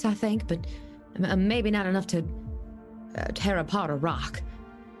dangerous, I think, but maybe not enough to tear apart a rock.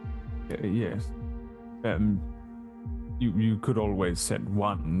 Yes. You could always set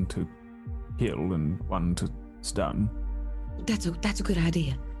one to kill and one to stun. That's a good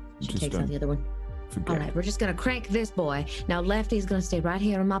idea. She takes out the other one. Forget All right, we're just gonna crank this boy. Now Lefty's gonna stay right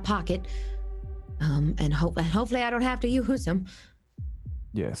here in my pocket. And hopefully I don't have to use him.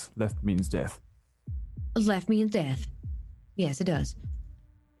 Yes, left means death. Left means death. Yes, it does.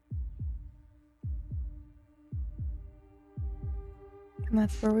 And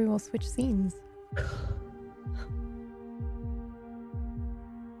that's where we will switch scenes.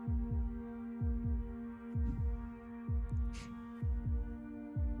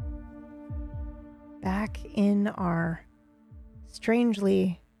 Back in our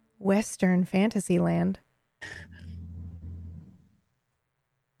strangely Western fantasy land.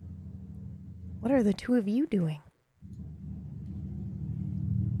 What are the two of you doing?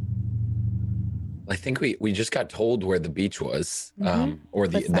 I think we just got told where the beach was, or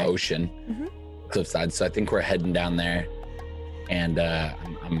the ocean, cliffside. So I think we're heading down there, and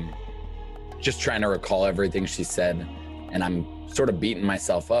I'm just trying to recall everything she said, and I'm sort of beating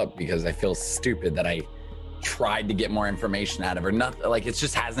myself up because I feel stupid that I tried to get more information out of her. Nothing, like it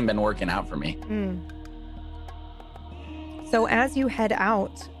just hasn't been working out for me. So as you head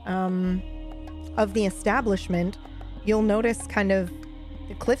out of the establishment, you'll notice kind of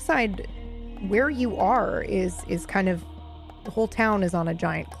the cliffside where you are is kind of, the whole town is on a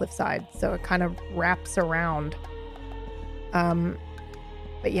giant cliffside, so it kind of wraps around.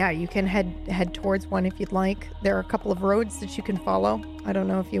 But yeah, you can head towards one if you'd like. There are a couple of roads that you can follow. I don't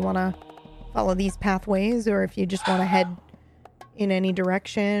know if you want to follow these pathways or if you just want to head in any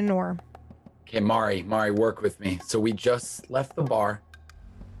direction or... Okay, Mari, work with me. So we just left the bar.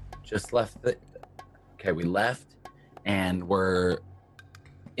 Okay, we left and we're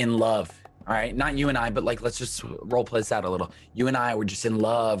in love. All right, not you and I, but like, let's just role play this out a little. You and I, we're just in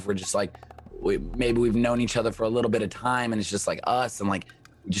love. We're just like, maybe we've known each other for a little bit of time and it's just like us, and like,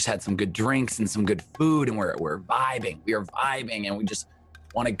 we just had some good drinks and some good food and we're vibing. We are vibing and we just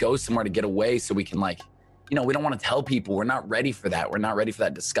want to go somewhere to get away so we can, like, you know, we don't want to tell people. We're not ready for that. We're not ready for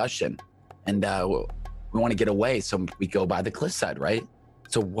that discussion. And we want to get away. So we go by the cliffside, right?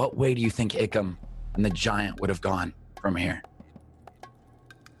 So what way do you think Ickham and the giant would have gone from here?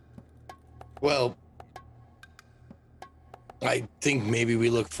 Well, I think maybe we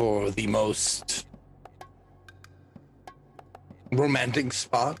look for the most romantic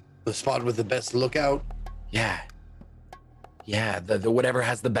spot, the spot with the best lookout. Yeah, the whatever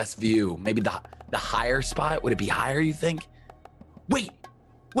has the best view. Maybe the higher spot. Would it be higher, you think? Wait.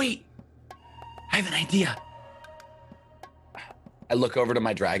 I have an idea. I look over to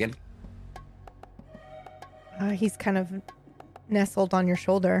my dragon. He's kind of nestled on your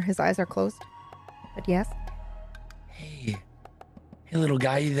shoulder. His eyes are closed. But yes. Hey, little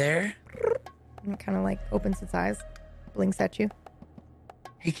guy, you there? And it kind of like opens its eyes, blinks at you.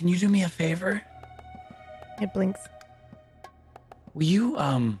 Hey, can you do me a favor? It blinks. Will you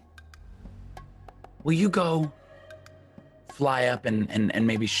go fly up and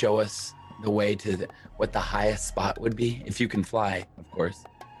maybe show us the way to what the highest spot would be? If you can fly, of course.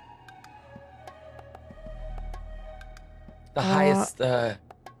 The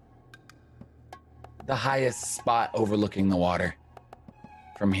highest spot overlooking the water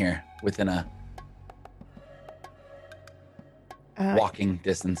from here, within a walking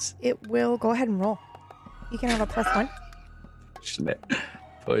distance. It will go ahead and roll. You can have a +1. Pushing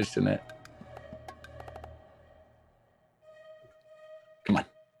it. Come on.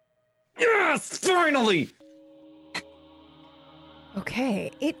 Yes, finally.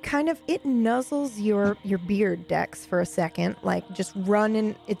 Okay, it nuzzles your beard, Dex, for a second, like just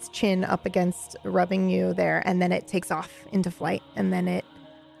running its chin up against, rubbing you there, and then it takes off into flight, and then it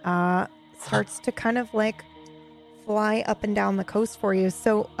starts to kind of like fly up and down the coast for you.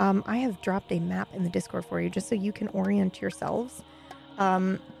 So I have dropped a map in the Discord for you just so you can orient yourselves.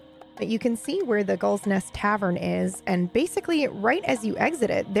 But you can see where the Gull's Nest Tavern is, and basically right as you exit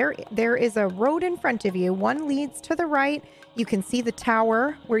it, there is a road in front of you. One leads to the right. You can see the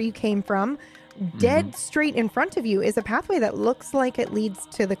tower where you came from. Dead straight in front of you is a pathway that looks like it leads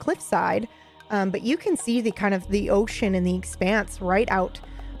to the cliffside, but you can see the kind of the ocean and the expanse right out,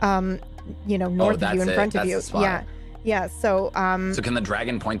 north of you, in front of you. Yeah. So can the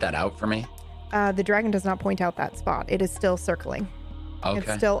dragon point that out for me? The dragon does not point out that spot. It is still circling. Okay.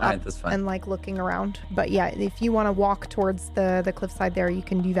 It's still up and like looking around. But yeah, if you want to walk towards the cliffside there, you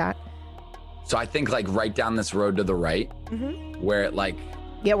can do that. So I think like right down this road to the right, where it like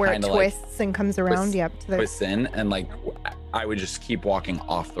where it twists and comes around. Twists in, and like I would just keep walking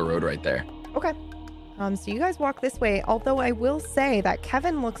off the road right there. Okay. So you guys walk this way. Although I will say that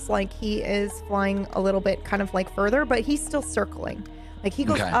Kevin looks like he is flying a little bit, kind of like further, but he's still circling. Like he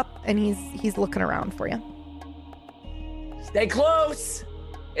goes up and he's looking around for you. Stay close,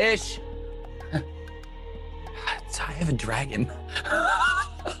 ish. So I have a dragon. I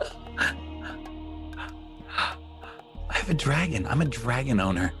have a dragon. I'm a dragon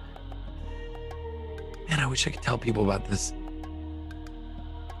owner. Man, I wish I could tell people about this.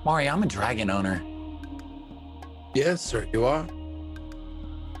 Mari, I'm a dragon owner. Yes, sir, you are.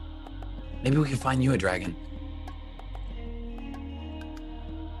 Maybe we can find you a dragon.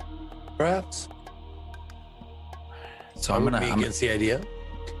 Perhaps. So I'm against the idea.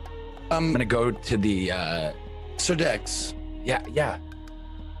 I'm gonna go to the Sir Dex. Yeah.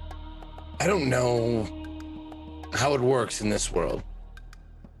 I don't know how it works in this world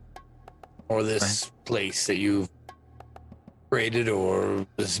or this place that you've created or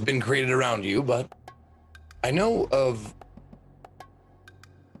has been created around you, but I know of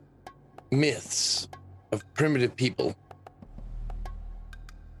myths of primitive people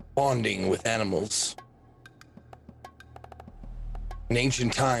bonding with animals. In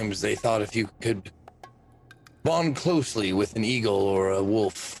ancient times, they thought if you could bond closely with an eagle or a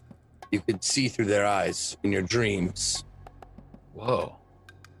wolf, you could see through their eyes in your dreams. Whoa.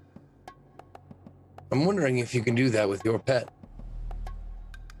 I'm wondering if you can do that with your pet.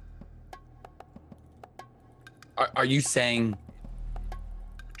 Are you saying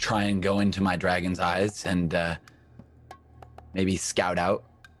try and go into my dragon's eyes and maybe scout out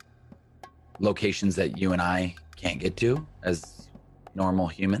locations that you and I can't get to as normal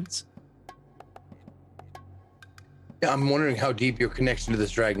humans? Yeah, I'm wondering how deep your connection to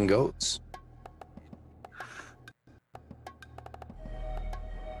this dragon goes.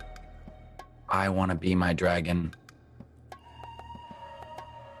 I want to be my dragon.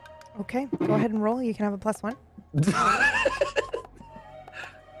 Okay, go ahead and roll. You can have a +1.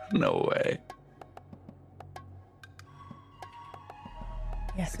 No way.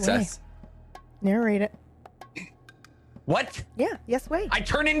 Yes, Success. way. Narrate it. What? Yeah, yes, way. I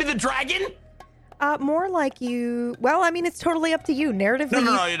turn into the dragon? More like you. Well, I mean, it's totally up to you.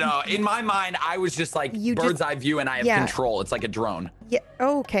 Narratively. No. In my mind, I was just like bird's eye view, and I have control. It's like a drone. Yeah.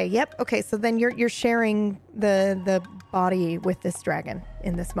 Okay. Yep. Okay. So then you're sharing the body with this dragon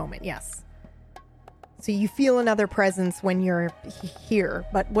in this moment. Yes. So you feel another presence when you're here,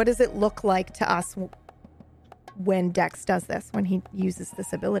 but what does it look like to us when Dex does this? When he uses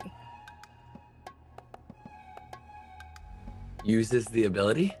this ability? Uses the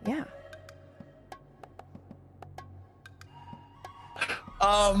ability? Yeah.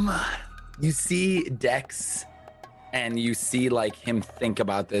 You see Dex, and you see like him think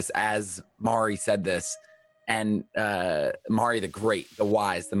about this as Mari said this, and Mari the Great, the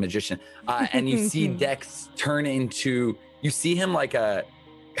Wise, the Magician, and you see Dex turn into. You see him like a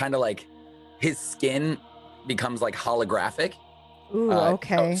kind of like his skin becomes like holographic. Ooh,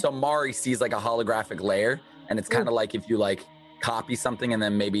 okay. So Mari sees like a holographic layer, and it's kind of like if you like copy something and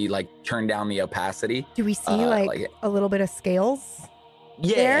then maybe like turn down the opacity. Do we see like a little bit of scales?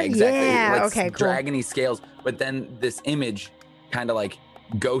 Yeah, there? exactly. Yeah, like okay, cool. Dragony scales, but then this image kind of like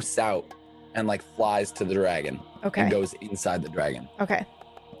ghosts out and like flies to the dragon. Okay. And goes inside the dragon. Okay.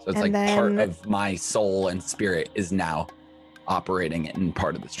 So it's like part of my soul and spirit is now operating in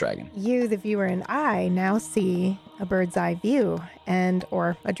part of this dragon. You, the viewer, and I now see a bird's eye view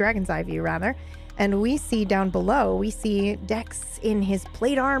or a dragon's eye view rather. And we see down below, we see Dex in his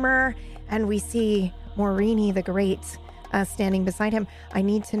plate armor, and we see Morini the Great standing beside him. I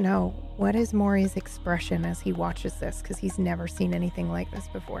need to know, what is Mori's expression as he watches this? Because he's never seen anything like this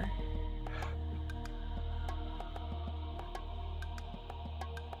before.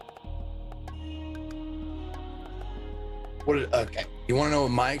 Okay, you want to know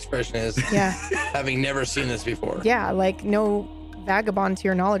what my expression is? Yeah. Having never seen this before. Yeah, like no vagabond to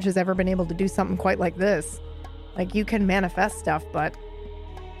your knowledge has ever been able to do something quite like this. Like you can manifest stuff, but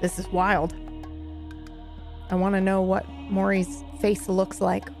this is wild. I want to know what Mori's face looks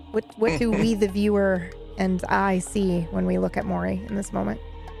like. What do we, the viewer, and I see when we look at Mori in this moment?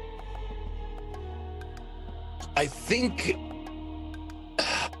 I think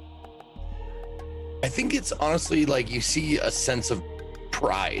it's honestly like you see a sense of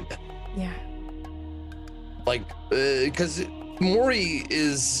pride. Yeah. Like, because Mori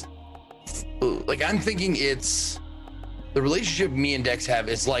is like, I'm thinking it's the relationship me and Dex have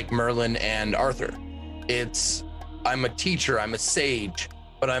is like Merlin and Arthur. It's, I'm a teacher, I'm a sage,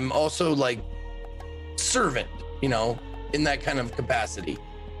 but I'm also like servant, you know, in that kind of capacity.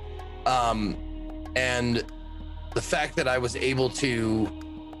 And the fact that I was able to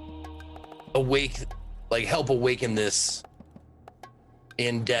help awaken this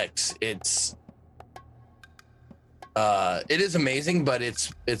in Dex, it is amazing, but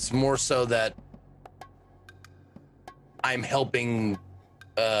it's more so that I'm helping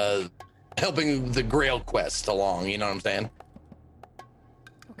helping the Grail quest along. You know what I'm saying?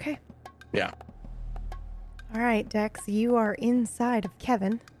 Okay. Yeah. All right, Dex, you are inside of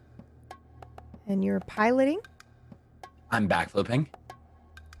Kevin, and you're piloting. I'm backflipping.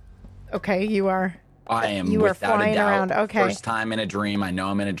 Okay, you are. I am. You are flying around. Okay. First time in a dream. I know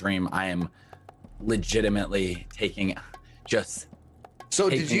I'm in a dream. I am legitimately taking just. So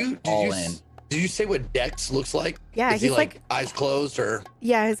taking did you say what Dex looks like? Yeah, Is he like eyes closed or?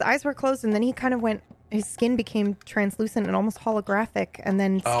 Yeah, his eyes were closed, and then he kind of went. His skin became translucent and almost holographic, and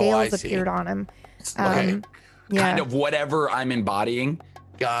then scales appeared on him. Okay. Kind of whatever I'm embodying.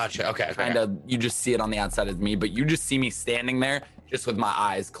 Gotcha. Okay. Kind of. You just see it on the outside of me, but you just see me standing there, just with my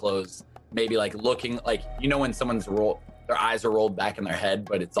eyes closed. Maybe like looking like, you know, when someone's their eyes are rolled back in their head,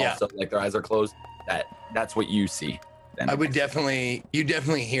 but it's also like their eyes are closed. That's what you see. Then you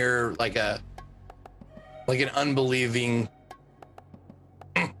definitely hear like an unbelieving.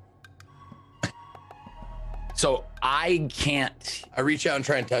 So I can't. I reach out and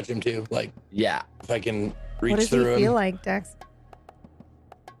try and touch him too. Like, yeah, if I can reach through him. What does he feel like, Dex?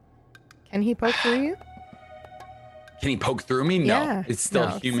 Can he poke through you? Can he poke through me? No, yeah. It's still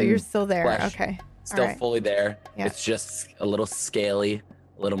human. So you're still there. Flesh. Okay. Still fully there. Yeah. It's just a little scaly,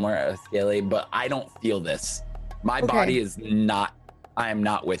 a little more scaly, but I don't feel this. My body is not. I am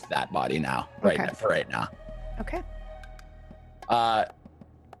not with that body now. Right now. Okay.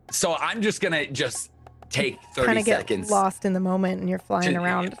 So I'm just gonna take 30 kind of seconds. Get lost in the moment, and you're flying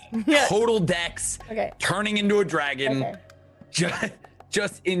around. Total Dex. Okay. Turning into a dragon. Okay.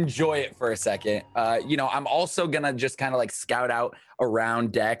 Just enjoy it for a second. I'm also gonna just kind of like scout out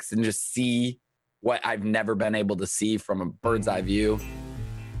around Dex and just see what I've never been able to see from a bird's eye view.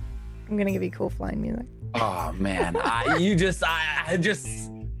 I'm gonna give you cool flying music. Oh man, I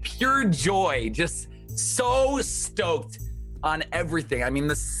just pure joy, just so stoked on everything. I mean,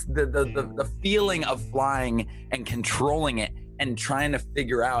 the feeling of flying and controlling it and trying to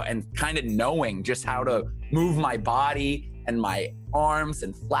figure out and kind of knowing just how to move my body and my arms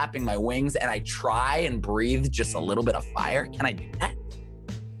and flapping my wings, and I try and breathe just a little bit of fire. Can I do that?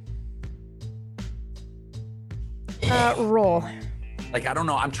 Roll. Like, I don't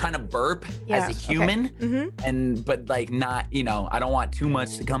know. I'm trying to burp as a human, but like not, I don't want too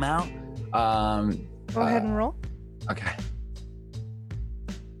much to come out. Go ahead and roll. Okay.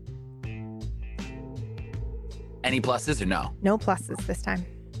 Any pluses or no? No pluses this time.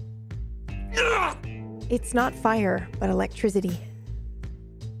 It's not fire, but electricity.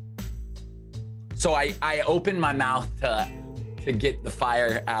 So I open my mouth to get the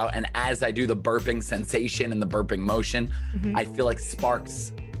fire out, and as I do the burping sensation and the burping motion, I feel like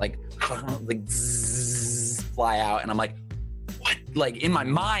sparks like zzz, fly out, and I'm like, what? Like in my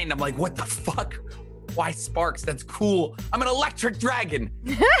mind, I'm like, what the fuck? Why sparks? That's cool. I'm an electric dragon.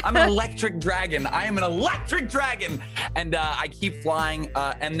 I'm an electric dragon. I am an electric dragon. And I keep flying.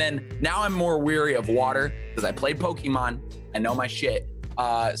 And then now I'm more weary of water because I played Pokemon. I know my shit.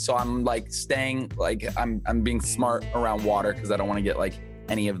 So I'm like staying, like I'm being smart around water because I don't want to get like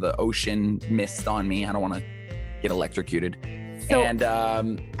any of the ocean mist on me. I don't want to get electrocuted. So, and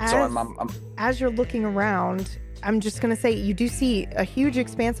as you're looking around, I'm just going to say you do see a huge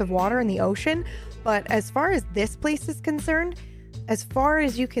expanse of water in the ocean. But as far as this place is concerned, as far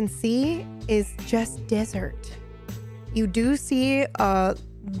as you can see is just desert. You do see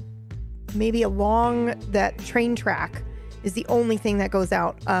maybe along that train track is the only thing that goes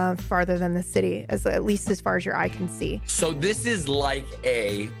out farther than the city, at least as far as your eye can see. So this is like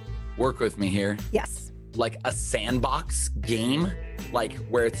work with me here. Yes. Like a sandbox game, like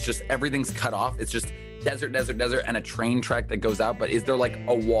where it's just everything's cut off. It's just desert, and a train track that goes out. But is there like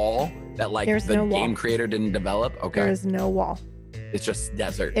a wall that like the game creator didn't develop? Okay. There is no wall. It's just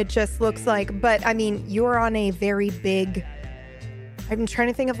desert. It just looks like, but I mean, you're on a very big, I'm trying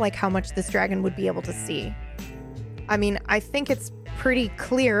to think of like how much this dragon would be able to see. I mean, I think it's pretty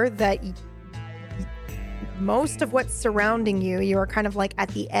clear that most of what's surrounding you are kind of like at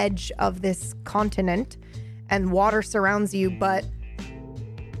the edge of this continent and water surrounds you, but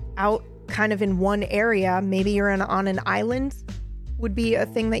out kind of in one area, maybe you're on an island would be a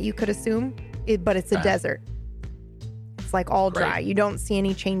thing that you could assume, but it's a desert. It's like all dry. You don't see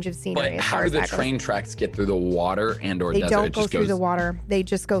any change of scenery. But how do the train tracks get through the water and or desert? They don't go through the water. They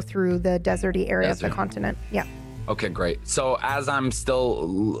just go through the deserty area of the continent. Yeah. Okay, great. So as I'm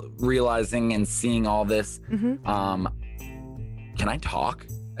still realizing and seeing all this, can I talk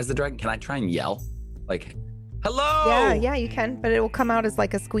as the dragon? Can I try and yell? Like, hello? Yeah, you can, but it will come out as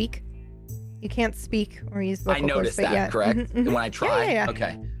like a squeak. You can't speak or use vocal cords. I noticed that, correct? When I try? Yeah.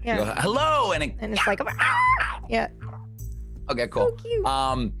 Okay. Yeah. Go, hello! And it's like, yeah. Okay, cool. So cute.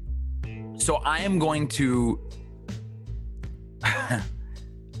 So I am going to.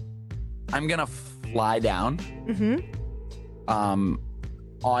 I'm gonna fly down.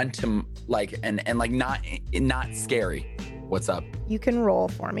 Onto like and like not scary. What's up? You can roll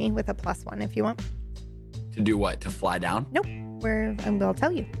for me with a +1 if you want. To do what? To fly down? Nope. I'll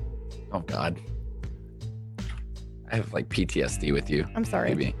tell you. Oh God. I have like PTSD with you. I'm sorry.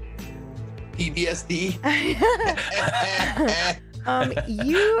 Maybe. PTSD.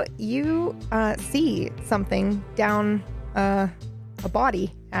 You see something down a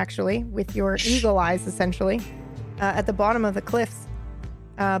body actually with your eagle eyes essentially at the bottom of the cliffs,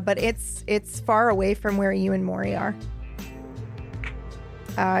 but it's far away from where you and Maury are.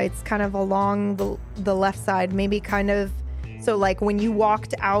 It's kind of along the left side, maybe kind of. So like when you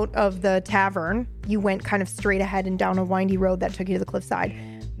walked out of the tavern, you went kind of straight ahead and down a windy road that took you to the cliffside.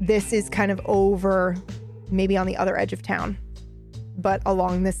 This is kind of over, maybe on the other edge of town, but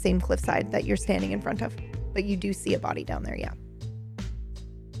along this same cliffside that you're standing in front of. But you do see a body down there, yeah.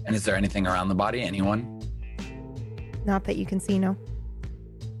 And is there anything around the body? Anyone? Not that you can see, no.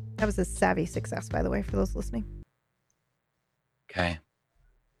 That was a savvy success, by the way, for those listening. Okay.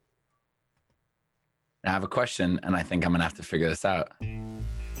 Now I have a question, and I think I'm gonna have to figure this out. I'm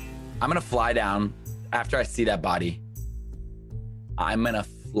gonna fly down after I see that body. I'm gonna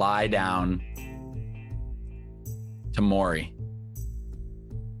fly down to Maury,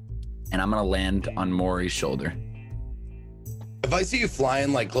 and I'm gonna land on Maury's shoulder. If I see you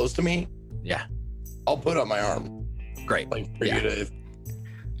flying like close to me, yeah, I'll put up my arm. Great. Like for you to.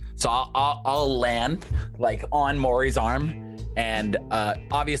 So I'll land like on Maury's arm. And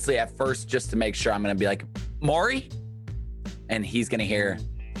obviously at first, just to make sure, I'm going to be like, Maury? And he's going to hear.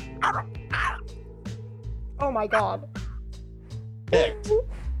 Oh my God. Dex.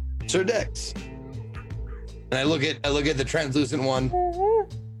 Sir Dex. And I look at the translucent one,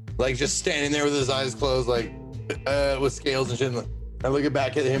 like just standing there with his eyes closed, like with scales and shit. I look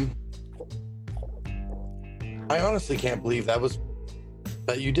back at him. I honestly can't believe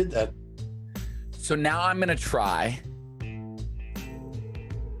that you did that. So now I'm going to try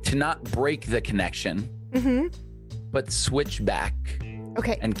to not break the connection, but switch back.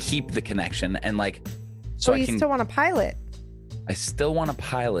 Okay. And keep the connection. And like, so you still want to pilot? I still want to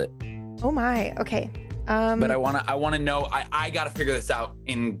pilot. Oh my. Okay. But I want to know, I got to figure this out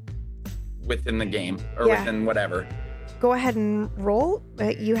within the game or within whatever. Go ahead and roll.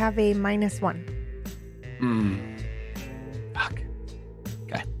 You have a -1. Fuck.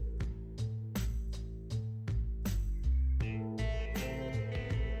 Okay.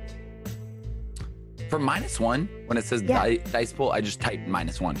 For -1, when it says dice pool, I just type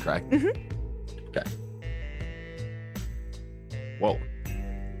 -1, correct? Okay. Whoa.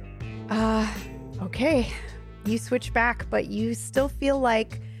 Okay. You switch back, but you still feel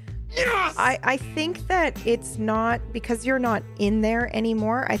like... Yes! I think that it's not because you're not in there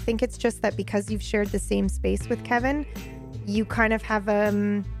anymore. I think it's just that because you've shared the same space with Kevin, you kind of have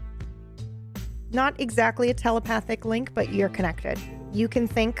not exactly a telepathic link, but you're connected. You can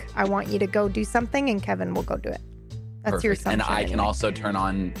think, I want you to go do something, and Kevin will go do it. That's Perfect. your assumption. And I can also turn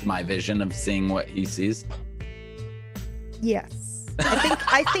on my vision of seeing what he sees. Yes.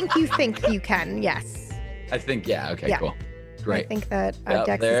 I think you think you can, yes. I think, okay, cool. Great. I think that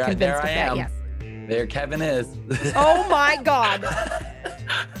Dex is convinced of that, yes. There Kevin is. Oh my God.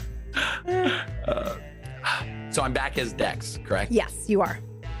 So I'm back as Dex, correct? Yes, you are.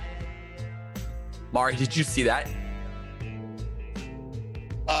 Maury, did you see that?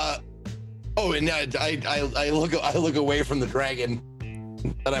 And I look away from the dragon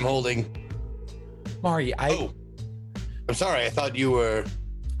that I'm holding. Maury, I'm sorry. I thought you were.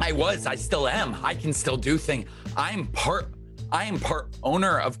 I still am. I can still do things. I am part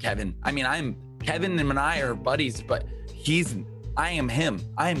owner of Kevin. I mean, Kevin and I are buddies, but I am him.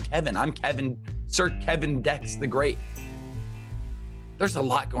 I am Kevin. I'm Kevin, Sir Kevin Dex the Great. There's a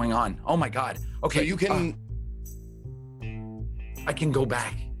lot going on. Oh my God. Okay. So you can. I can go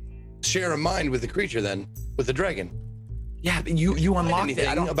back. Share a mind with the creature then, with the dragon. Yeah, but you unlocked it.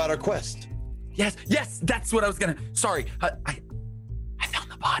 I don't know about our quest. Yes, that's what I was gonna. Sorry, I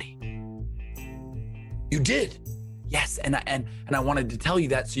found the body. You did? Yes, and I wanted to tell you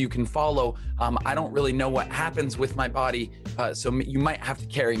that so you can follow. I don't really know what happens with my body, so you might have to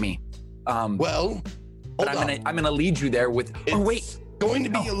carry me. But I'm gonna lead you there with. It's going to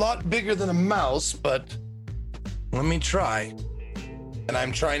be a lot bigger than a mouse, but let me try. And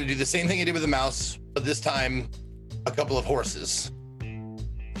I'm trying to do the same thing I did with the mouse, but this time a couple of horses.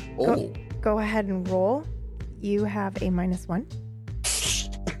 Go ahead and roll. You have a -1.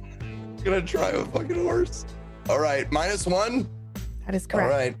 I'm gonna try a fucking horse. All right, -1. That is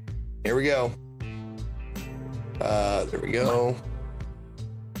correct. All right. Here we go. There we go.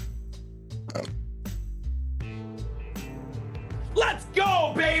 Let's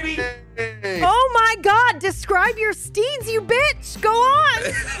go, baby! Hey. Oh my God! Describe your steeds, you bitch! Go on!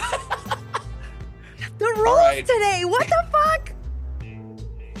 The rules right. today, what the fuck?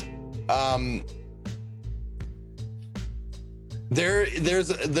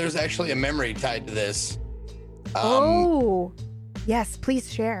 There's actually a memory tied to this. Oh, yes,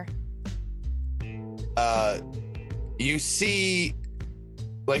 please share. You see,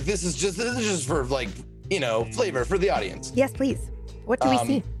 like this is just for like, you know, flavor for the audience. Yes, please. What do we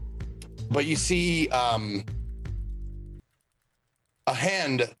see? But you see a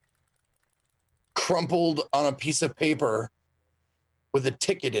hand crumpled on a piece of paper with a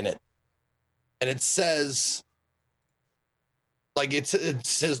ticket in it. And it says, like, it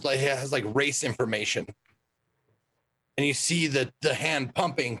says, like, it has like race information. And you see the hand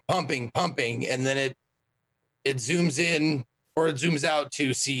pumping, and then it zooms in or it zooms out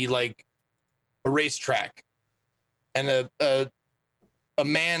to see like a racetrack. And a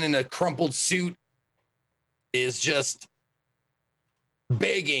man in a crumpled suit is just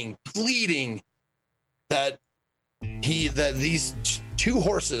begging, pleading that these two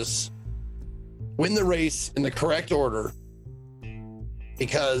horses win the race in the correct order,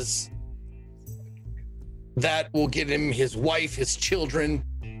 because that will get him his wife, his children,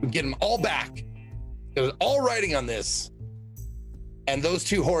 get him all back. It was all riding on this, and those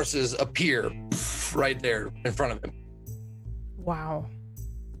two horses appear right there in front of him. Wow.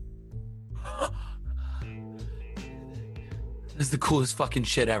 This is the coolest fucking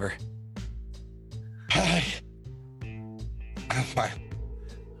shit ever. I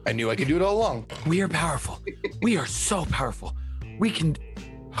knew I could do it all along. We are powerful. We are so powerful. We can.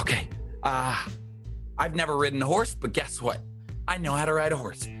 Okay. I've never ridden a horse, but guess what? I know how to ride a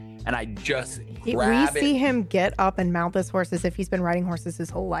horse. And I just grab it. We see him get up and mount this horse as if he's been riding horses his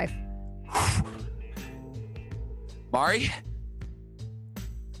whole life. Mari,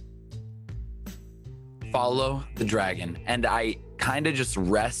 follow the dragon. And I kind of just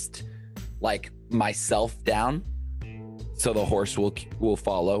rest like myself down so the horse will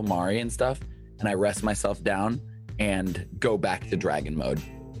follow Mari and stuff. And I rest myself down and go back to dragon mode.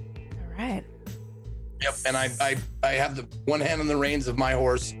 All right. Yep. And I have the one hand on the reins of my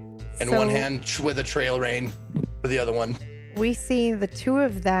horse and one hand with a trail rein for the other one. We see the two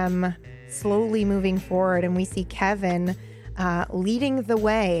of them slowly moving forward, and we see Kevin leading the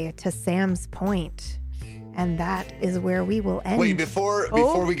way to Sam's Point. And that is where we will end. Wait, before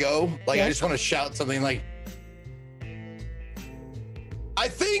we go, like, yes. I just want to shout something like, I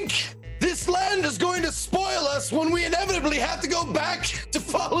think this land is going to spoil us when we inevitably have to go back to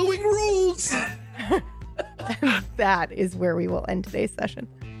following rules. That is where we will end today's session.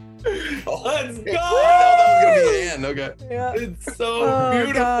 Let's go! That was going to be the end. Okay. Yeah. It's so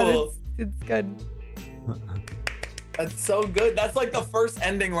beautiful. God, it's good. That's so good. That's like the first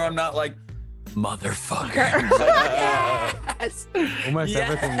ending where I'm not like, motherfucker. Yes. Almost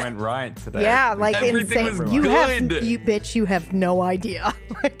everything went right today. Yeah, like everything insane. was You good. you have no idea.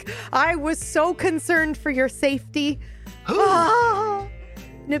 Like, I was so concerned for your safety. Nibiru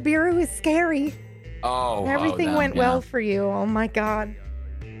is scary. Everything went well for you. Oh my God.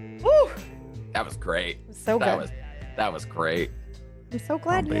 Woo. That was great. It was so good. That was great. I'm so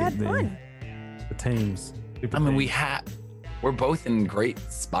glad you had fun. The teams. We're both in great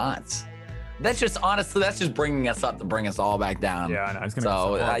spots. That's just bringing us up to bring us all back down. Yeah, I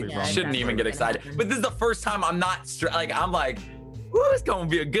know. I shouldn't even get excited. But this is the first time I'm not I'm like, woo, it's gonna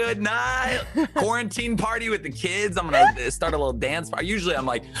be a good night. Quarantine party with the kids. I'm gonna start a little dance party. Usually I'm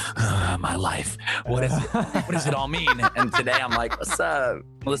like, my life. What does it all mean? And today I'm like, what's up?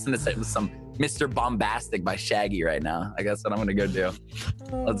 Listen to some Mr. Bombastic by Shaggy right now. I guess what I'm gonna go do.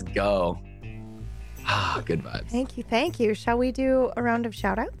 Let's go. Good vibes. Thank you. Shall we do a round of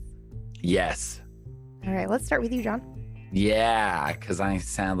shout outs? Yes. All right, let's start with you, John. Yeah, because I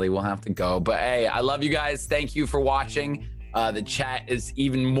sadly will have to go. But hey, I love you guys. Thank you for watching. The chat is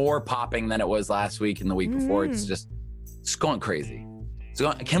even more popping than it was last week and the week before. It's going crazy.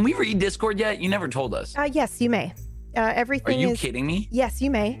 Can we read Discord yet? You never told us. Yes, you may. Everything. Are you kidding me? Yes,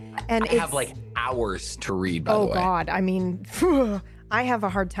 you may. And I have like hours to read, by the way. Oh God, I mean, I have a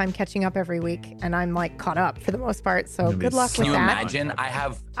hard time catching up every week, and I'm like caught up for the most part. So good luck with that. Can you imagine?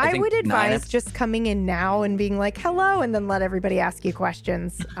 I would advise just coming in now and being like, hello, and then let everybody ask you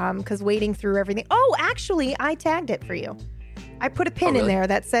questions. Because waiting through everything. Oh, actually, I tagged it for you. I put a pin in there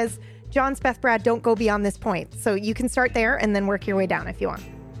that says, John, Speth, Brad, don't go beyond this point. So you can start there and then work your way down if you want.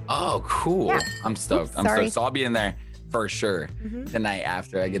 Oh, cool. Yeah. I'm stoked. So I'll be in there. for sure the night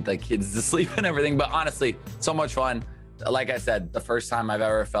after I get the kids to sleep and everything. But honestly, so much fun. Like I said, the first time I've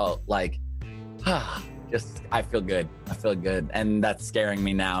ever felt like, I feel good. I feel good. And that's scaring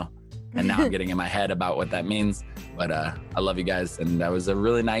me now. And now I'm getting in my head about what that means. But I love you guys. And that was a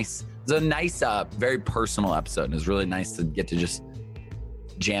really nice, very personal episode. And it was really nice to get to just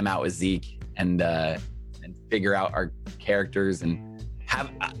jam out with Zeke and figure out our characters and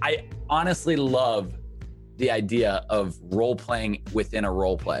I honestly love the idea of role playing within a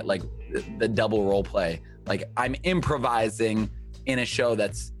role play, like the double role play. Like I'm improvising in a show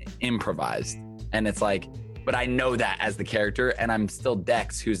that's improvised, and it's like, but I know that as the character, and I'm still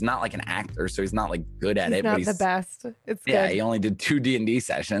Dex, who's not like an actor, so he's not like good at it. Not but he's the best. It's yeah. good. He only did 2 D&D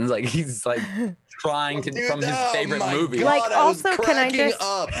sessions. Like he's like trying to from his favorite movie. God, Like, also, I was can I cracking just-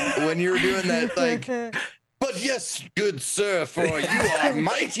 up when you were doing that? Like, but yes, good sir, for you are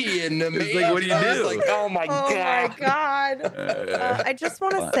mighty and amazing. like, what do you I was do? like, oh my god. God. I just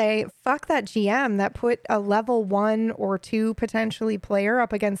want to say, fuck that GM that put a level 1 or 2 potentially player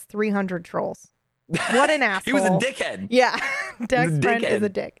up against 300 trolls. What an asshole. He was a dickhead. Yeah. Dex Brent is dickhead. a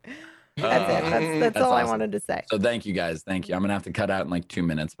dick. That's it. That's all I awesome. wanted to say. So thank you guys. Thank you. I'm gonna have to cut out in like 2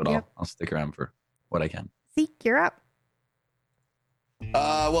 minutes, but Yep. I'll stick around for what I can. Zeke, you're up.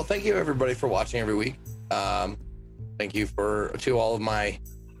 Well, thank you everybody for watching every week. Thank you to all of my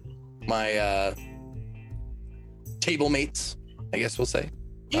table mates, I guess we'll say.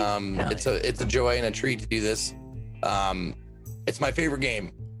 It's a joy and a treat to do this. It's my favorite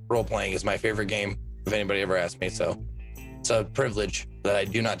game. Role playing is my favorite game, if anybody ever asked me. So it's a privilege that I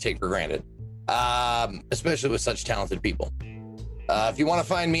do not take for granted, especially with such talented people. If you want to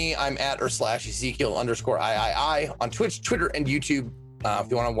find me, I'm at /Ezekiel_III on Twitch, Twitter, and YouTube.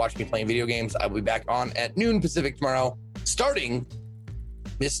 If you want to watch me playing video games, I will be back on at noon Pacific tomorrow, starting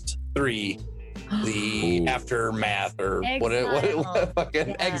Myst 3, the aftermath or what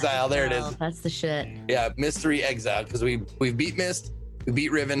fucking Exile. There it is. That's the shit. Yeah, Myst 3 Exile, because we beat Myst, we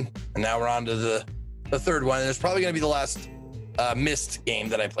beat Riven, and now we're on to the third one. And it's probably going to be the last Myst game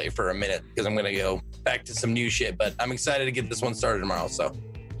that I play for a minute, because I'm going to go back to some new shit. But I'm excited to get this one started tomorrow. So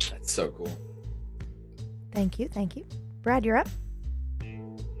That's so cool. Thank you. Brad, you're up.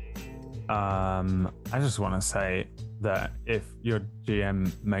 I just want to say that if your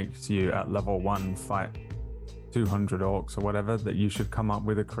GM makes you at level 1 fight 200 orcs or whatever, that you should come up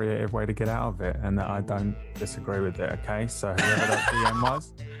with a creative way to get out of it, and that I don't disagree with it. Okay, so whoever that GM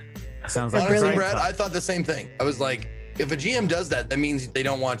was, sounds like honestly, a great Brad, plan. I thought the same thing. I was like, if a GM does that, that means they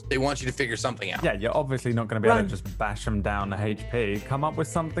want you to figure something out. Yeah, you're obviously not going to be able to just bash them down the HP. Come up with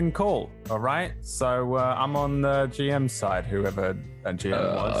something cool, all right? So I'm on the GM side, whoever that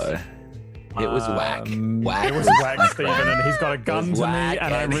GM was. It was whack. It was whack, Stephen, and he's got a gun to me,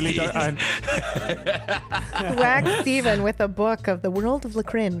 and I really don't. Whack Steven with a book of the world of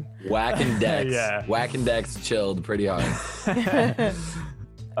Lacrin. Whack and Dex. Yeah. Whack and Dex chilled pretty hard.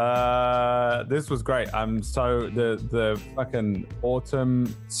 This was great. So the fucking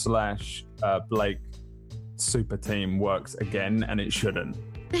Autumn / Blake super team works again, and it shouldn't.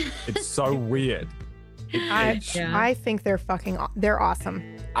 It's so weird. I think they're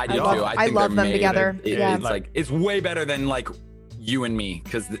awesome. I do too. I think love they're them made. together. Yeah. It's like it's way better than like you and me,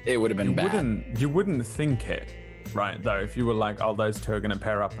 because it would have been bad. You wouldn't think it, right? Though, if you were like, oh, those two are going to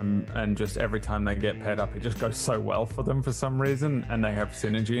pair up, and just every time they get paired up, it just goes so well for them for some reason, and they have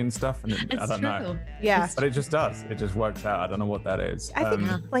synergy and stuff. And I don't know. Yeah. But it just does. It just works out. I don't know what that is. I think,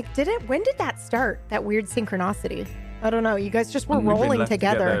 when did that start? That weird synchronicity? I don't know. You guys just were We've been rolling left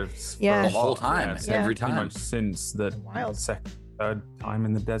together. Yeah. The whole time. It's Every pretty time. much since the third time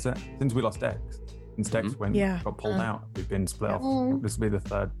in the desert, since we lost Dex. Since Dex got pulled out, we've been split off. This will be the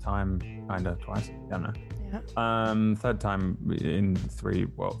third time, twice. I don't know. Yeah. Third time in 3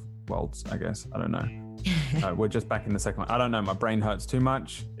 worlds, I guess. I don't know. We're just back in the second one. I don't know. My brain hurts too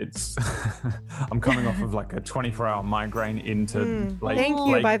much. It's I'm coming off of like a 24-hour migraine into Blake. Thank you.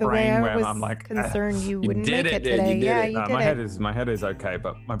 Blake By the way, brain, I where was I'm like, concerned you wouldn't did make it, it dude. today. You did Yeah, it. you did my it. head is okay,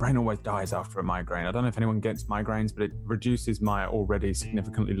 but my brain always dies after a migraine. I don't know if anyone gets migraines, but it reduces my already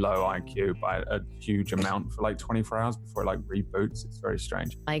significantly low IQ by a huge amount for like 24 hours before it like reboots. It's very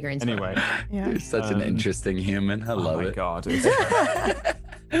strange. Migraines. Anyway, Yeah. You're such an interesting human. I love oh my it. god.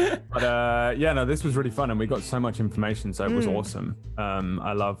 But no, this was really fun, and we got so much information, so it was awesome.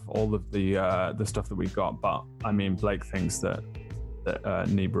 I love all of the stuff that we got, but I mean, Blake thinks that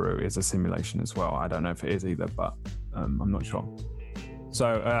Nibiru is a simulation as well. I don't know if it is either, but I'm not sure.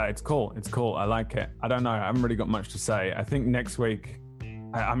 So it's cool. I like it. I don't know. I haven't really got much to say. I think next week,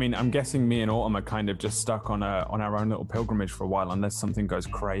 I mean, I'm guessing me and Autumn are kind of just stuck on our own little pilgrimage for a while, unless something goes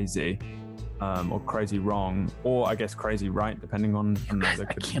crazy. or crazy wrong, or I guess crazy right, depending on. I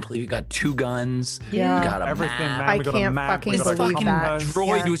can't believe you got 2 guns. Yeah, you got everything, map. man. We got a map. Fucking Fucking that.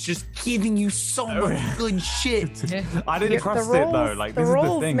 droid was just giving you so much good shit. I didn't trust it though. Like this is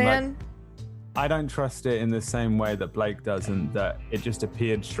the thing, man. Like, I don't trust it in the same way that Blake does, and that it just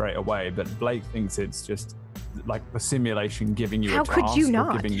appeared straight away. But Blake thinks it's just like the simulation giving you How a task could you or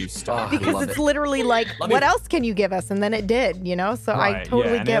not? giving you stuff. Because it's literally like, what else can you give us? And then it did, you know? So I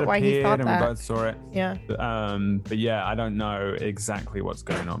totally get why he thought and that. we both saw it. Yeah. But yeah, I don't know exactly what's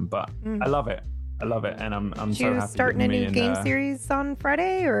going on, but I love it. I love it, and I'm so happy. You starting a new game series on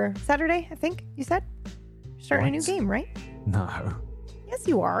Friday or Saturday? I think you said. You're starting a new game, right? No. Yes,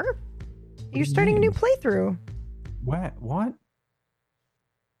 you are. You're starting a new playthrough. What? What?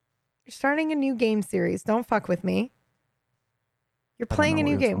 You're starting a new game series. Don't fuck with me. You're playing a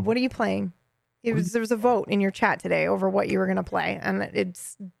new game. What are you playing? There was a vote in your chat today over what you were going to play, and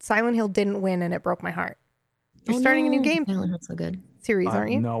it's Silent Hill didn't win, and it broke my heart. You're starting a new game so good. series,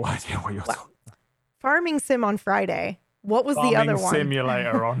 aren't you? No idea what you're talking about. Farming Sim on Friday. What was the other one?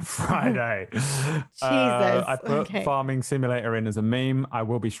 Simulator on Friday. Jesus. I put Farming Simulator in as a meme. I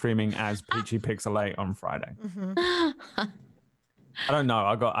will be streaming as Peachy Pixel 8 on Friday. I don't know.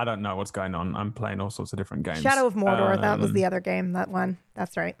 I don't know what's going on. I'm playing all sorts of different games. Shadow of Mordor. That was the other game. That one.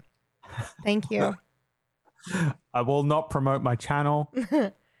 That's right. Thank you. I will not promote my channel.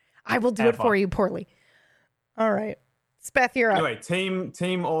 I will do it for you poorly. All right. Speth, you're up. Anyway,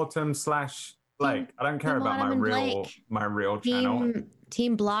 Team Autumn / Blake. I don't care about my real channel.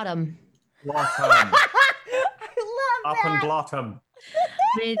 Team Blottom. Blottom. I love Up and Blottom.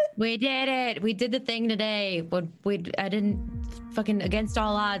 We did it. We did the thing today. I didn't fucking against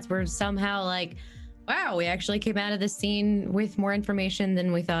all odds. We're somehow like, wow, we actually came out of the scene with more information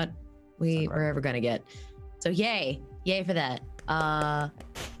than we thought we were ever gonna get. So yay for that.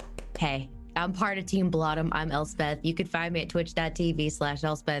 Hey, I'm part of Team Blottom. I'm Elspeth. You can find me at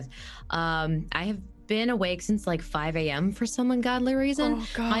twitch.tv/Elspeth. I have been awake since like 5 a.m. for some ungodly reason. Oh,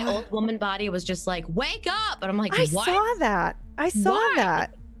 God. My old woman body was just like, wake up! And I'm like, what? I saw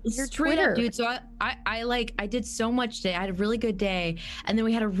that. Your Straight Twitter. up, dude. So I did so much today. I had a really good day, and then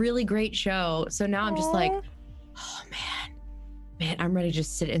we had a really great show. So now I'm just like, oh man, I'm ready to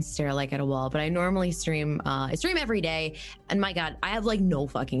just sit and stare like at a wall. But I normally stream. I stream every day, and my God, I have like no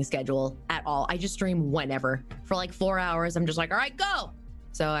fucking schedule at all. I just stream whenever for like 4 hours. I'm just like, all right, go.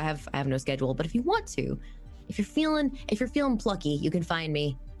 So I have no schedule. But if you want to, if you're feeling plucky, you can find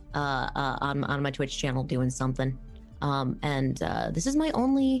me on my Twitch channel doing something. And this is my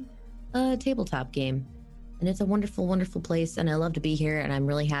only tabletop game, and it's a wonderful, wonderful place, and I love to be here, and I'm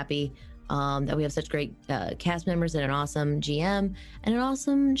really happy that we have such great cast members and an awesome GM and an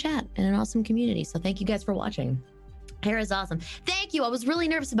awesome chat and an awesome community. So thank you guys for watching. Hair is awesome. Thank you. I was really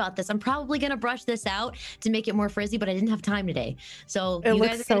nervous about this. I'm probably gonna brush this out to make it more frizzy, but I didn't have time today. So it you looks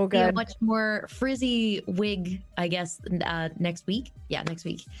guys are so gonna see a good. much more frizzy wig, I guess, next week. Yeah, next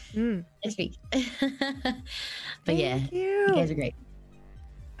week. Next week. But yeah, you guys are great.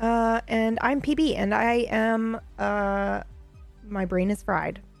 And I'm PB, and I am my brain is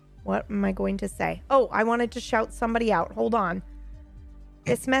fried. What am I going to say? Oh, I wanted to shout somebody out. Hold on.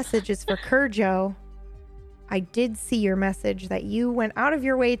 This message is for Kurjo. I did see your message that you went out of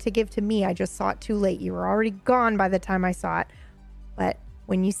your way to give to me. I just saw it too late. You were already gone by the time I saw it. But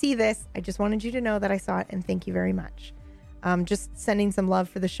when you see this, I just wanted you to know that I saw it, and thank you very much. Just sending some love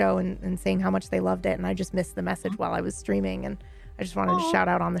for the show and saying how much they loved it. And I just missed the message while I was streaming, and I just wanted to shout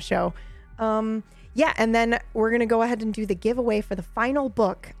out on the show. Yeah, and then we're going to go ahead and do the giveaway for the final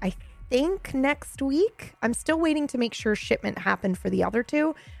book. I think next week. I'm still waiting to make sure shipment happened for the other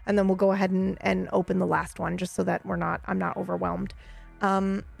two, and then we'll go ahead and open the last one just so that I'm not overwhelmed.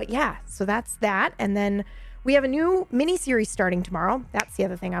 But yeah, so that's that. And then we have a new mini-series starting tomorrow. That's the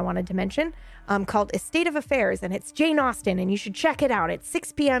other thing I wanted to mention, called A State of Affairs, and it's Jane Austen, and you should check it out. It's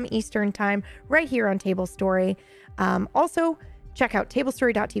 6 p.m. Eastern time right here on Table Story. Also, check out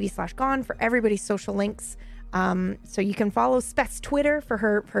tablestory.tv/gone for everybody's social links. So you can follow Speth's Twitter for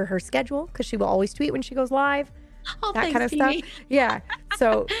her schedule, because she will always tweet when she goes live. That kind of stuff. Yeah.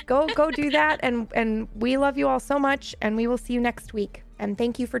 So go do that. And we love you all so much, and we will see you next week. And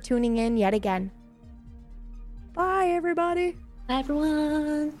thank you for tuning in yet again. Bye, everybody. Bye,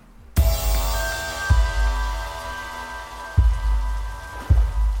 everyone.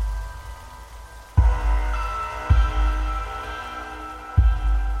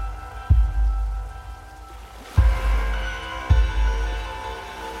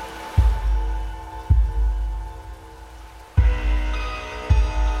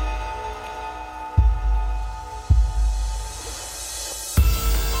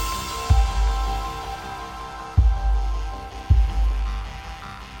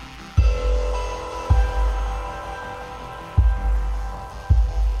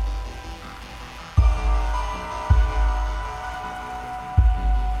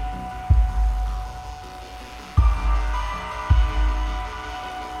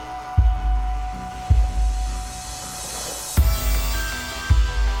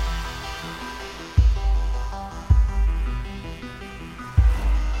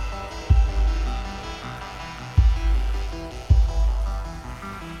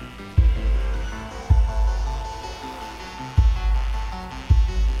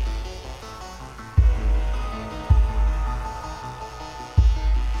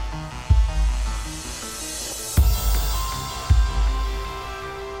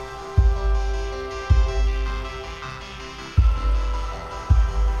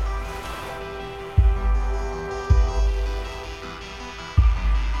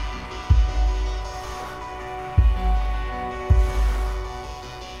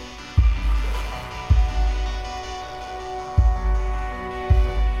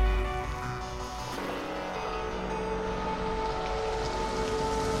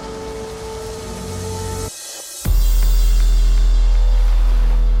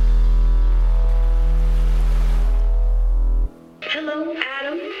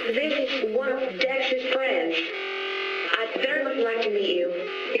 like to meet you,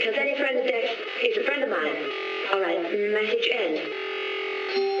 because any friend of Dex is a friend of mine. All right, message end.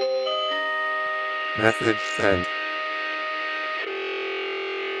 Message sent.